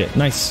 I don't need it.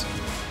 Nice.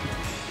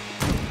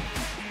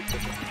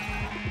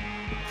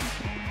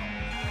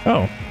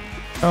 Oh.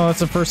 Oh, that's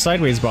the first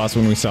sideways boss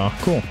one we saw.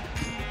 Cool.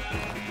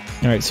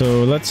 Alright,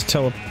 so let's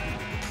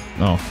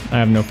Oh, I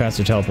have no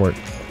faster teleport.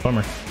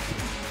 Bummer.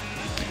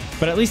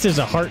 But at least there's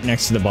a heart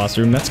next to the boss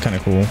room. That's kind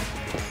of cool.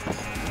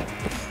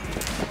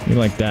 You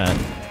like that.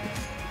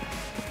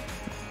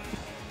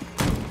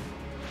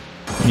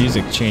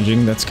 Music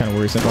changing. That's kind of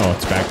worrisome. Oh,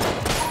 it's back.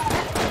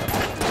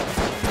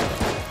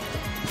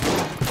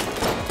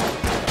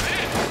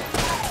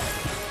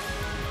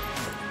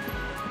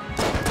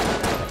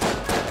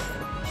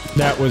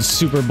 That was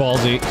super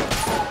ballsy.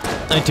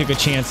 I took a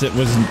chance that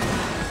was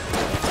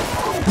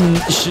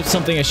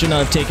something I should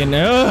not have taken.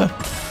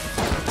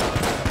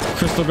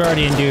 Crystal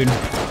Guardian, dude.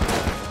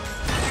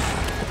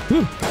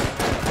 Whew.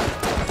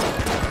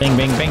 Bang,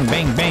 bang, bang,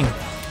 bang, bang.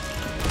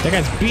 That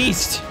guy's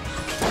beast.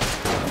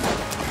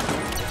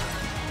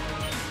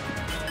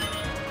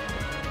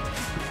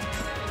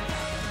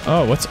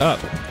 Oh, what's up?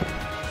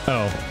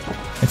 Oh,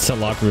 it's the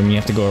locker room. You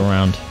have to go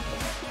around.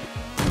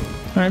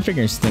 Alright,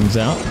 figures things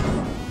out.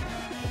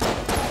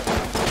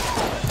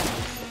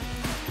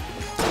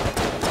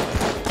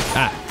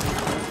 Ah.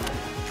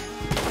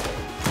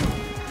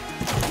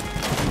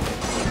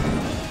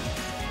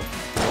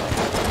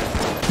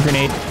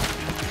 Grenade.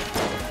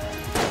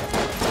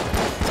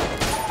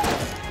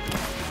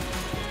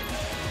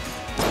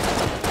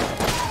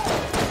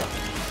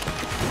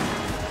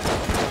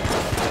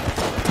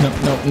 No,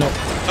 no, no.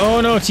 Oh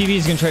no, TV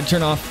is gonna try to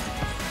turn off.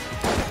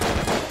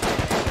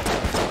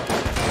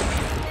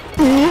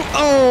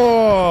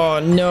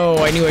 Oh no,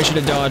 I knew I should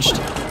have dodged.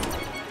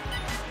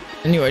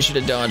 I knew I should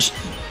have dodged.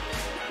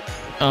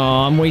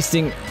 Oh, I'm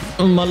wasting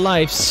my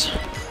lives.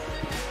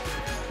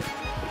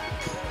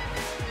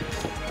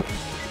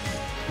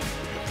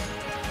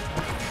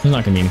 There's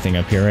not gonna be anything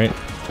up here, right?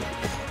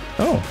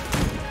 Oh.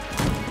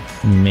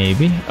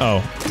 Maybe.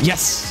 Oh,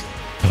 yes!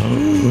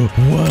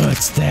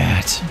 What's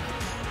that?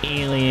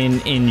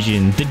 Alien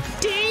engine. The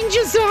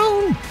danger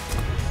zone!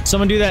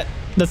 Someone do that.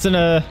 That's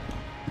a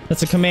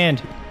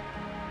command.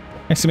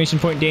 Exclamation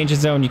point danger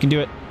zone. You can do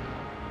it.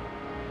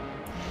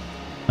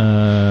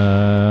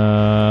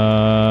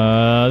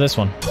 This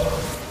one.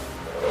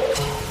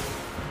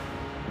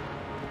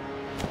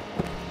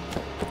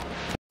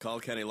 Call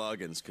Kenny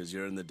Loggins, because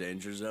you're in the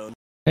danger zone.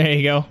 There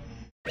you go.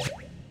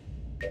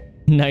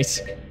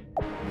 Nice.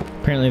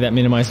 Apparently that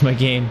minimized my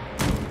game.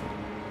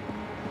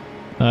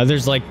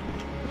 There's like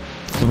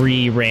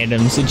 3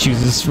 randoms it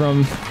chooses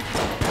from.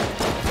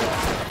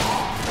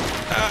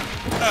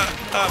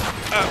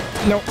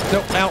 No,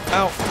 no, ow,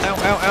 ow, ow,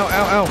 ow, ow,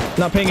 ow, ow.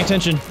 Not paying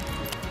attention.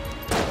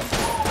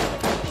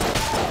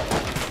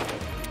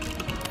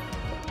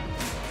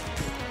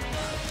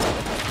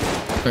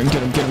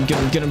 Get him, get him, get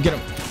him, get him, get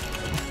him.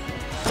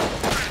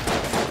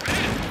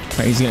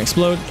 Alright, he's gonna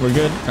explode. We're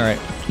good. Alright,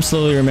 I'm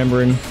slowly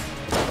remembering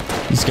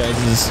these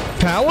guys'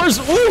 powers.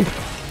 Ooh!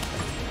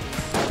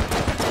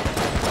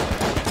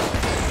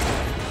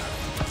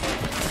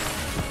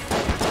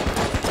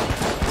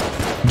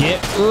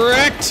 Get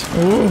wrecked!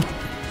 Ooh.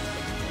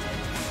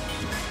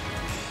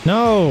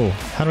 No!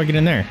 How do I get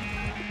in there?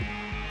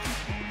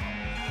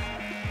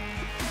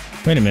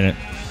 Wait a minute.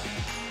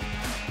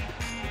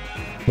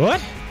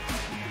 What?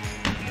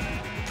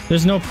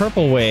 There's no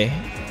purple way.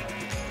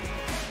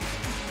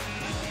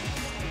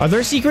 Are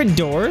there secret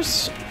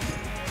doors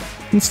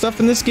and stuff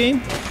in this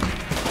game?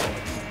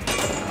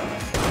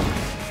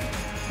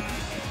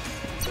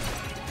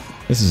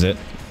 This is it.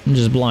 I'm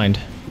just blind.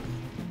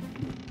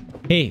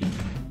 Hey,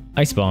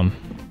 ice bomb.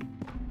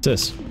 What's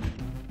this?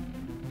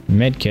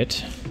 Med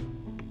kit.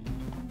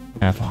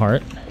 Half a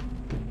heart.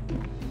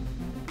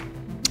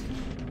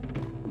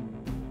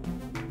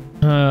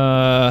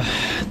 I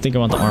think I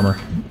want the armor.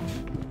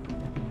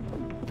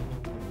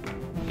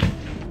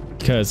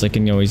 Because I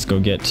can always go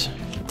get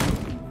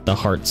the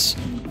hearts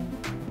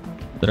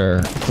that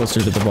are closer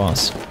to the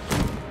boss.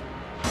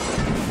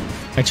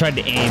 I tried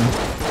to aim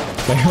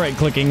by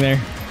right-clicking there.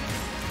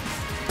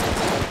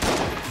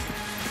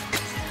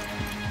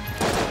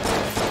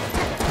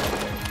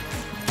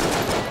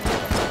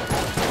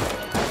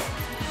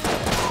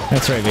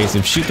 That's right,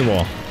 Vaesive. Shoot the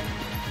wall.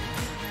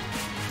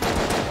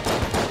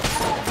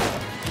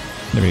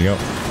 There we go.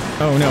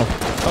 Oh no.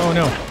 Oh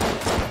no.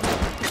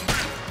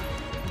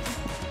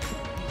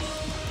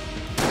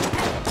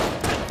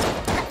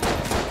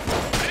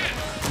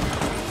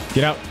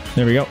 Get out.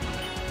 There we go.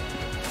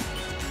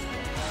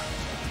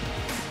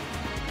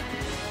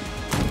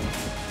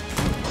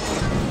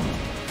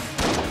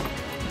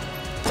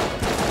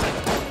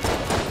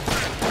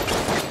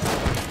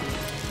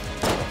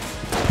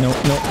 Nope,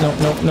 nope, nope,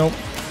 nope, nope.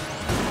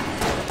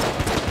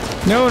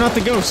 No, not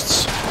the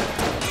ghosts.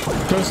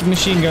 Ghost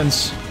machine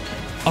guns.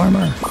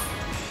 Armor.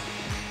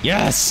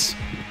 Yes.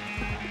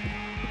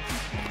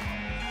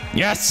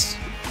 Yes.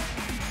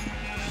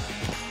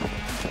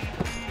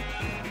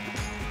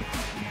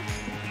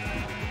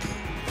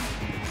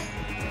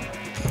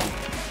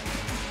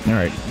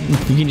 Alright,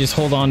 you can just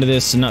hold on to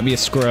this and not be a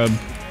scrub.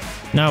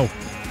 No!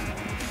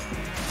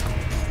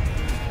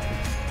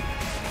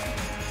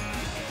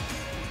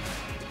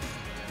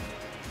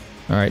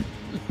 Alright,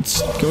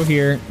 let's go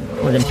here.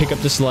 We're gonna pick up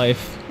this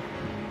life.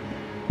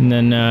 And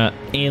then,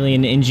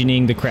 alien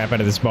engineering the crap out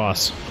of this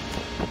boss.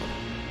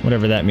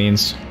 Whatever that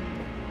means.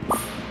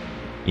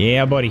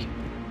 Yeah, buddy.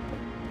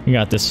 You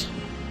got this.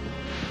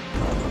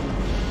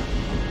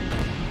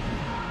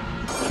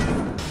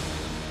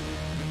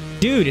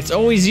 Dude, it's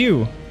always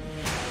you.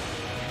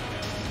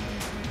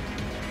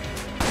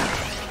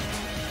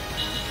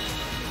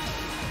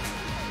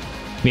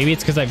 Maybe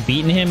it's because I've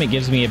beaten him. It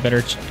gives me a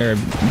better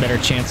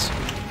chance.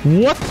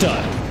 What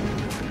the?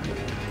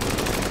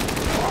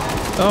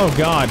 Oh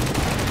God!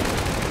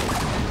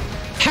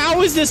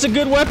 How is this a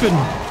good weapon?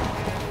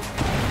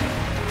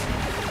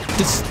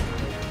 This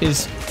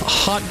is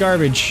hot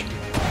garbage.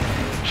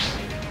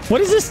 What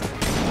is this?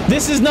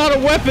 This is not a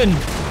weapon.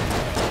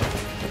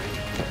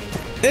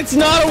 It's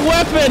not a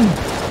weapon.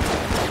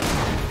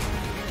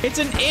 It's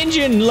an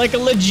engine, like a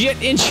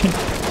legit engine.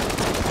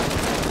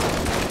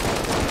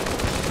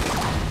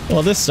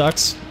 Well, this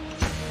sucks.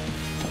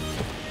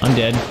 I'm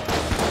dead.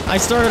 I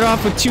started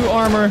off with 2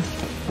 armor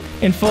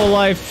and full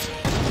life.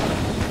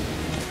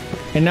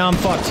 And now I'm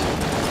fucked.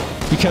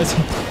 Because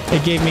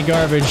it gave me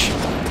garbage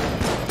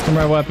for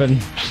my weapon.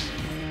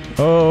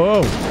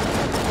 Oh,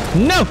 oh.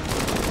 No!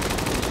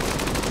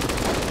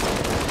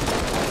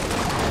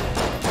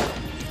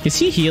 Is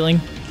he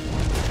healing?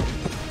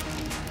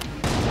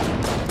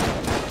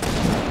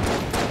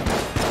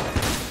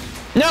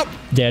 Nope!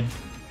 Dead.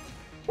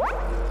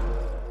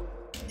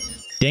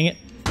 Dang it.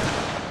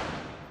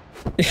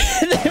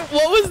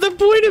 What was the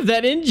point of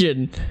that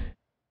engine?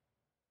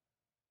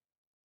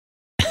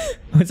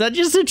 Was that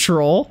just a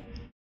troll?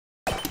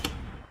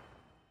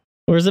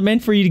 Or is it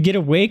meant for you to get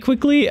away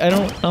quickly? I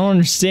don't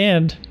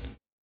understand.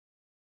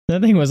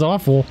 That thing was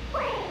awful.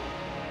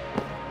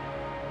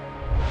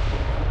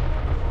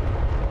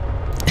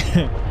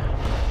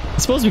 I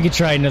suppose we could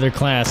try another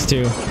class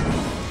too.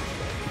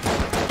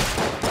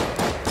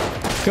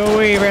 Go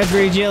away,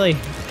 raspberry jelly.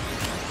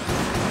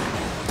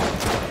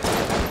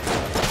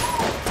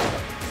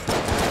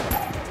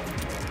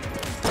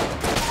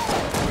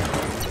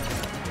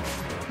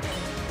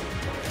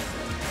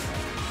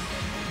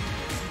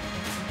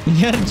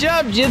 You got a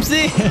job,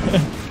 Gypsy!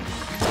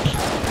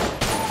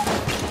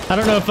 I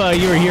don't know if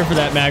you were here for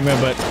that, Magma,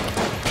 but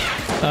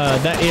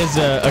that is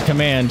a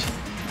command.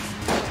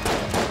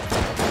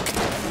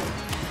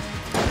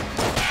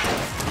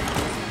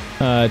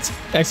 It's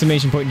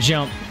exclamation point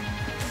jump.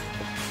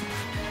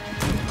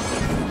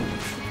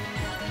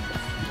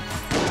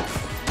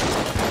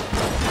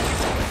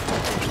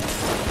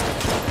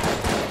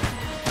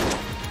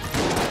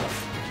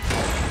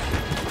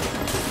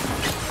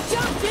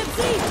 Jump,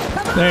 Gypsy!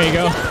 Come on, There you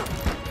go.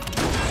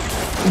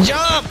 jump!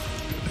 Jump!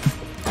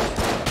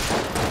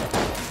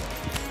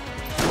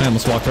 I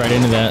almost walked right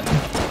into that.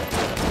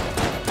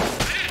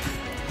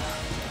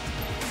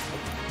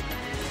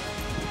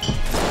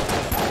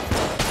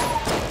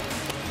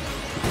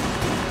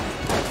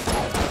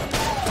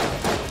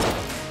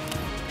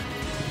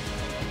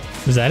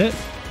 Was that it?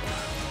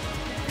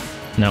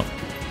 No.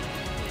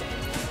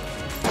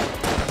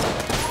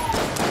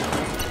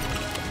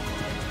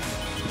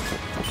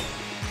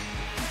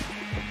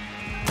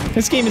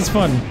 This game is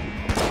fun,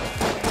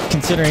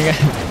 considering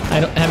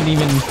I haven't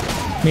even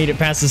made it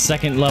past the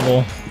 2nd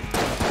level.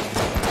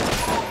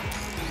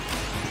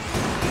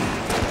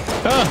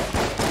 Ah!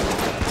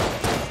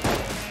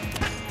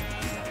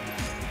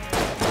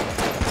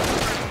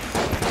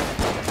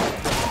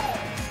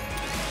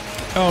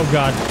 Oh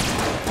God.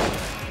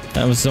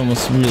 That was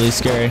almost really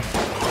scary.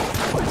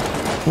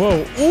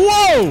 Whoa!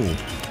 Whoa!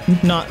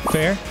 Not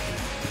fair.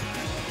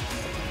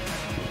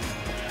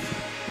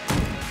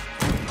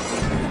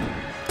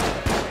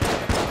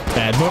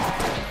 Bad book.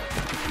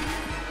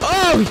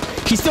 Oh!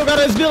 He still got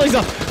his abilities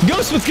off!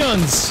 Ghost with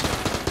guns!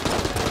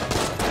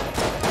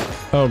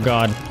 Oh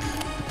God.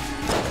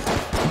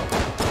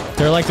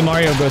 They're like the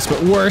Mario ghosts,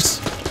 but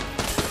worse.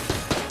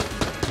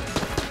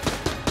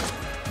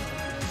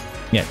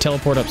 Yeah,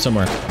 teleport up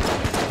somewhere.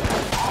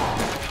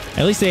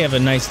 At least they have a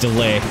nice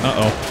delay.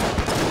 Uh-oh.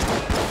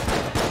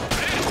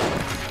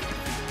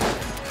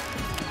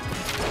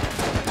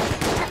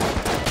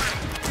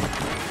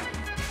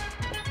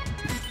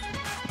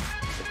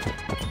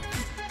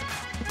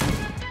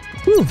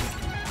 Whew.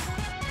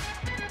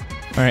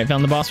 Alright,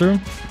 found the boss room.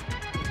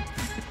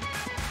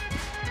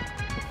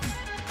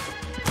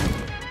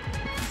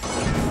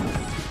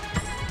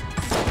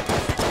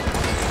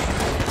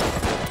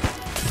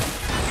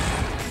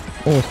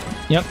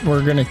 Oh, yep,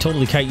 we're gonna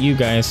totally kite you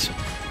guys.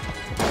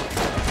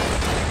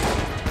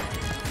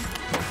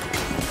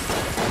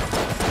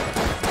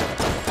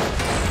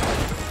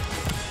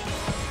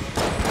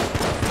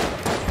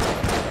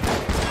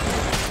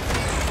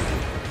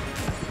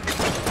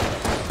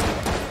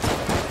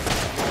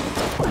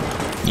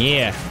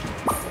 Yeah.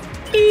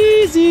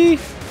 Easy.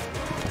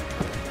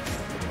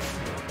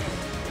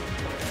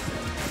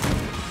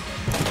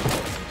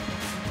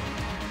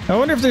 I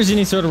wonder if there's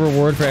any sort of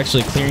reward for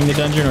actually clearing the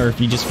dungeon, or if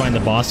you just find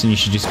the boss and you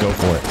should just go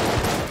for it.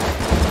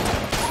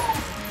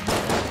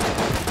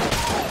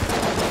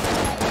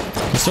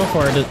 So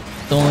far, the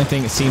only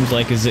thing it seems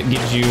like is it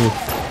gives you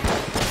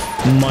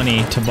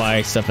money to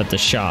buy stuff at the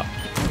shop.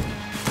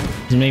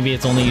 Maybe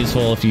it's only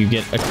useful if you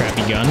get a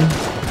crappy gun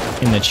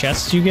in the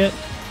chests you get.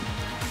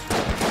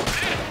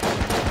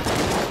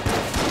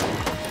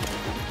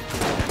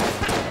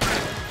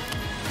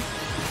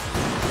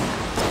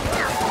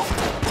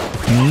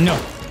 No.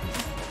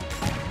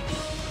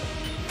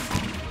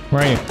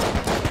 Where are you?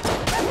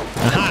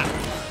 Aha!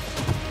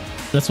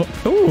 That's what.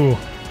 Ooh!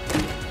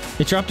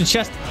 It dropped a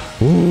chest.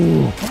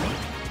 Ooh!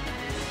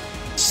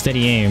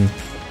 Steady aim.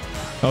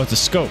 Oh, it's a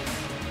scope.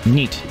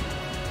 Neat.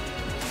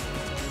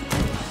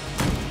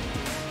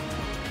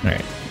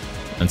 Alright.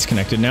 That's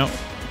connected now.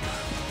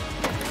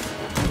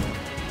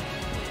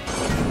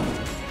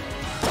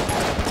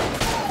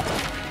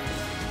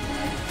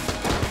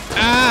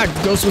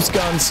 Ah! Ghost with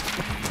guns!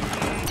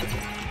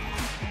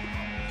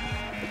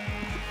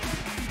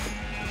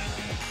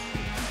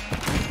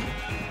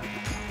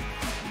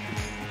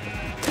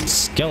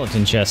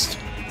 Skeleton chest.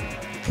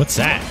 What's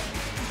that?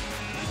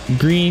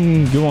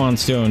 Green Gungeon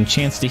stone.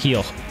 Chance to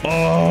heal.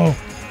 Oh!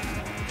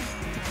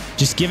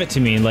 Just give it to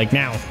me, like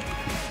now.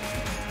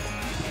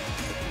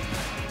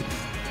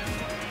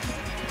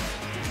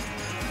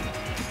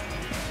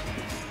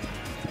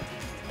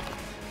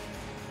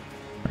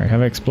 Alright,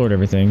 have I explored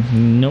everything?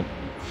 Nope.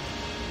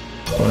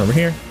 Going over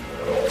here.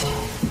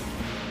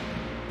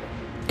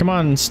 Come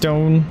on,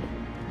 stone.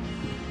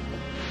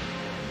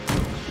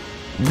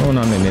 I'm going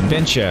on an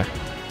adventure.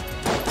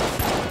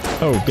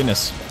 Oh,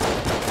 goodness.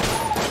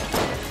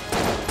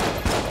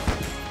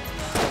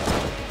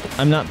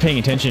 I'm not paying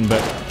attention,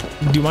 but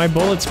do my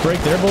bullets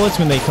break their bullets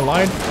when they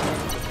collide?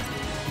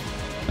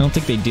 I don't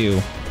think they do.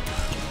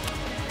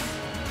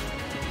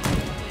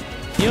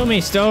 Heal me,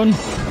 stone.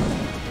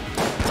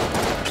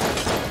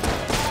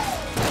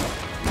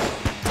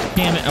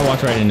 Damn it, I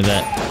walked right into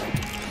that.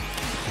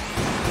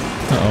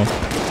 Uh-oh.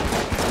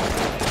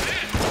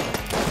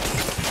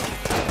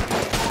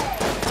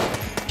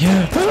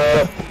 Yeah.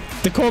 Ah!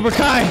 The Cobra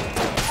Kai!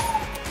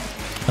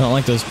 I don't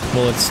like those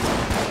bullets.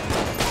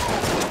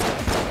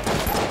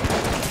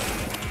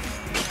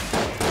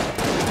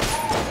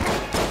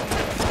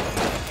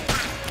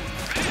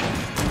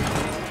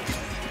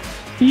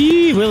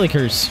 Yee,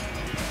 willikers.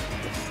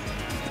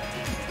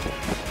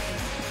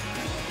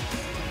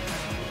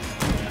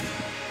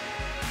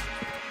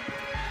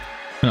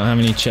 I don't have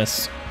any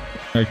chests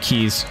or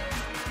keys.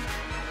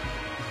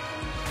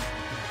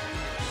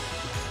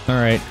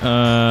 Alright,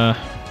 I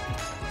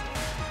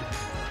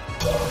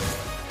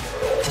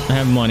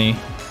have money.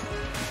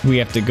 We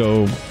have to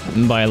go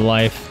buy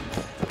life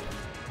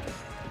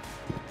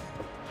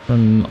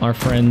from our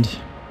friend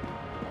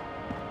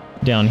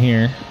down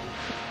here.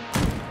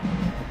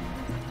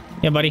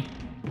 Yeah, buddy.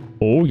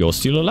 Oh, you're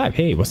still alive.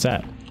 Hey, what's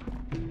that?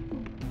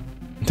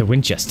 The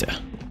Winchester.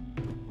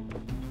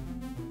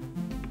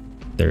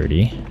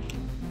 30.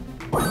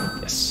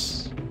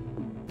 Yes.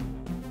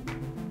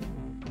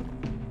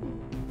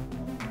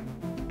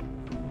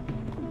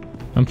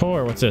 I'm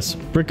poor. What's this?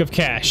 Brick of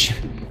cash.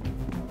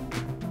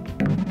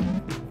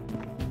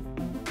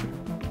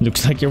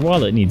 Looks like your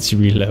wallet needs to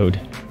reload.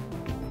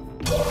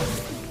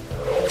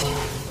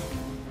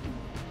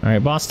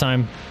 Alright, boss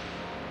time.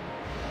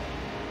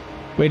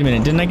 Wait a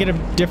minute, didn't I get a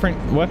different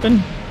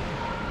weapon?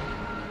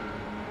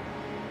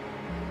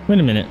 Wait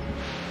a minute.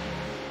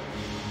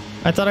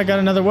 I thought I got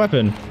another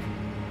weapon.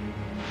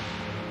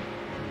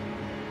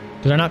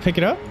 Did I not pick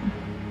it up?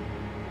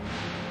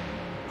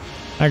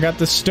 I got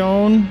the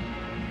stone.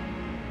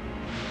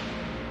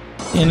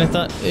 And I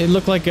thought it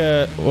looked like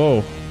a...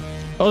 Whoa.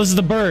 Oh, this is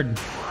the bird.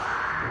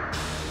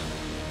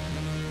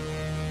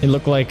 It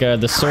looked like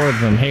the sword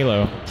from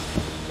Halo.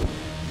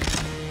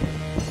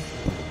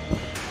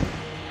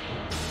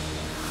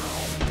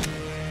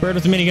 Bird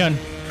with a minigun.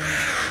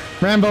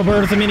 Rambo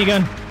bird with a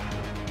minigun.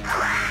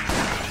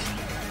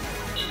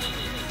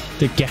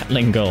 The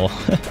Gatling gun.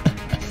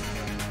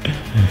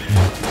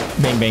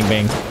 Bang, bang,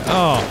 bang.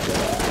 Oh.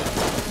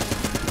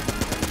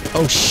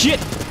 Oh, shit.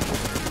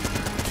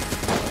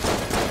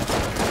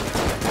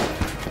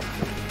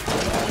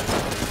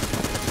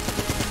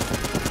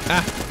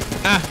 Ah.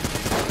 Ah.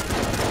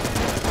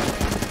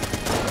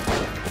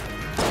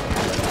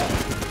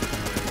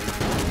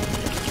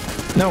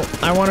 No,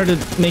 I wanted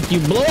to make you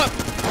blow up.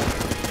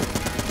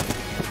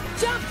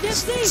 Jump,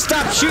 Gypsy!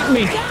 Stop shooting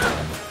me.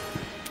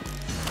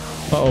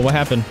 Uh-oh, what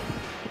happened?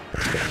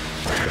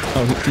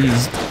 Oh,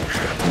 he's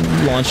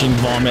launching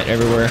vomit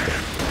everywhere.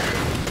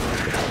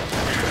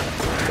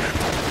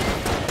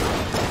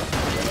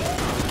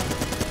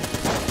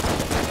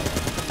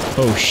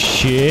 Oh,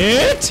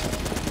 shit!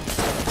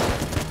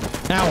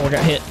 Ow, I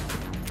got hit.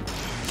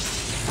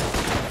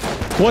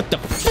 What the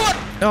fuck?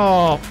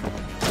 Oh,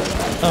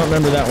 I don't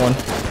remember that one.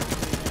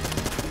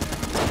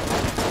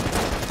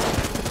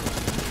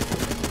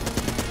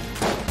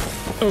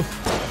 Oh.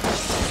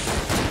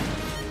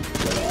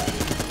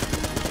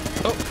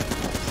 Oh.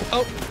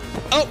 Oh.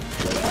 Oh.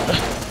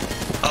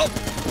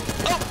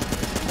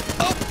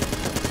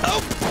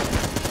 Oh!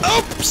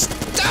 Oh!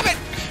 Stop it!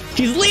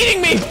 He's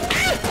leading me!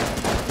 Ah!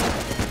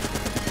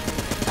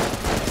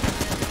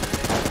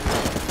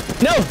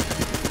 No!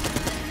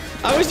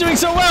 I was doing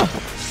so well!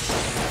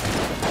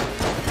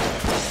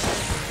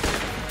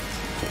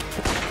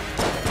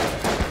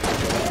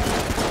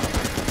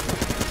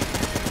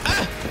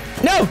 Ah!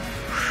 No!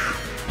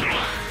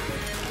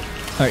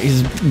 Alright,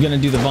 he's gonna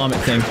do the vomit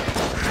thing.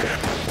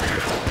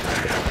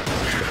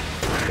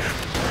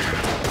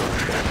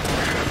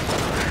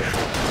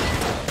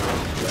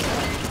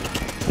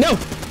 No!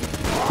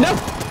 No!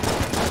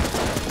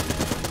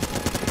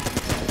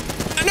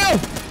 No!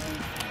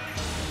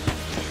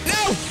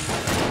 No!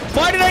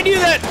 Why did I do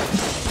that?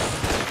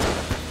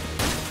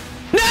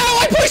 No!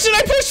 I pushed it!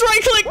 I pushed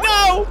right click!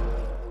 No!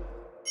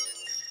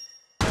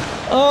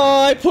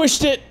 Oh, I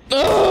pushed it!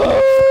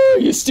 Oh,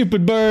 you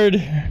stupid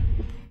bird.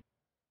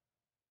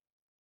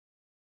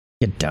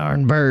 You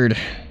darn bird.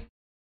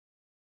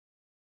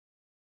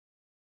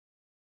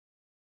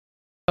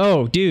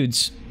 Oh,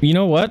 dudes. You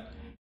know what?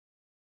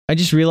 I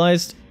just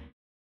realized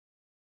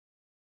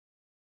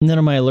none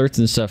of my alerts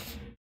and stuff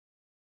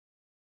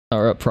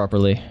are up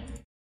properly.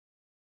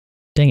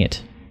 Dang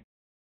it.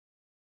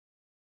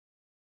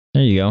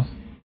 There you go.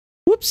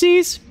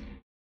 Whoopsies!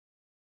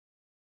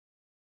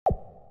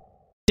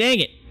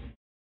 Dang it!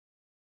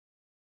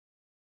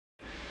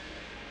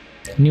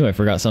 I knew I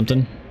forgot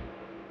something.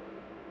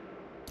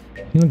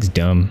 He looks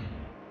dumb.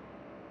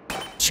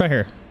 Let's try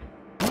her.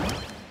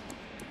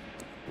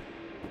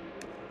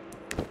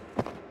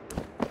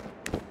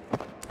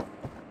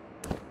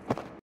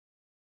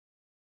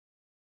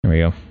 There we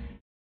go.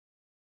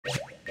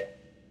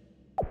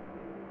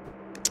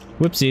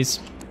 Whoopsies.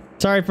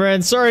 Sorry,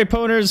 friends. Sorry,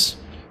 pwners.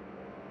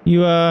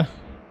 You, are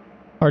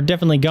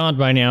definitely gone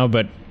by now,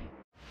 but...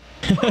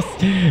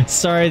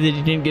 sorry that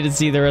you didn't get to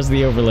see the rest of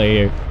the overlay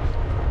here.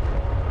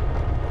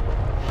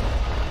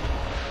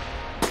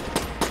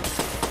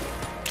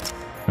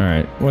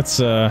 Alright, what's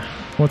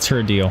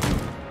her deal?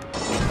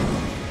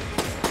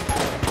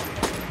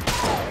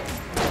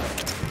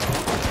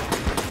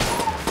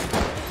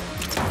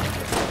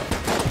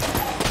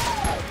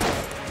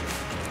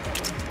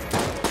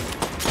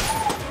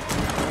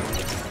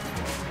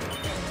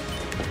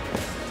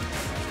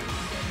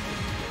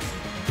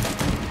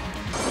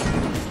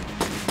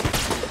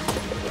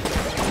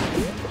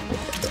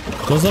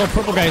 Those little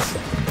purple guys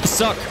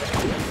suck.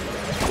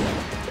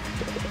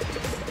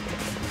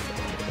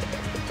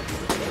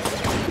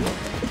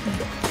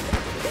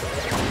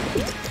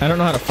 I don't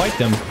know how to fight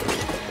them.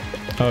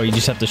 Oh, you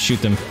just have to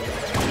shoot them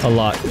a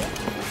lot.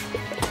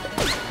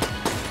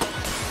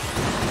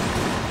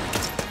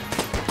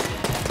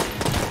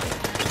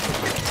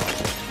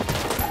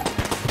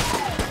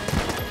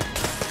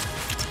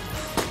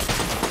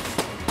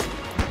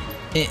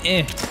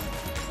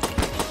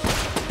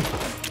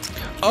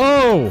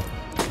 Oh!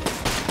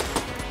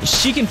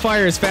 She can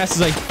fire as fast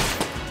as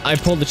I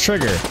pull the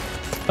trigger.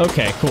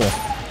 Okay, cool.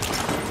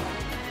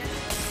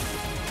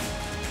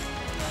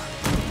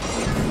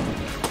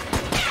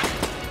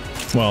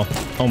 Well,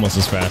 almost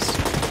as fast.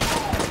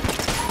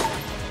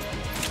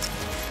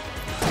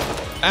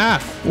 Ah!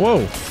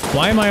 Whoa!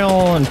 Why am I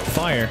all on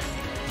fire?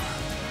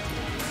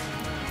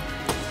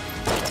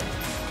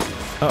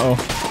 Uh-oh.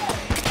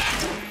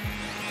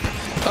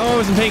 Oh, I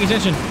wasn't paying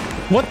attention.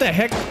 What the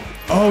heck?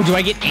 Oh, do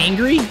I get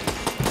angry?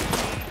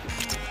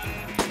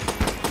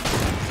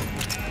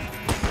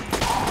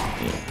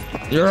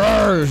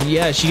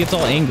 Yeah, she gets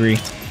all angry.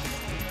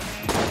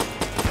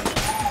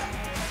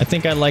 I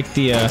think I like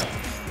the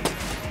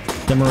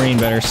Marine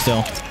better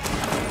still.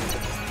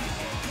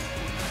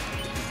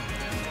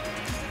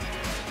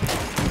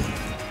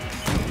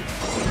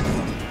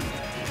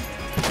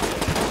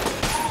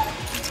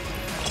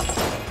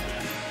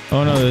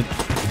 Oh no,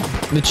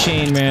 the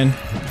chain, man.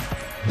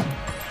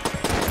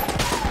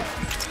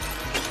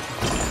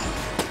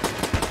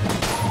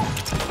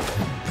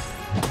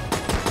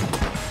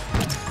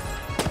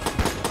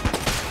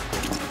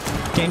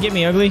 Can't get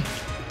me, ugly.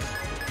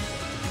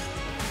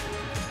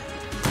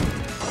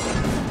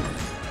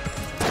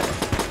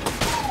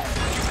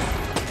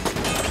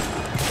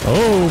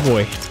 Oh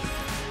boy.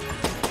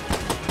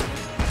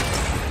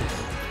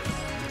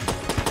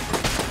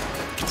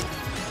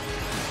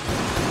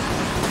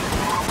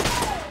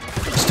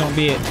 Just don't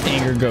be an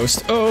anger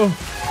ghost. Oh.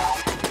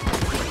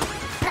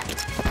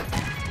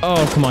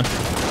 Oh, come on.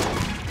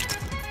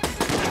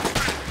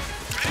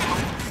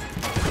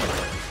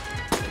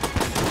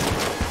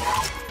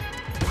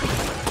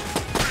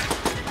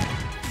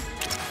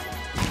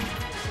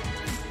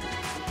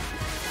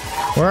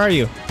 Where are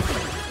you?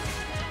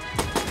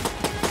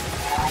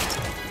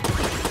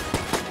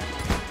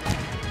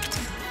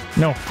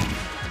 No.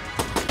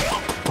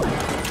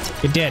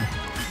 You're dead.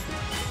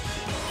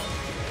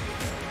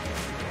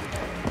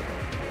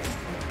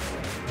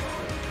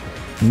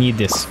 Need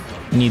this.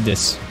 Need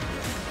this.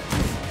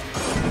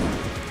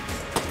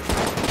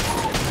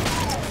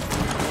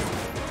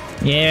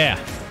 Yeah.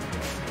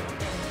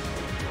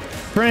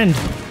 Friend.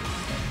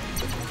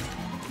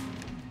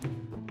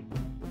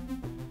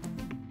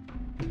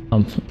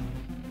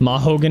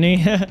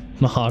 Mahogany?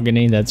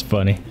 Mahogany, that's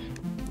funny.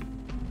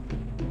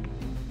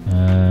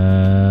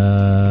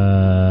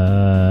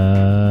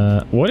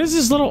 What is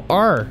this little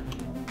R?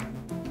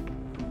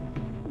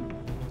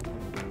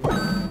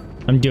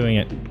 I'm doing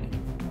it.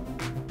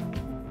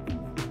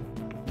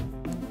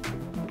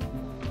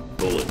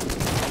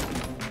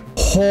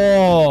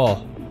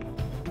 Oh!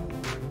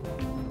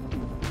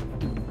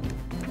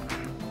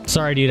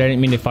 Sorry, dude, I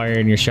didn't mean to fire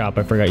in your shop.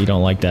 I forgot you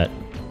don't like that.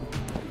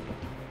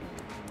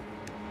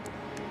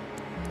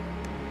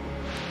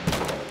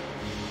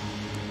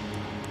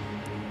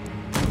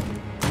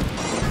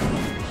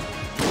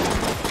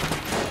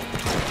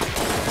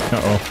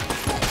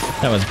 Uh-oh.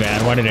 That was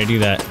bad. Why did I do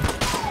that?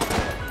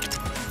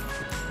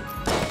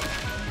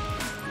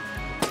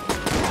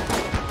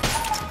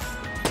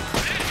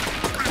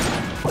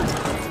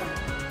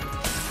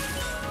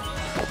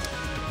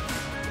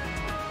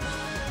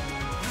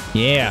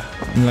 Yeah,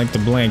 I like the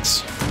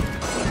blinks.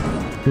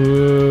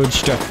 Good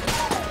stuff.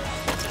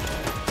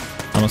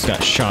 Almost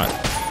got shot.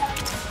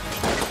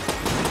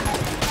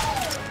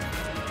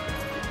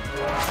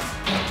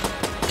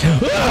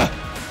 Ah!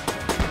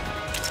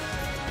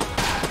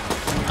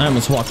 I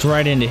almost walked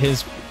right into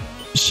his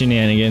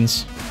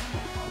shenanigans.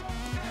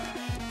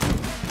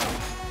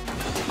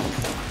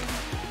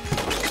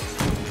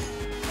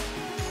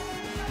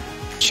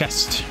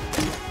 Chest.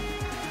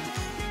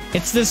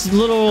 It's this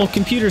little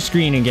computer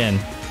screen again.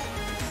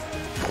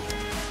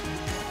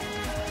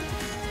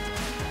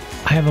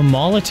 I have a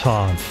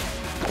Molotov.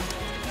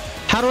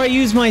 How do I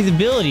use my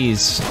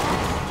abilities?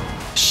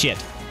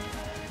 Shit.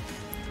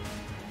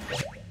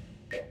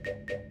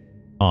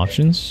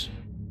 Options.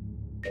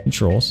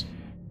 Controls.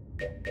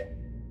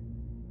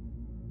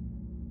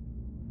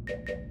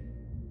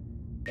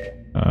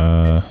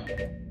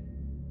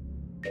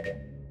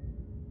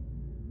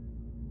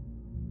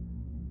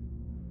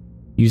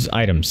 Use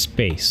item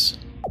space.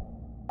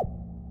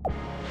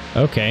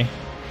 Okay.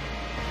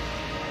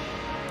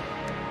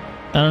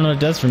 I don't know what it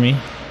does for me.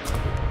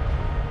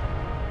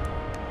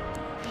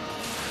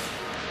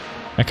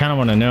 I kind of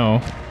want to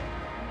know.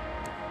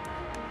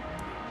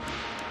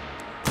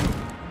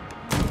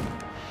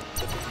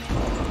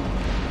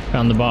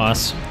 Found the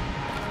boss.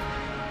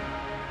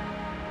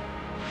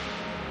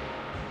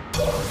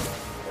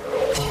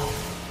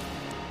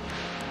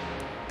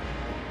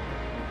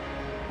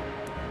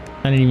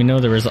 I didn't even know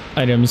there was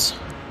items.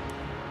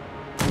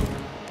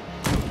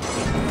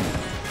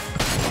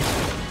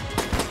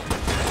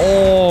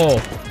 Oh!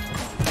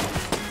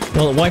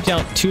 Well, it wiped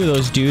out two of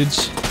those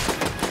dudes.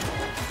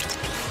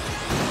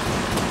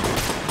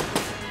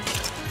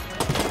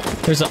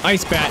 There's an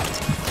ice bat.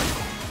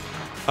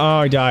 Oh,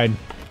 I died.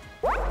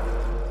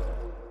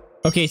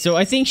 Okay, so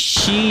I think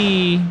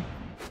she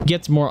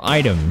gets more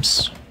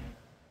items.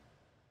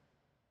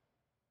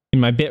 And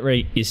my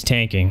bitrate is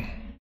tanking.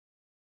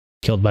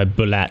 Killed by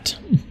bullet.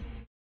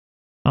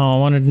 Oh, I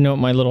wanted to note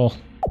my little...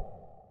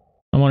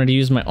 I wanted to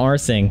use my R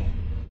thing.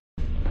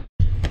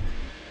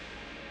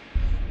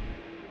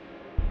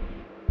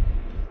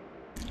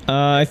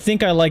 I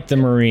think I like the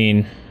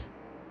Marine.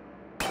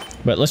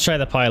 But let's try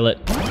the pilot.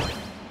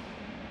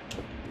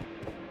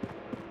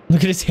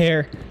 Look at his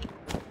hair.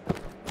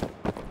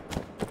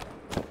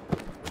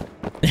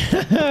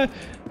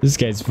 This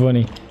guy's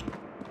funny.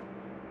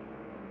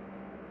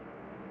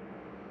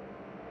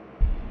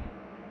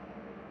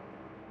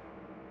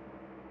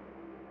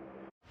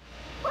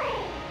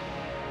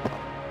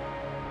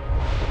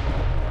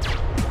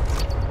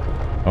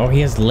 Oh,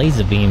 he has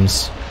laser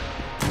beams.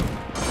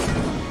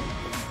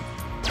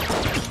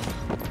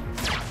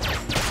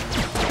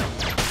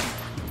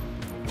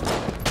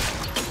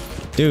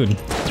 Dude.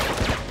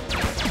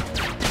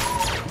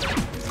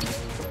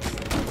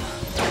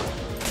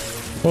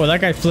 Oh,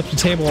 that guy flipped a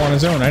table on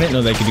his own. I didn't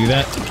know they could do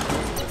that.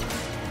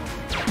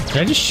 Did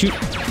I just shoot?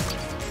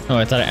 Oh,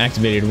 I thought I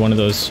activated one of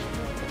those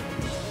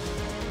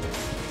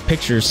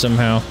pictures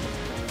somehow.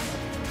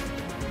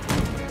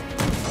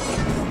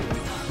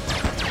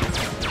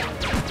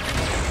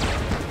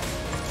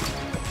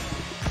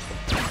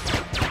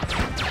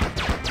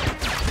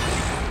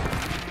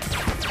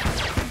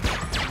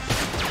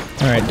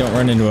 Alright, don't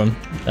run into him.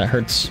 That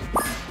hurts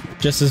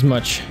just as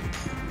much.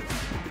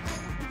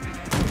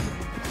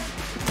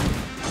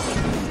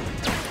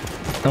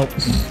 Oh,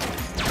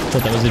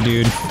 thought that was a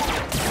dude.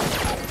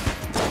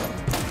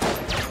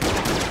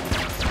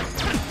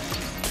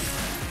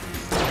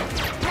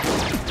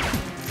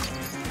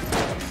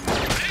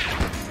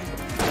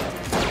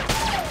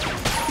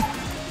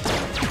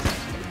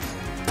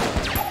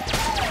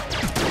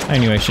 I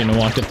knew I shouldn't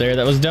have walked up there.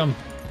 That was dumb.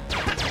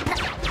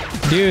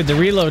 Dude, the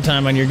reload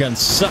time on your gun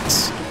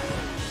sucks.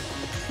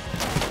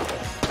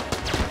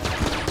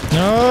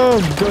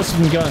 No, ghosts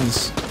and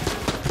guns.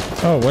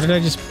 Oh, what did I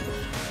just...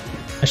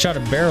 I shot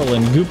a barrel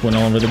and goop went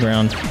all over the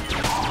ground.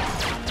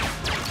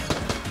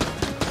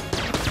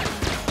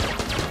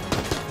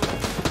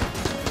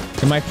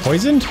 Am I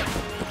poisoned?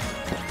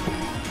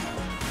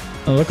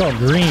 Oh, look all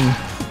green.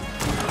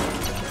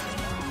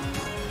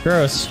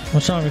 Gross.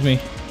 What's wrong with me?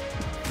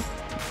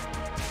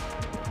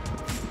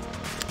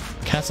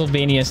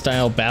 Castlevania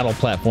style battle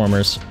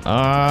platformers.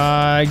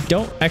 I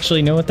don't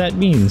actually know what that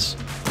means.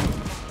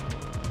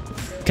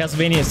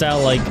 Castlevania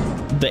style, like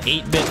the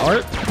 8-bit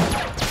art?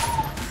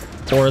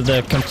 Or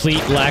the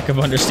complete lack of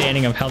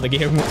understanding of how the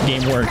game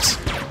works?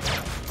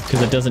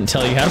 Because it doesn't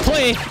tell you how to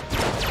play!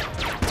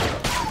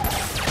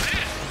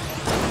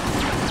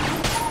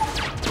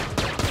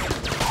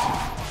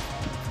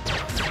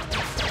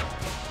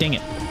 Dang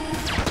it.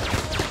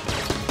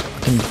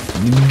 Fucking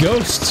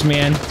ghosts,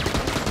 man.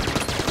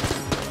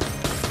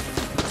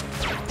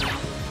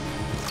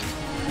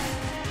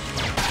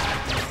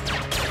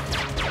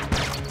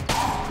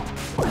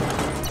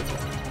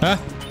 Huh?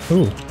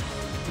 Ooh.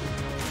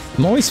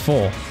 I'm always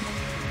full.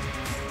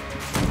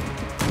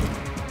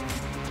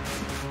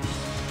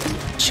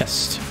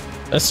 Chest.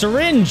 A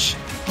syringe!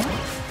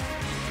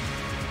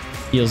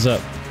 Heals up.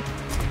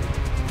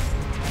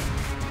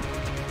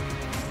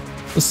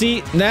 Well, see,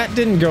 that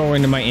didn't go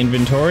into my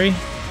inventory.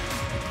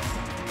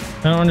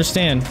 I don't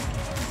understand.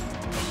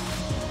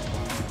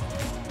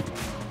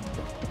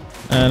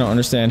 I don't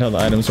understand how the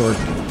items work.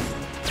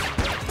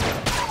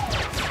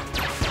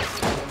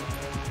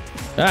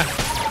 Ah!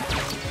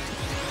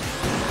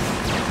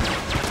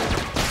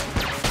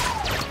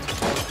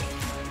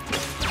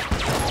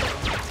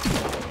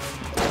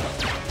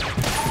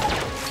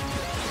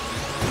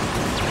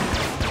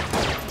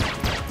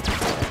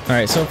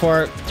 Alright, so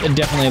far, I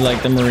definitely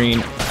like the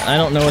Marine. I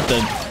don't know what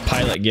the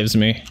pilot gives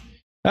me.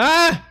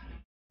 Ah!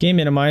 Game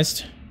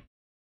minimized.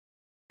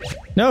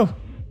 No!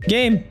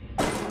 Game!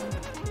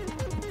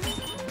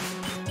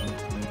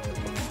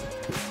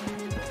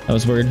 That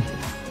was weird.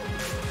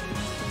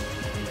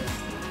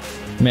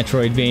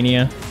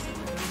 Metroidvania.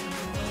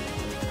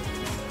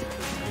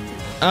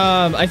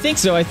 I think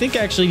so. I think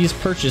I actually just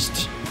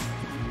purchased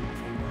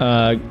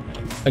a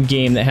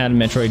game that had a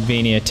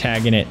Metroidvania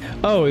tag in it.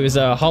 Oh, it was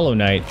a Hollow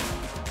Knight.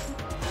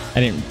 I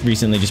didn't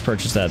recently just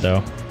purchase that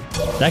though.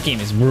 That game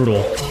is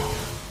brutal.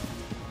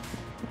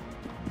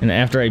 And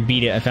after I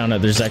beat it, I found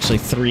out there's actually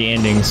 3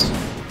 endings.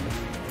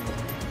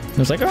 I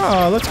was like,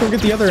 oh, let's go get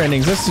the other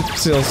endings. That's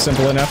still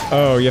simple enough.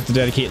 Oh, you have to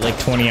dedicate like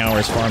 20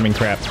 hours farming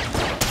crap.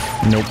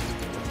 Nope.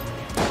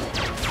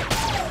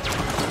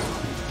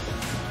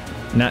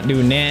 Not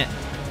doing that.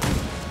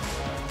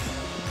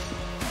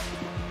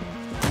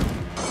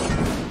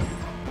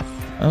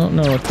 I don't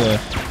know what the...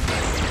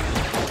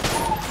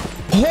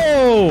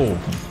 Oh!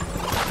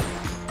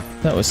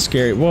 That was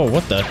scary. Whoa,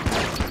 what the?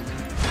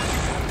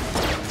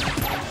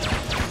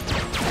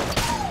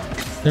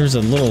 There's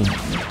a little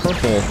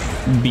purple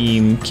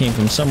beam came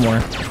from somewhere.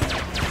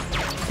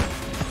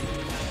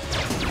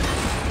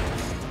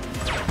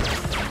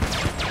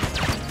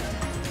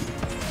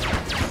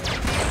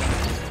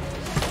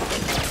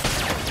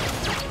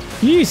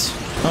 Yeesh!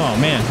 Oh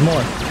man,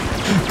 more.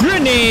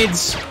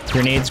 Grenades!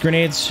 Grenades,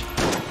 grenades.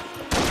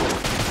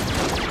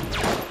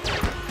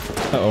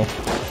 Uh-oh.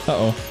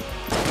 Uh-oh.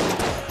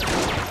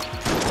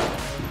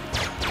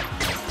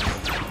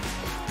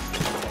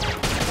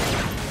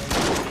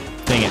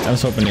 Dang it, I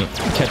was hoping to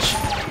catch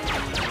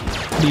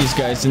these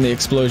guys in the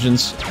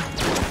explosions.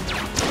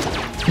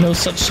 No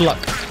such luck.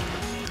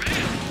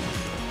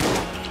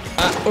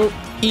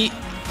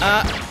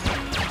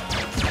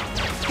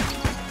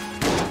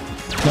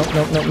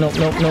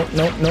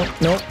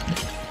 Nope.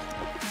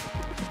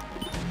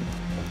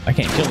 I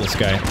can't kill this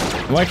guy.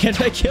 Why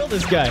can't I kill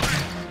this guy?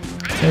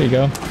 There you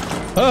go.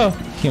 Oh,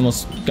 he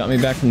almost got me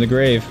back from the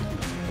grave.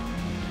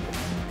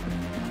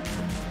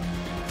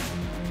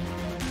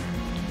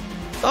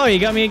 Oh, you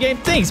got me a game?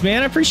 Thanks,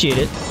 man. I appreciate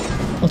it.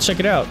 I'll check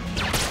it out.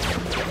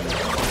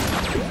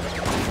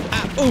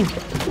 Ah, ooh.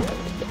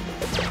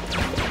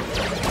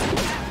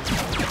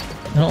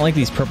 I don't like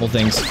these purple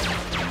things.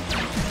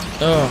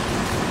 Oh.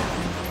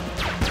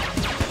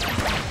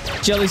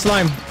 Jelly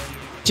slime.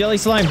 Jelly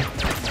slime.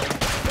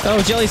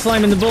 Oh, jelly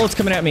slime and the bullets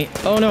coming at me.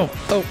 Oh, no.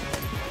 Oh.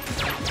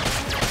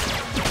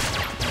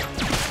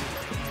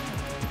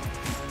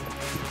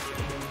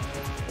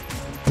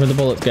 Where are the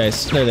bullets,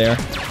 guys? There they are.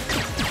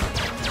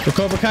 The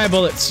Cobra Kai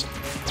bullets.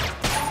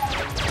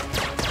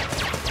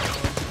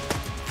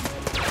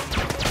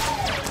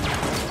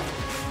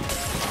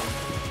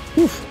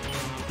 Oof.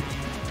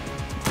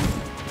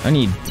 I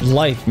need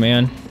life,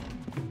 man.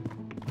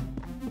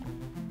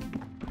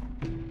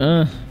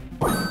 Oh!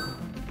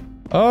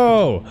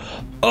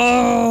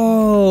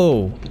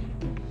 Oh!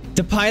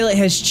 The pilot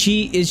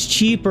is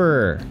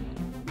cheaper.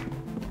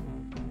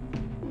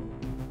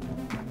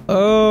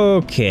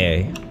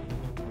 Okay.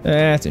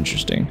 That's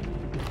interesting.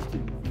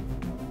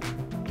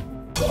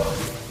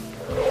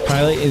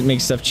 Pilot, it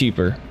makes stuff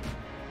cheaper.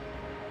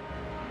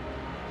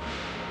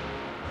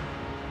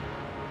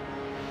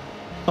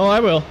 Oh, I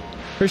will.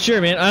 For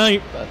sure, man.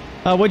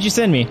 What'd you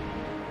send me?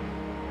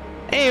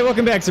 Hey,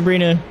 welcome back,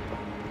 Sabrina.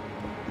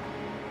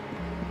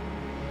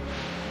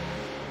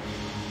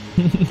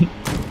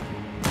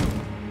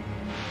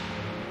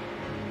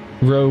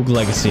 Rogue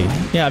Legacy.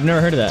 Yeah, I've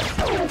never heard of that.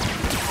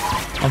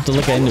 I'll have to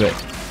look into it.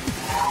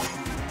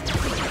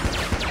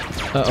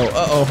 Uh-oh,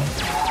 uh-oh.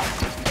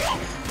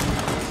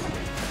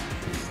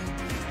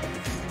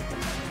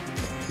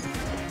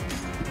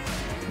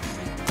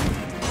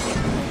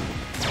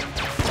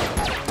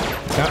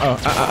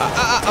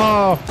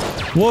 Oh!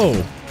 Whoa!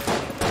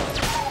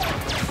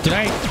 Did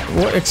I...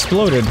 What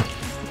exploded?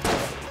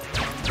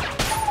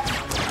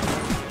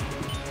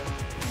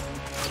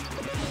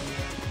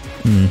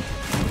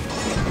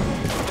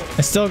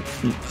 I still...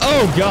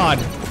 Oh, God!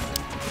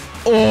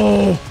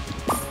 Oh!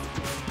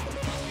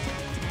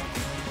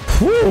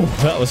 Whew!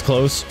 That was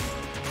close.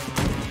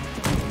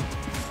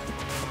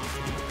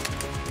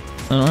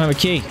 I don't have a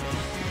key.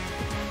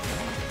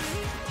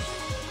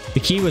 The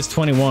key was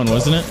 21,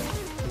 wasn't it?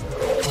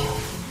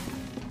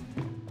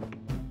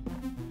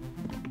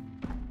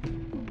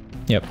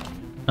 Yep.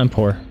 I'm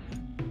poor.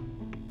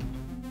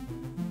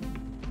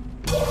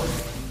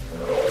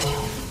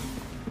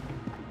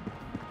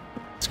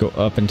 Let's go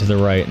up and to the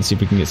right and see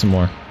if we can get some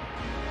more.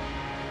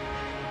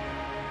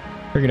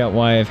 Figured out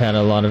why I've had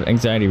a lot of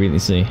anxiety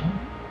recently.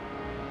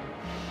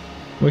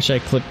 Wish I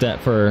clipped that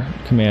for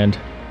command.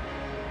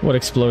 What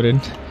exploded?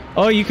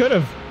 Oh, you could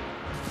have.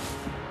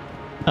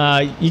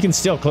 You can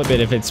still clip it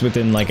if it's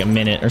within like a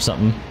minute or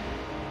something.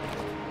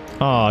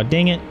 Aw,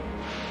 dang it.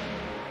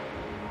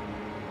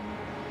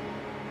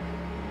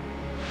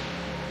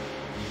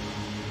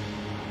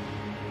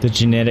 The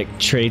genetic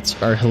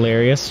traits are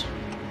hilarious.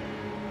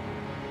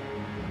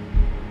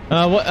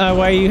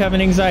 Why are you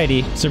having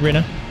anxiety,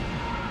 Sabrina?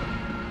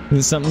 Is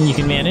this something you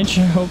can manage,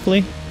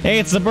 hopefully? Hey,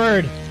 it's the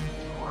bird!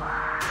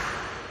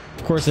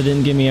 Of course it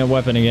didn't give me a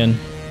weapon again.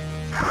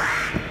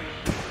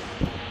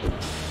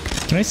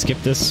 Can I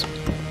skip this?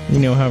 You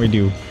know how we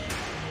do.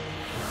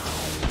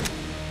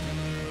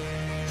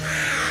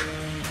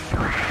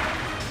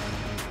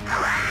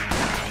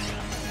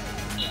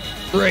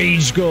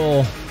 Rage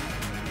goal!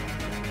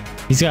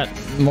 He's got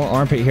more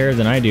armpit hair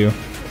than I do.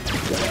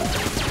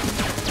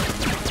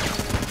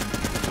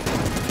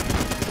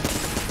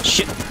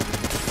 Shit!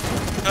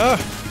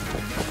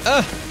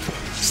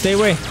 Stay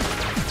away!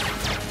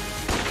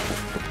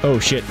 Oh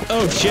shit!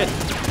 Oh shit!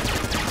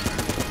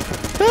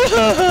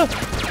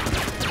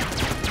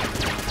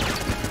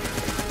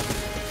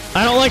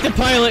 I don't like the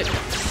pilot!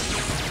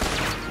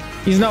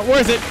 He's not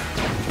worth it!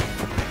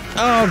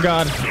 Oh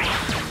god!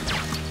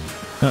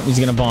 Oh, he's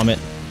gonna vomit.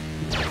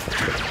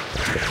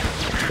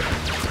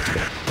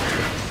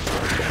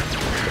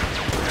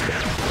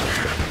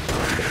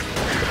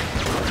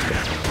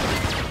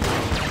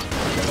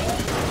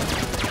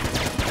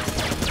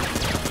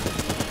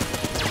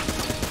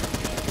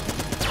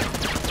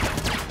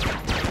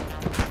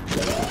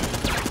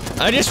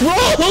 I just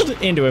rolled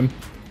into him.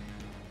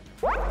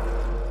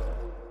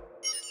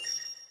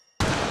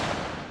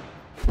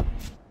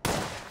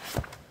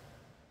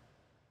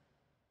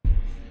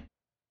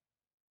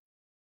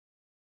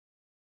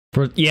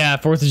 Yeah,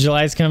 4th of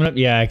July is coming up.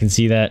 Yeah, I can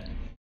see that.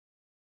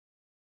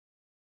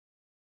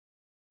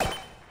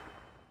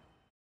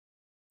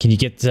 Can you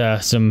get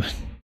some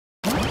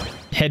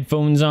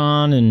headphones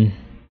on and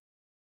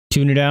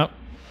tune it out?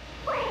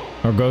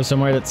 Or go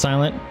somewhere that's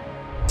silent?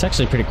 It's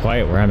actually pretty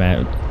quiet where I'm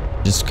at.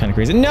 Just kind of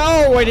crazy.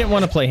 No, I didn't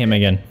want to play him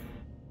again.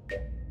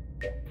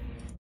 I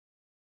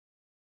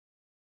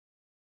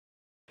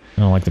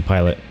don't like the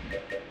pilot.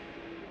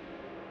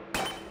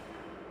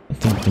 I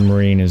think the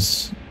Marine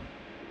is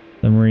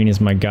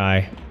my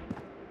guy.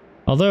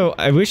 Although,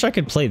 I wish I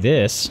could play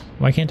this.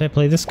 Why can't I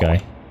play this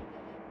guy?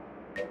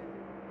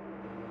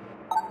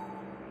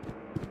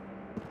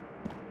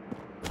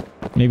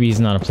 Maybe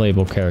he's not a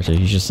playable character.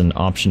 He's just an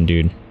option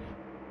dude.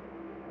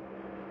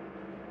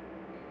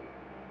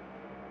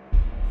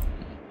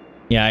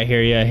 Yeah, I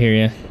hear you, I hear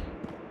you.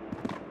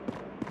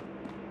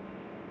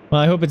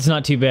 Well, I hope it's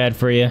not too bad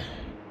for you.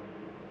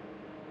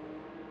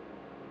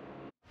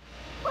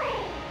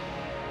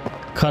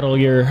 Cuddle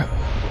your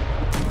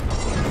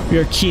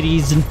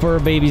kitties and fur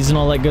babies and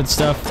all that good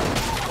stuff.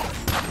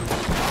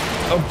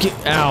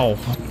 Oh, ow.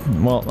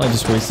 Well, I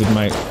just wasted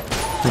my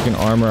freaking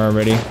armor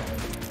already.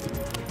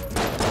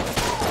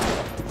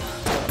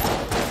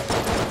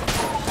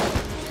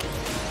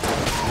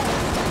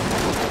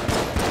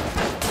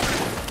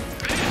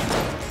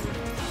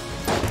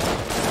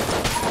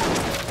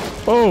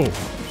 Oh!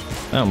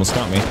 That almost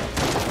got me.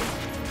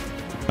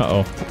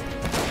 Uh-oh.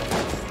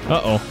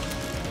 Uh-oh.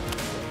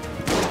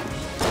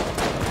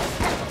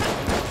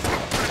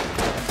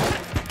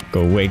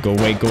 Go away, go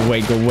away, go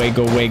away, go away,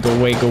 go away, go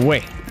away, go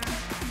away.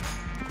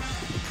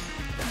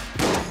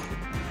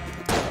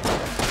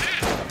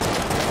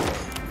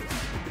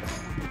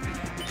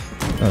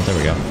 Oh, there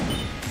we go.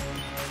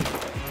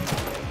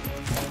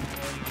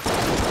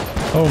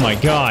 Oh my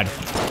god.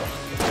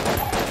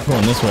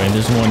 Going this way,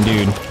 there's one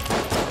dude.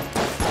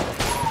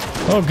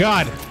 Oh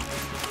god!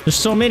 There's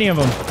so many of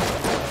them!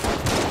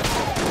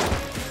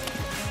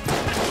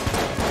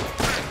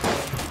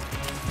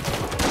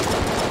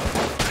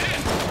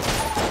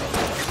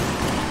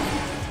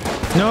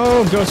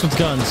 No! Ghosts with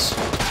guns!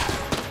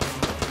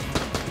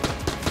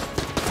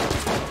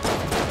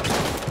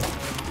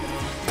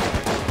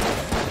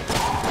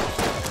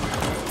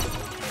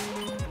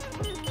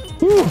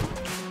 Whew!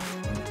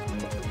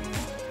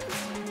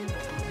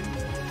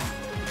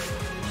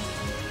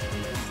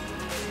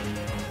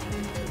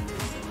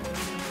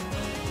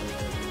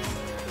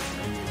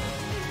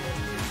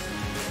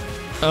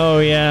 Oh,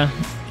 yeah.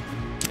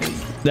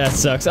 That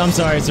sucks. I'm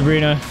sorry,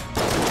 Sabrina.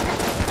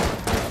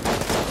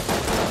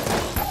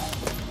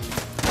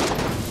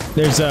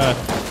 There's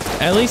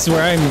at least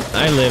where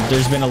I live,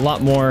 there's been a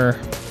lot more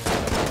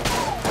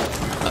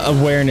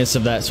awareness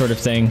of that sort of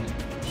thing.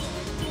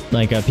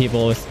 Like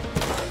people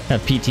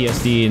have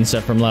PTSD and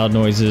stuff from loud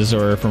noises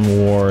or from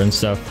war and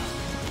stuff.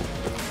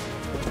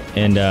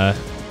 And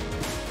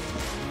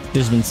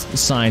there's been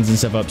signs and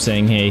stuff up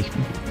saying, hey,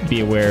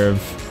 be aware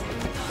of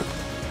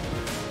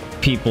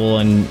people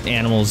and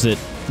animals that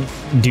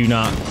do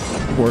not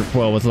work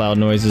well with loud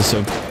noises,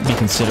 so be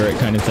considerate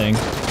kind of thing.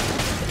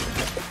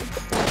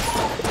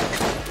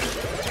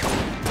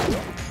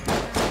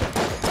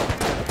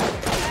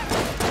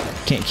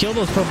 Can't kill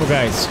those purple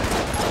guys.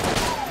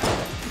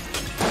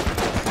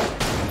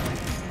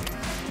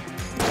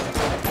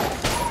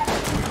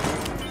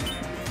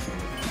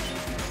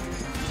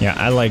 Yeah,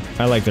 I like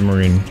the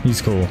Marine.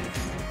 He's cool.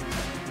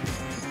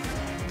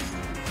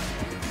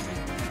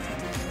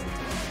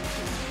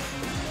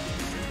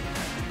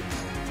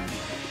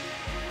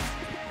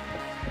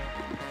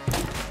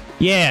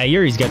 Yeah,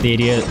 Yuri's got the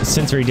idea.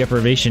 Sensory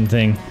deprivation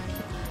thing.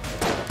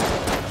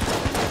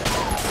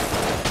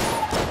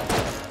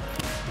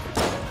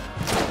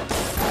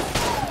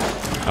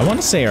 I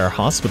want to say our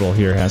hospital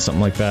here has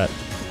something like that.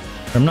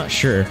 I'm not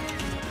sure.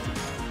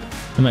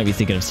 I might be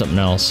thinking of something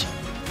else.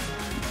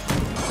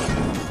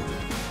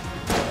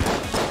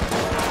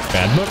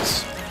 Bad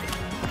books?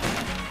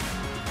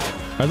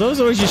 Are those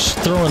always just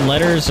throwing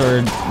letters,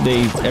 or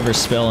they ever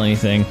spell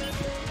anything?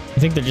 I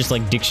think they're just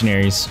like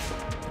dictionaries.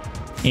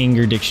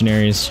 Anger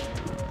dictionaries.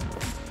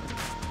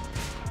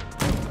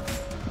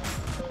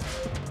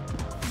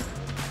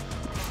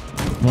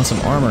 I want some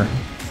armor.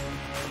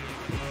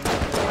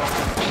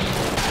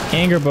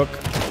 Anger book.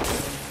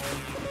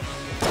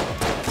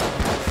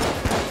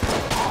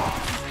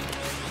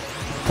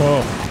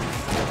 Whoa.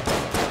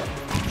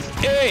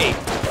 Hey!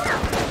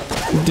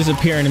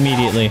 Disappearing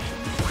immediately.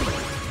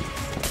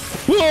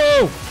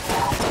 Whoa!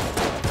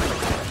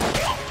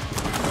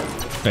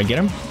 Did I get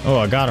him? Oh,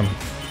 I got him.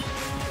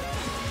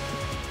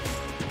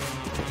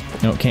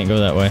 No, can't go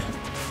that way.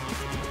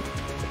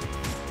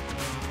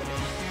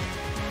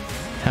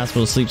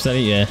 Hospital sleep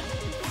study? Yeah.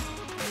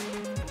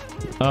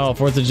 Oh,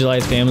 4th of July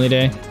is family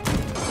day.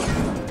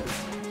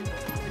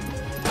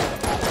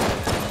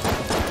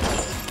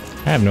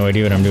 I have no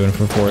idea what I'm doing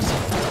for 4th.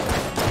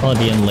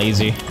 Probably being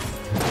lazy.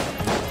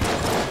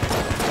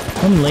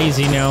 I'm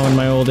lazy now in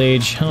my old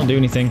age. I don't do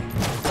anything.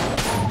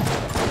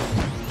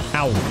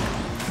 Ow.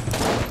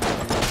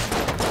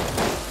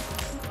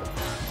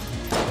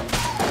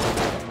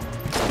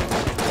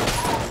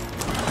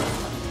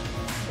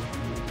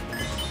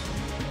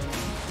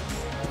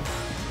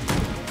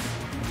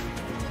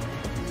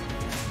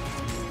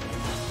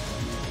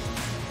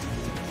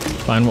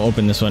 Fine, we'll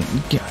open this one.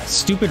 God,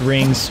 stupid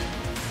rings.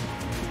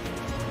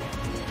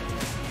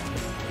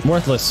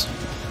 Worthless.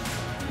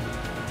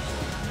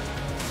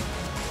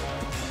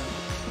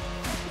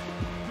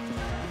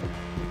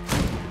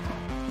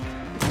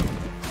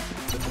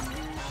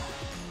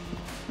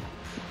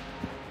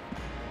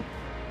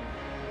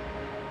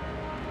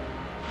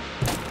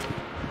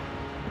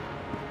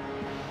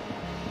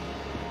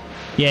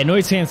 Yeah,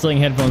 noise canceling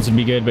headphones would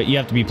be good, but you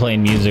have to be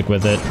playing music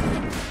with it.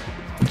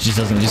 It just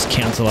doesn't just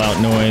cancel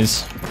out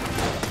noise.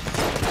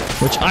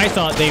 Which I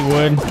thought they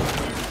would.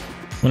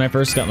 When I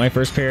first got my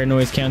first pair of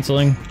noise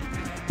canceling,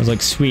 I was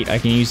like, sweet, I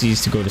can use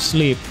these to go to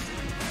sleep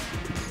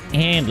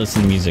and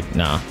listen to music.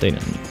 Nah, they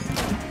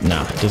don't.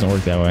 Nah, it doesn't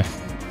work that way.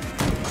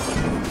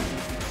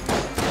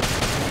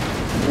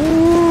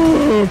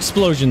 Ooh,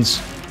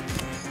 explosions.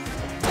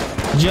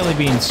 Jelly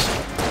beans.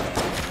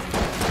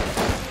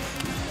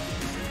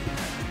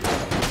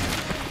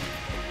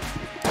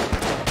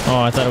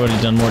 Oh, I thought it would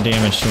have done more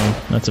damage to him.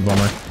 That's a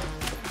bummer.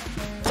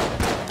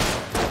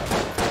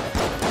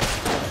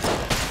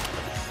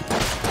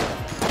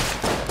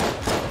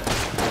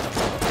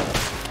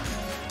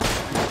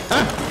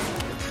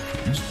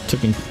 Took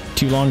him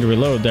too long to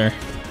reload there.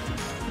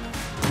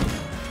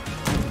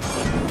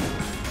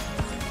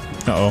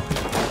 Uh-oh.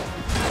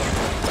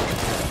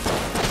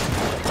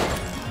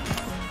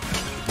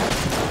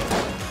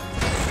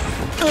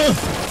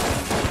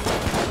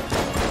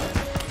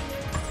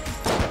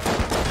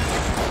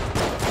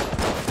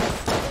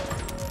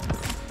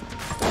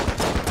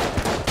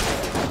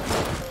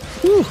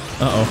 Woo!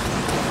 Uh-oh.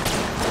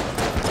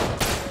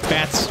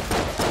 Bats.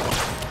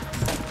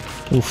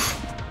 Oof.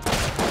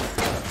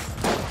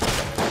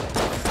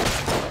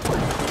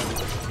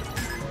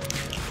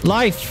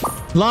 Life!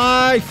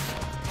 Life!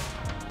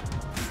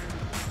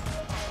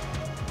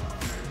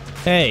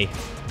 Hey.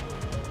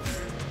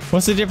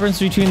 What's the difference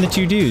between the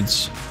two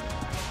dudes?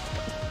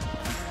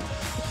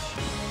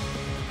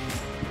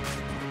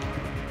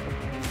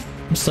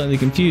 I'm slightly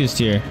confused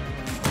here.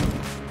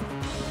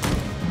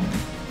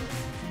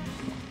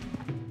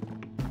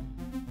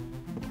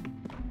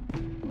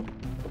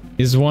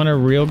 Is one a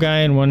real guy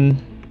and one...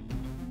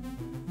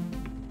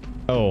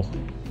 Oh.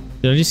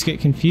 Did I just get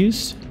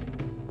confused?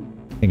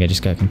 I think I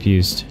just got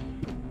confused.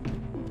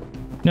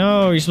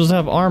 No, you're supposed to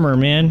have armor,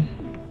 man.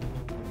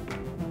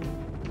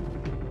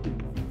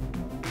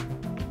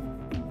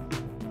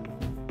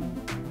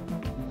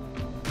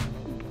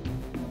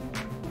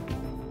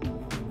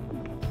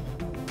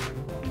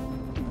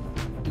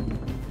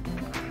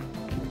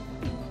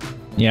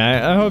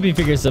 Yeah, I hope you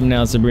figure something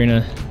out,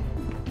 Sabrina.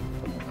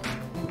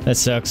 That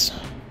sucks.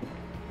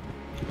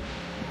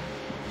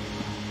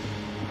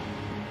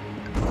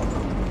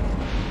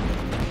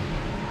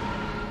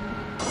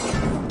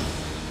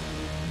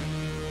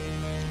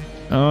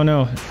 Oh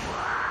no.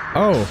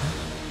 Oh.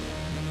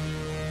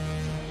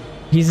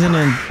 He's in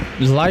a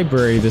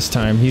library this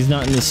time. He's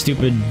not in the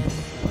stupid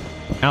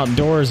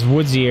outdoors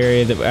woodsy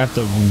area that we have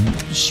to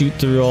shoot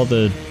through all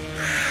the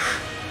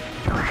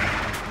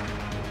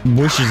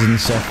bushes and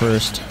stuff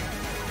first.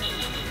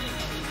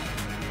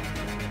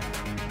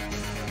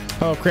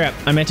 Oh crap,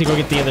 I meant to go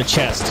get the other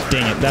chest.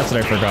 Dang it, that's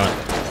what I forgot.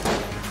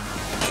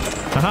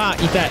 Haha,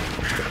 eat that.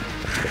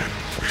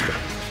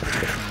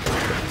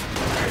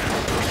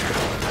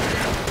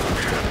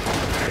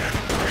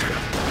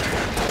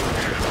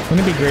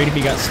 Wouldn't it be great if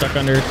he got stuck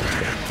under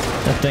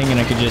that thing and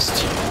I could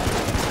just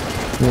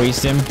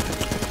waste him?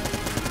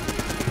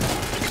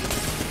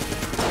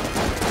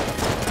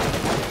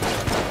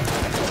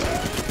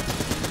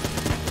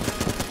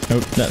 Oh,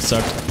 that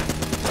sucked.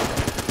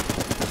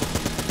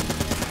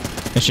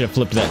 I should have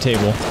flipped that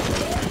table.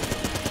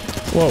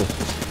 Whoa.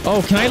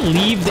 Oh, can I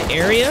leave the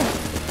area?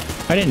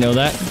 I didn't know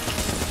that.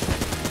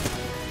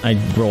 I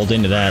rolled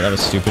into that. That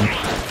was stupid.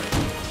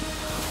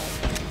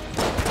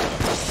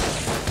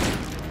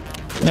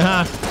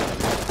 Nah.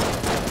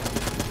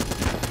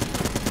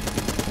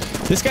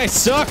 This guy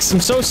sucks. I'm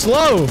so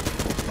slow.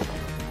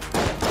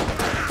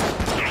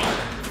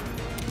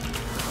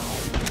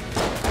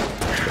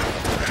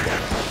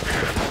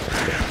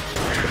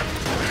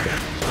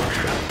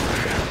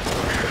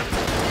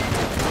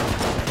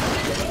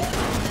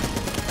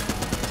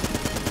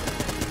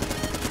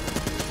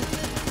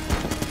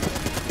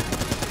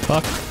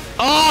 Fuck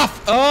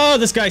off! Oh,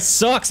 this guy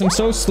sucks. I'm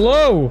so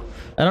slow.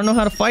 I don't know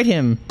how to fight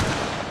him.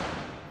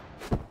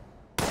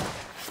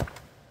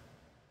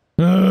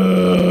 I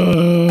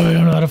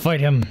don't know how to fight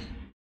him.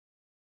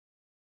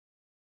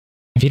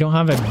 If you don't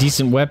have a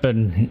decent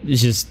weapon,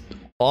 it's just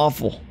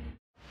awful.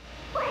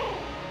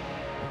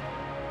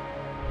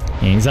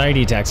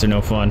 Anxiety attacks are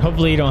no fun.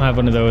 Hopefully you don't have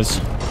one of those.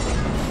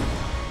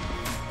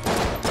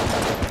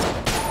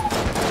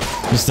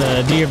 Just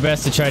do your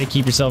best to try to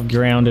keep yourself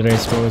grounded, I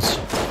suppose.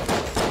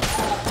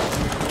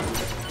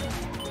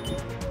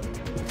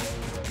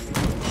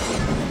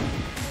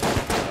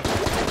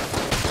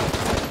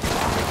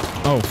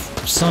 Oh,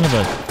 son of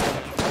a...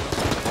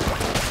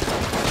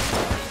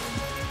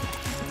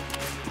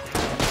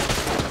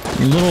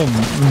 Little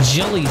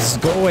jellies,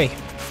 go away.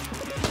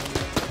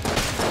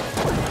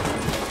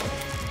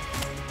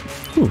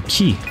 Ooh,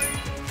 key.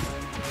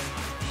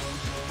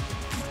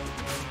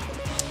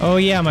 Oh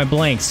yeah, my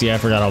blanks. Yeah, I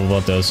forgot all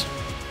about those.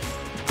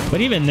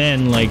 But even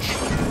then, like...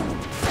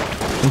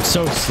 I'm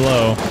so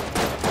slow.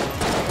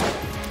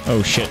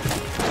 Oh shit.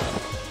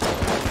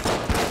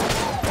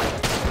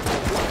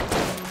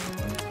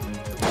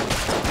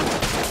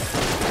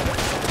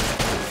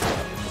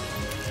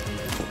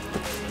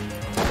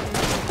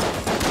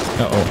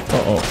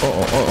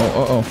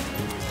 Uh-oh.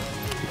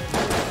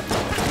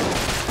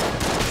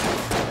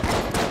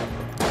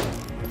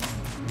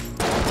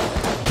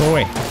 Go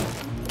away.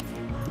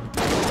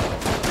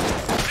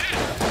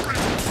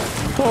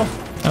 Oh,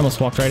 I almost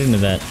walked right into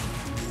that.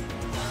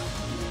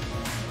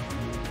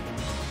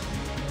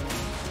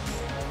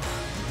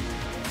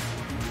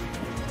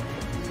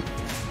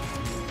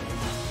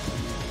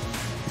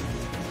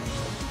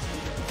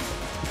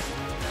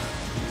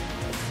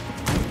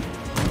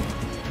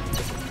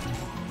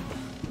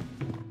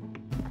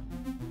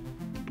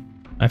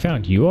 I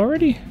found you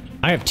already?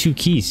 I have 2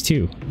 keys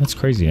too. That's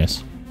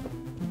craziness.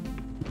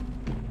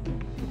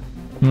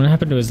 What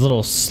happened to his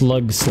little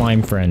slug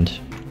slime friend?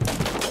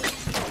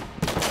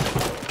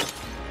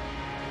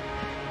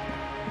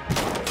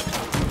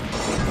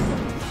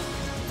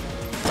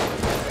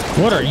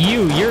 What are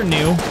you? You're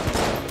new.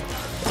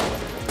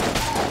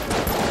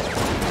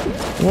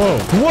 Whoa.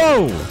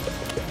 Whoa!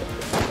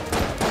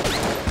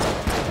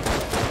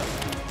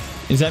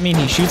 Does that mean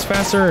he shoots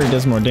faster or he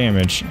does more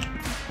damage?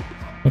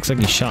 Looks like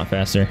he shot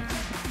faster.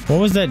 What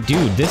was that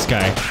dude? This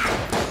guy.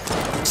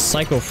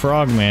 Psycho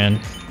Frog Man.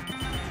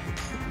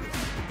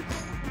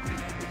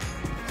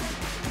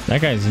 That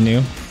guy's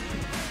new.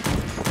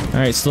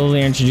 Alright,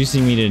 slowly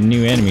introducing me to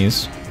new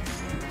enemies.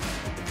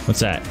 What's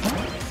that?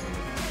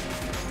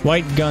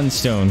 White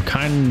gunstone.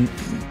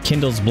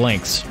 Kindles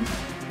blanks.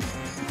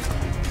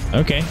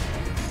 Okay.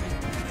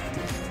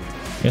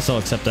 Guess I'll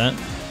accept that.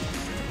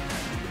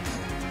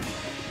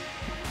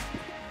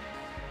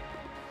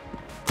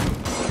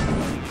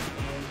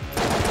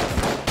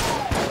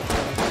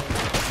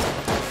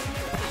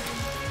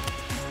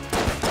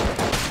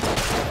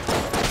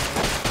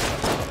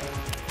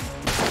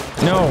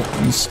 No,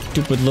 you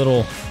stupid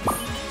little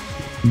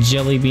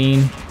jelly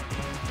bean.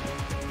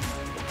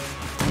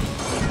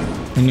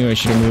 I knew I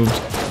should have moved.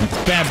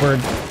 Bad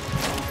bird.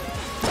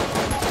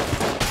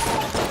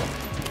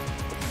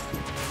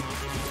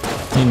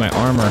 Need my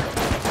armor.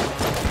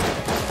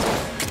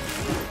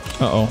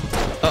 Uh-oh.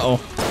 Uh-oh.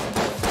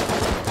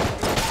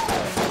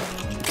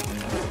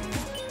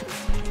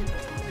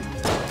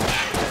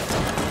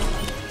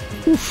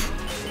 Oof.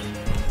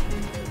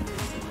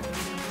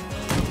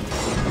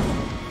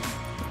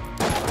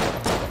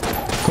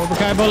 Cobra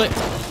Kai bullet.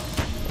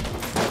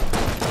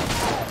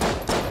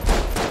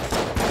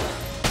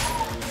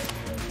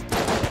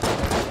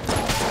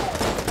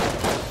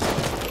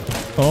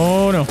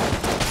 Oh no.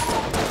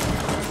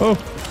 Oh.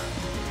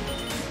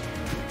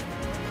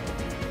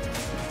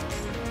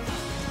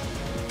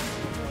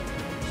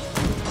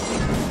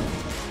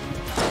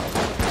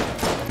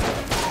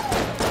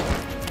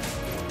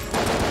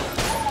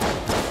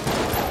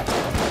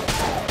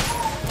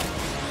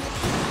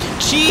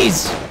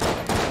 Jeez.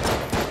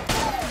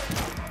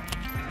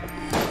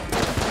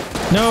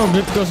 No,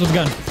 Rip goes with the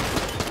gun.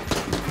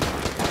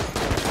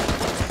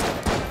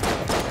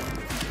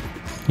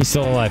 He's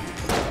still alive.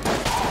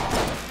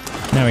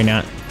 No, we're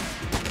not.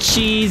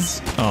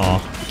 Cheese.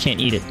 Oh, can't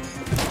eat it.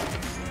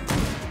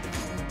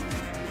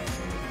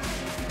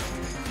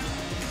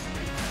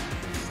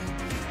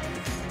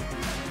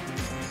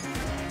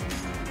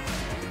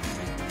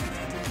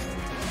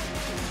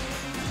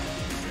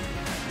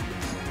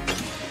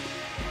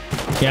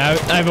 Yeah,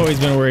 I've always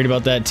been worried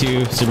about that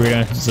too,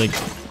 Sabrina. It's like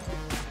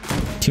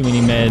too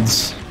many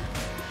meds.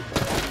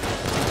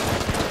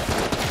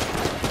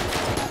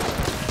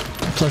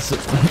 Plus,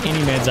 any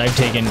meds I've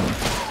taken,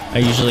 I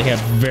usually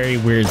have very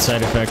weird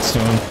side effects to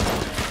them.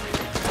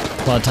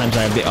 A lot of times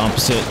I have the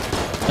opposite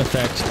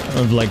effect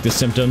of like the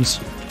symptoms.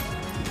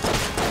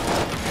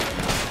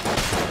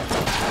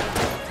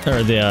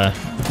 Or the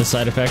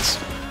side effects.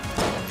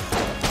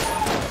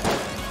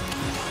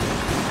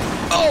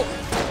 Oh!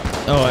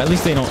 Oh, at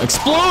least they don't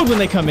explode when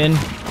they come in.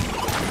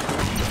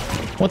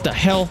 What the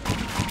hell?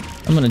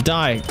 I'm gonna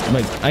die.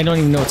 Like, I don't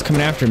even know what's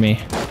coming after me.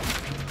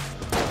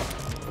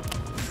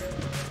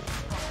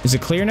 Is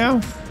it clear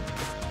now?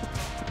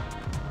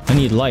 I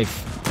need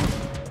life.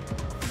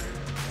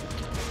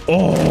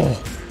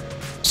 Oh!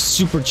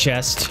 Super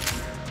chest.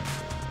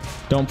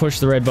 Don't push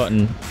the red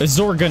button. A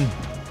Zorgon!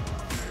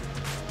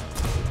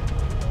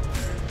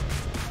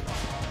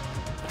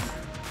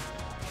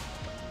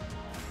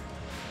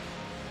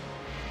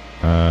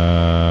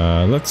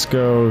 Let's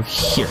go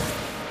here.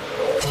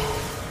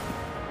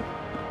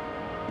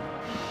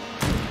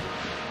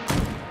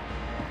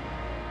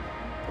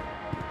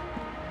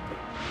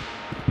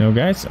 No,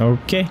 guys?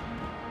 Okay.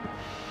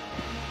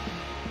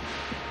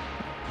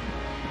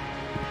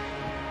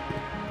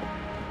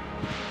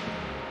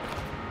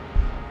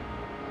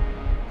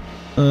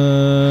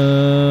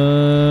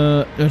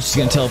 I'm just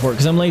gonna teleport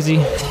because I'm lazy.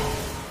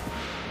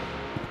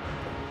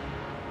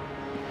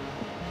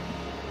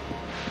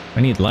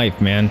 I need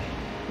life, man.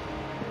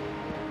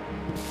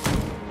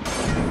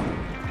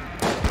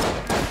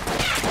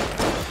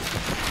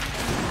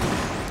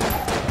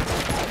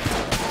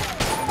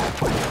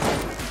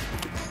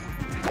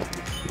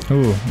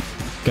 Ooh,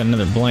 got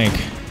another blank.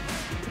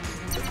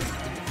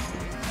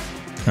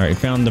 Alright,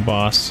 found the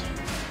boss.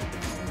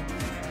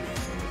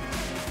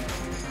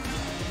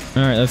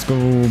 Alright, let's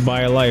go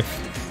buy a life.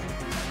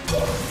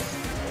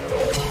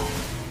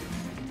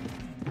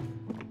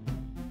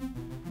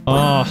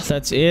 Oh,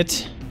 that's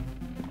it?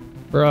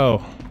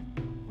 Bro.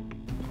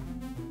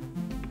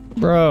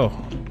 Bro.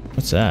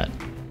 What's that?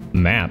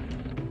 Map.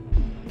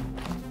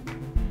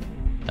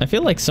 I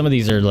feel like some of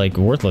these are like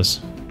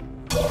worthless.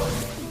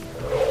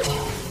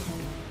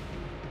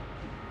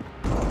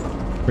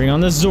 Bring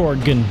on the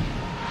Zorgon.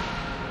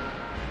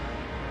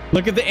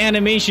 Look at the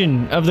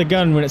animation of the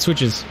gun when it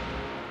switches.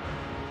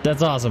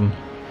 That's awesome.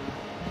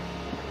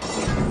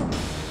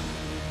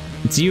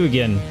 It's you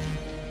again.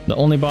 The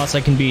only boss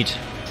I can beat.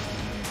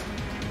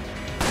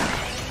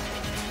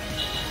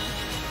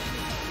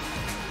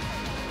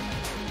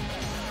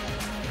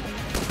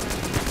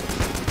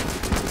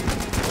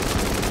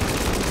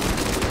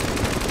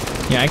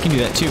 Yeah, I can do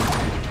that too.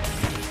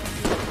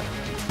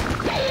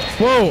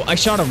 Whoa, I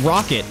shot a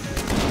rocket.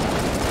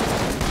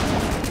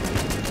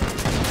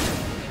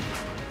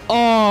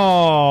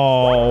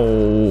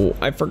 Oh,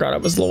 I forgot I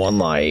was low on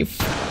life.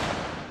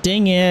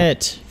 Dang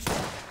it.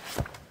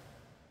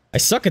 I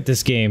suck at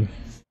this game.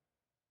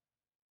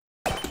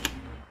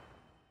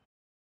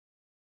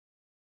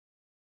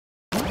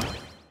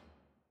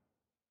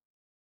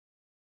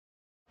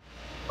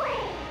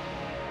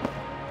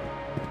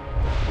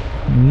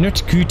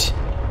 Not good.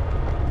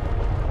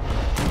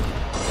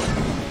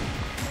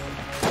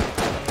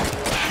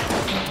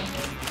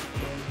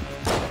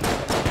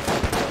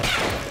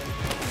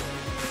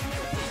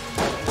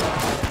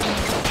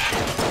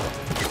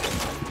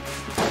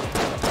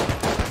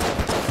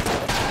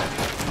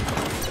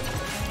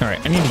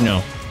 Alright, I need to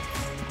know.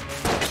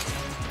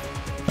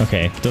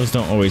 Okay, those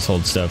don't always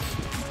hold stuff.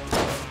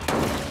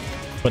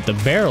 But the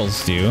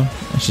barrels do.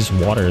 It's just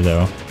water,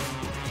 though.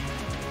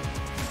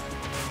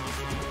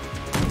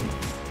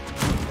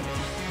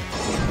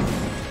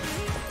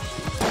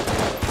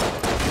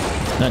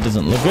 That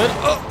doesn't look good.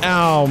 Oh,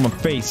 ow, my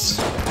face.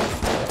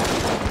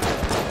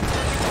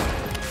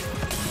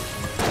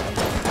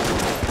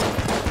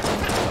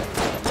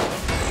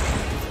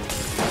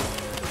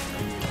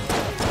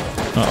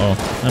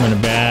 Uh-oh, I'm in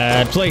a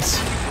bad place.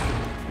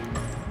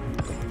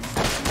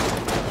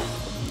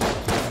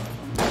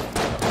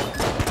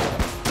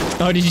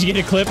 Oh, did you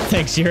get a clip?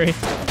 Thanks, Yuri.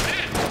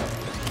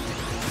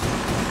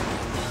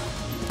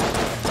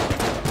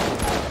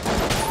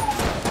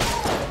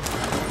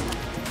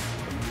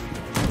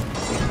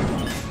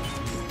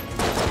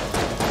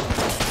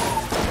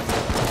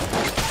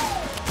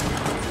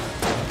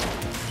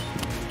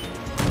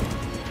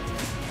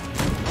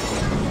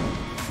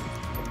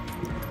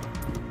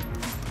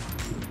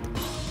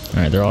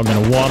 Alright, they're all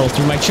gonna waddle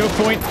through my choke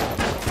point.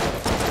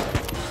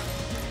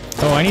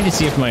 Oh, I need to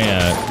see if my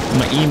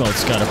my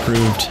emotes got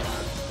approved.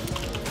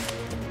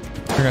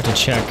 Forgot to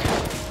check.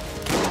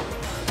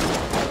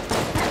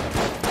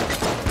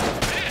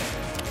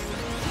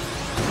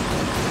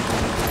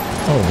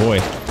 Oh boy.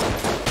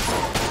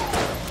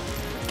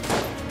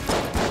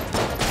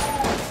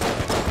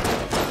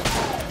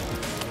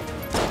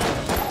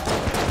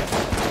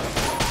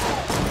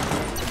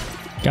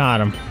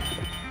 Got him.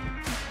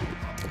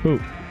 Ooh.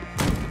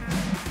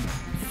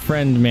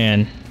 Friend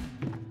man.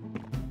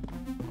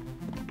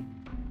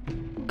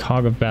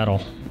 Cog of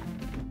battle.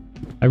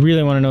 I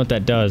really want to know what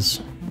that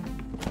does.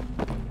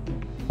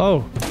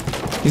 Oh,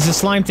 is the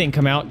slime thing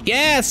come out?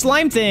 Yeah,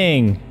 slime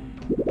thing!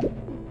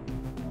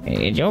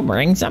 Did you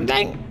bring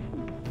something?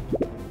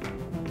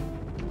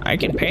 I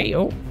can pay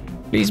you.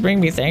 Please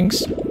bring me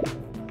things.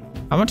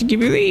 I want to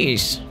give you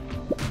these.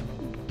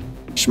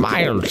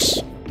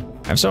 Smiles.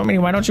 I have so many,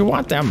 why don't you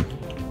want them?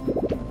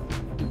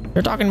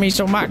 You're talking to me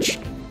so much.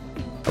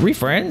 Are we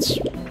friends?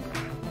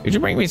 Did you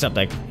bring me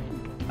something?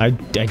 I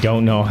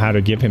don't know how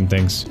to give him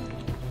things.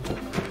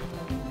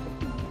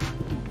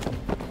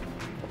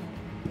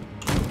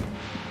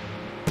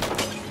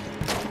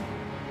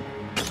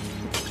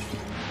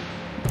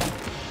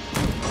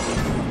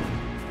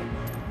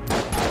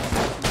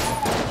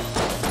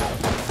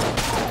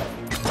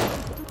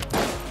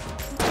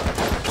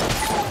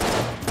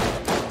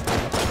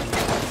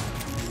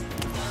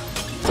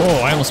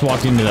 Oh, I almost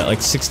walked into that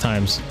like 6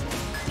 times.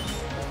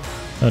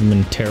 That would have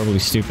been terribly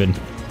stupid.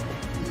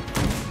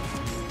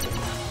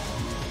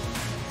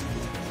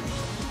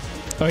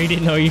 Oh, you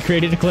didn't know you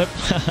created a clip?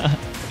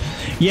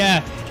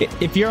 Yeah,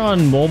 if you're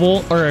on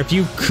mobile, or if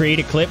you create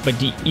a clip, but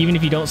even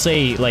if you don't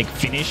say, like,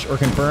 finish or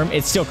confirm,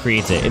 it still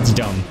creates it. It's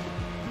dumb.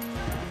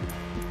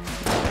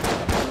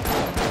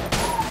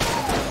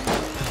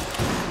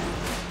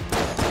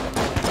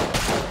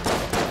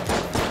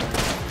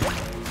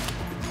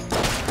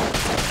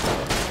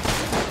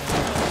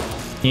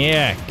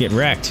 Yeah, get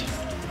wrecked.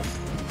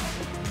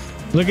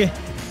 Look at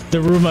the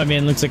room I'm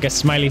in. Looks like a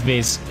smiley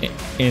face.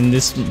 In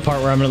this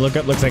part where I'm gonna look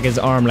up, looks like his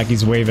arm, like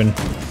he's waving.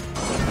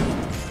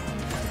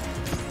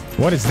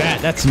 What is that?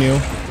 That's new.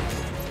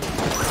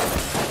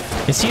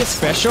 Is he a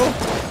special?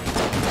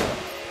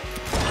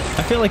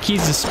 I feel like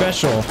he's a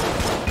special.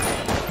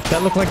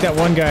 That looked like that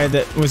one guy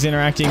that was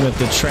interacting with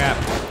the trap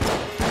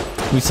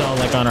we saw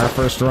like on our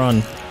first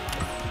run.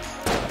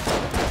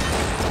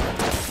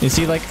 Is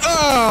he like,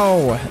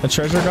 oh, a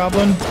treasure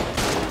goblin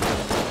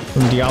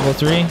from Diablo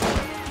 3?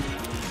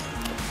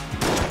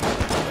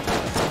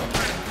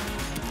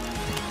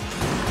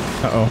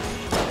 Uh-oh.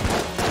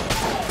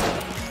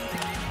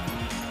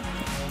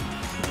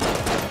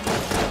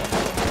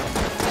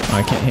 Oh,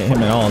 I can't hit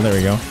him at all. There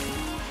we go.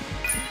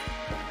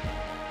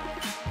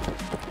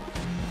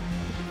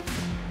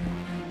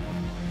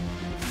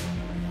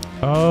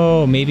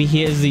 Oh, maybe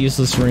he has the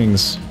useless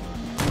rings.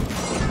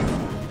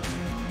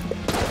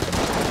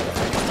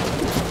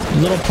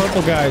 Little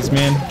purple guys,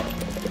 man.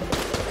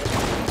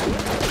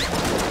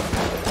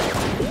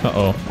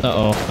 Uh-oh.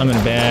 Uh-oh. I'm in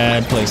a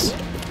bad place.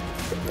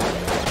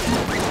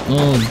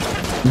 Little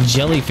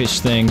jellyfish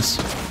things.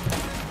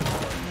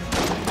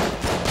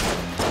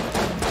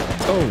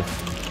 Oh.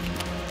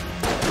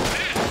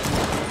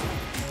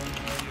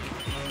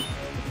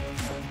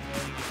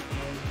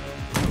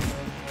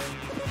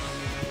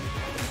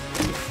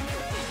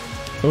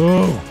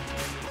 Oh.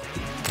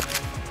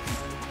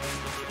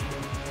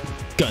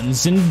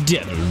 Guns and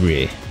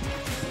devilry.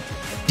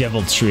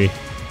 Deviltry.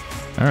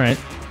 Alright.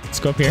 Let's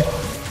go up here.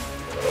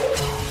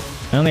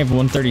 I only have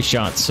 130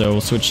 shots, so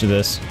we'll switch to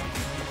this.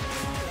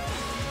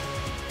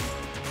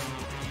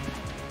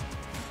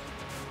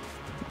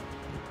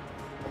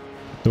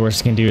 The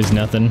worst it can do is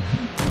nothing.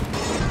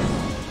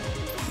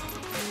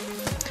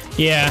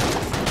 Yeah.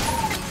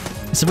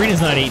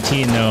 Sabrina's not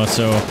 18 though,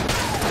 so...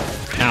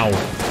 Ow.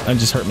 I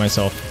just hurt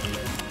myself.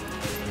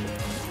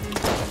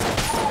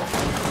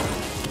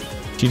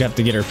 She'd have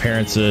to get her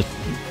parents to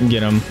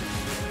get him.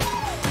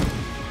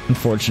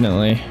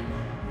 Unfortunately.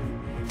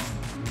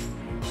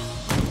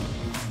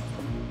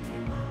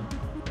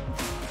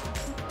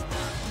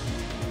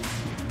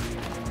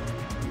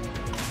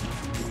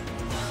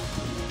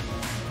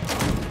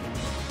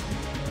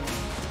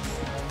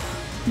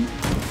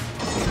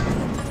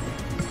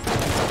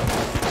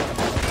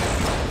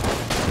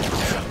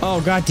 Oh,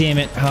 god damn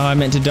it. Oh, I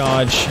meant to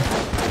dodge.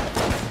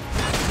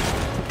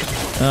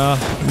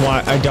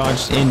 Why? I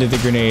dodged into the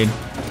grenade.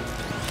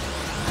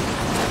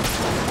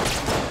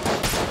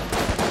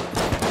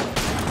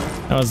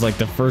 That was like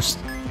the first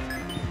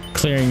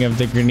clearing of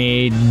the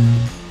grenade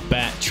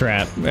bat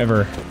trap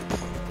ever.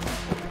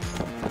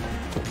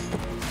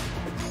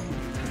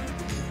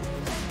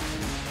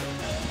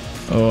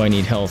 Oh, I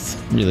need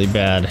health really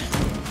bad.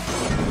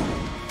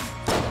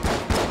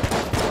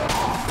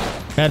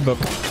 Bad book.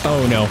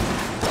 Oh no.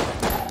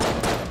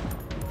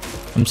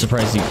 I'm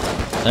surprised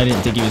I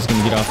didn't think he was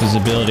gonna get off his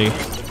ability.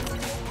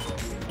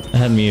 That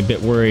had me a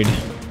bit worried.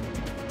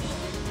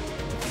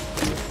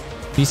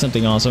 Be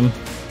something awesome.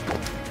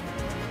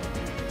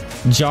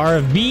 Jar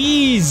of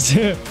bees!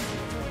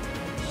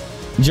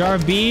 Jar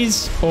of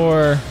bees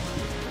or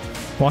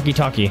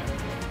walkie-talkie?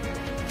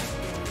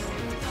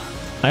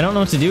 I don't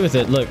know what to do with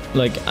it. Look,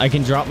 like, I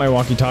can drop my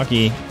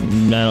walkie-talkie. I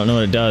don't know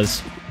what it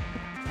does.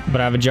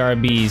 But I have a jar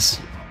of bees.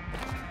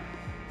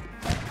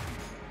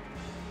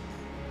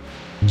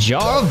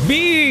 Jar of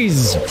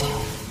bees!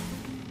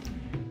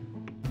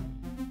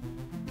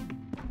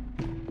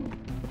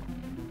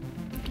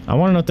 I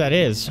want to know what that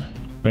is.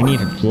 But I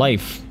need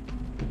life.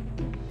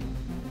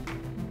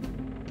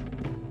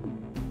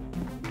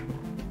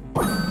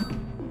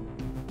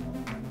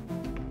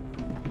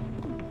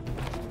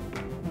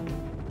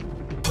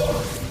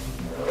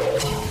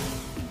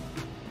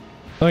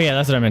 Oh yeah,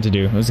 that's what I meant to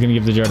do. I was gonna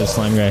give the jar to the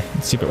slime guy.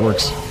 Let's see if it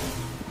works.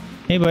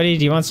 Hey buddy,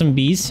 do you want some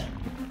bees?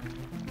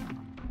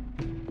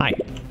 Hi.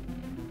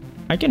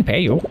 I can pay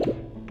you.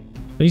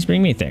 Please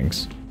bring me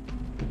things.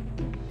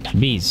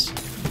 Bees.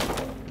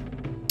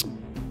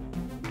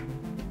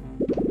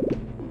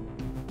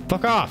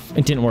 Fuck off!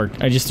 It didn't work.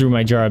 I just threw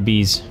my jar of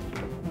bees.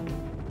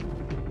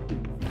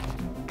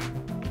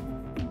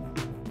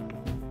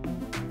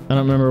 I don't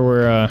remember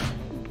where,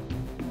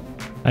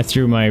 I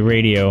threw my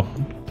radio.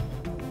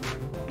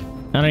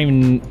 I don't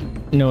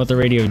even know what the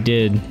radio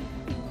did.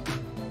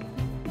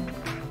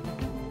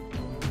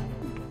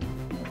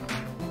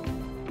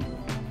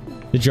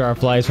 The jar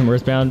flies from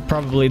Earthbound?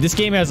 Probably. This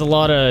game has a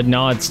lot of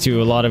nods to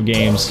a lot of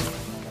games.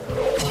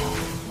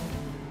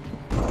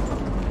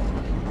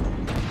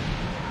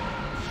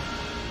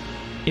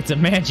 It's a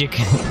magic.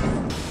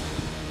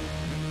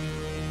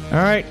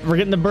 Alright, we're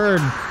getting the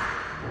bird.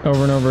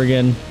 Over and over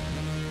again.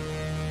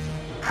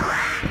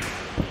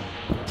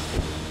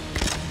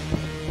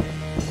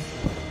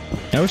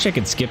 I wish I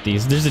could skip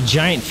these. There's a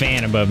giant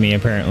fan above me,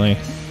 apparently.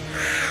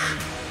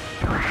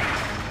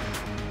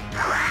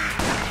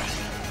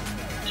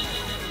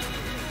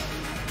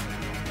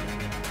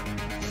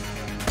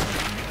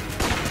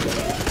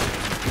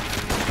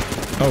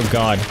 Oh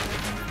god.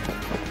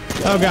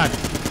 Oh god.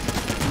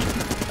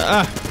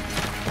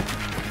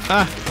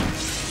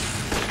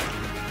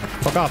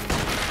 Fuck off.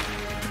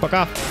 Fuck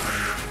off.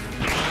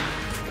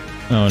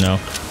 Oh no.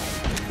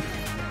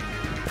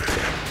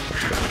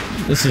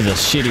 This is a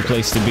shitty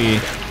place to be.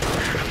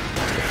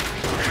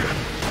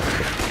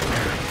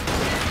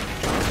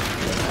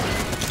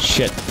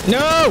 Shit.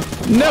 No!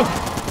 No!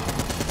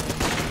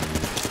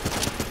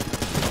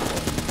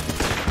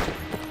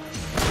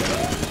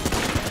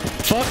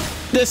 Fuck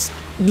this.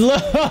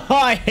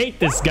 I hate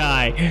this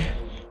guy.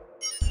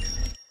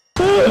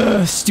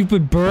 Ugh,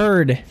 stupid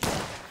bird.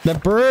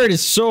 That bird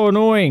is so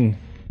annoying.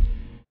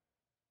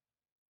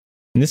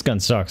 And this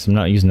gun sucks. I'm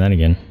not using that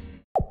again.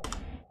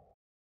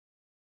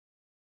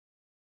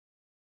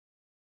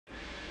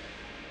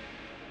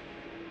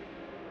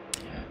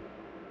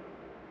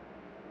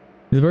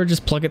 Did the bird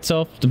just plug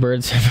itself? The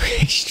bird's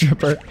a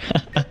stripper.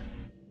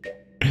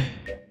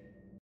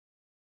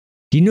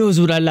 He knows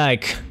what I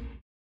like.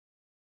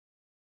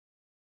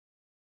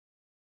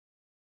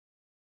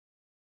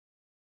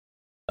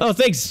 Oh,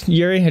 thanks,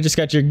 Yuri. I just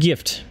got your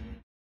gift.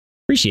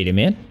 Appreciate it,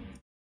 man.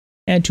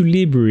 Add to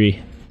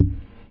library.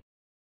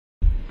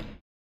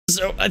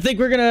 So, I think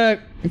we're gonna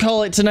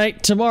call it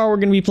tonight. Tomorrow we're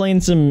gonna be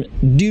playing some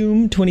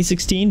Doom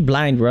 2016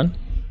 Blind Run.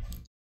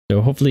 So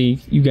hopefully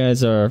you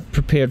guys are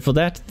prepared for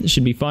that. It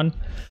should be fun.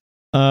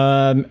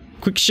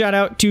 Quick shout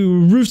out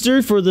to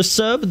Rooster for the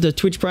sub, the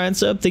Twitch Prime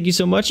sub. Thank you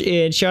so much.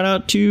 And shout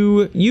out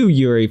to you,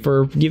 Yuri,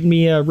 for giving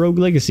me a Rogue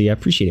Legacy. I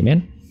appreciate it,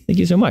 man. Thank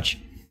you so much.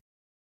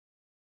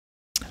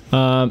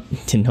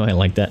 Didn't know I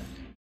liked that.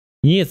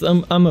 Yes,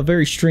 I'm a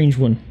very strange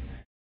one.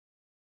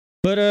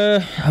 But,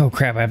 oh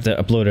crap, I have to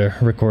upload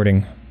a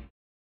recording.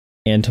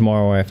 And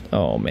tomorrow I have to,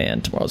 oh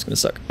man, tomorrow's gonna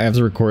suck. I have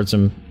to record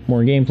some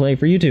more gameplay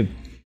for YouTube.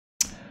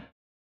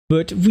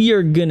 But we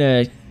are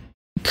gonna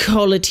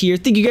call it here.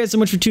 Thank you guys so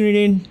much for tuning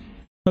in.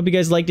 Hope you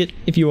guys liked it.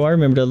 If you are,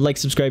 remember to like,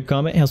 subscribe,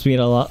 comment. It helps me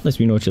out a lot. Lets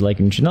me know what you're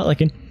liking and what you're not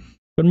liking.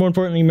 But more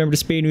importantly, remember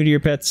to spay new to your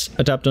pets.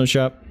 Adopt, don't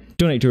shop.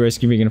 Donate to a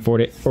rescue if you can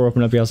afford it. Or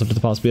open up yourself to the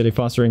possibility of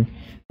fostering.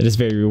 That is a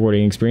very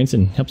rewarding experience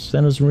and helps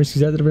animals and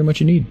rescues out that are very much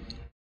in need.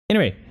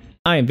 Anyway,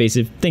 I am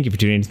Vaesive. Thank you for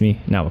tuning in with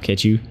me. And I will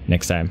catch you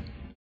next time.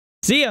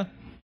 See ya!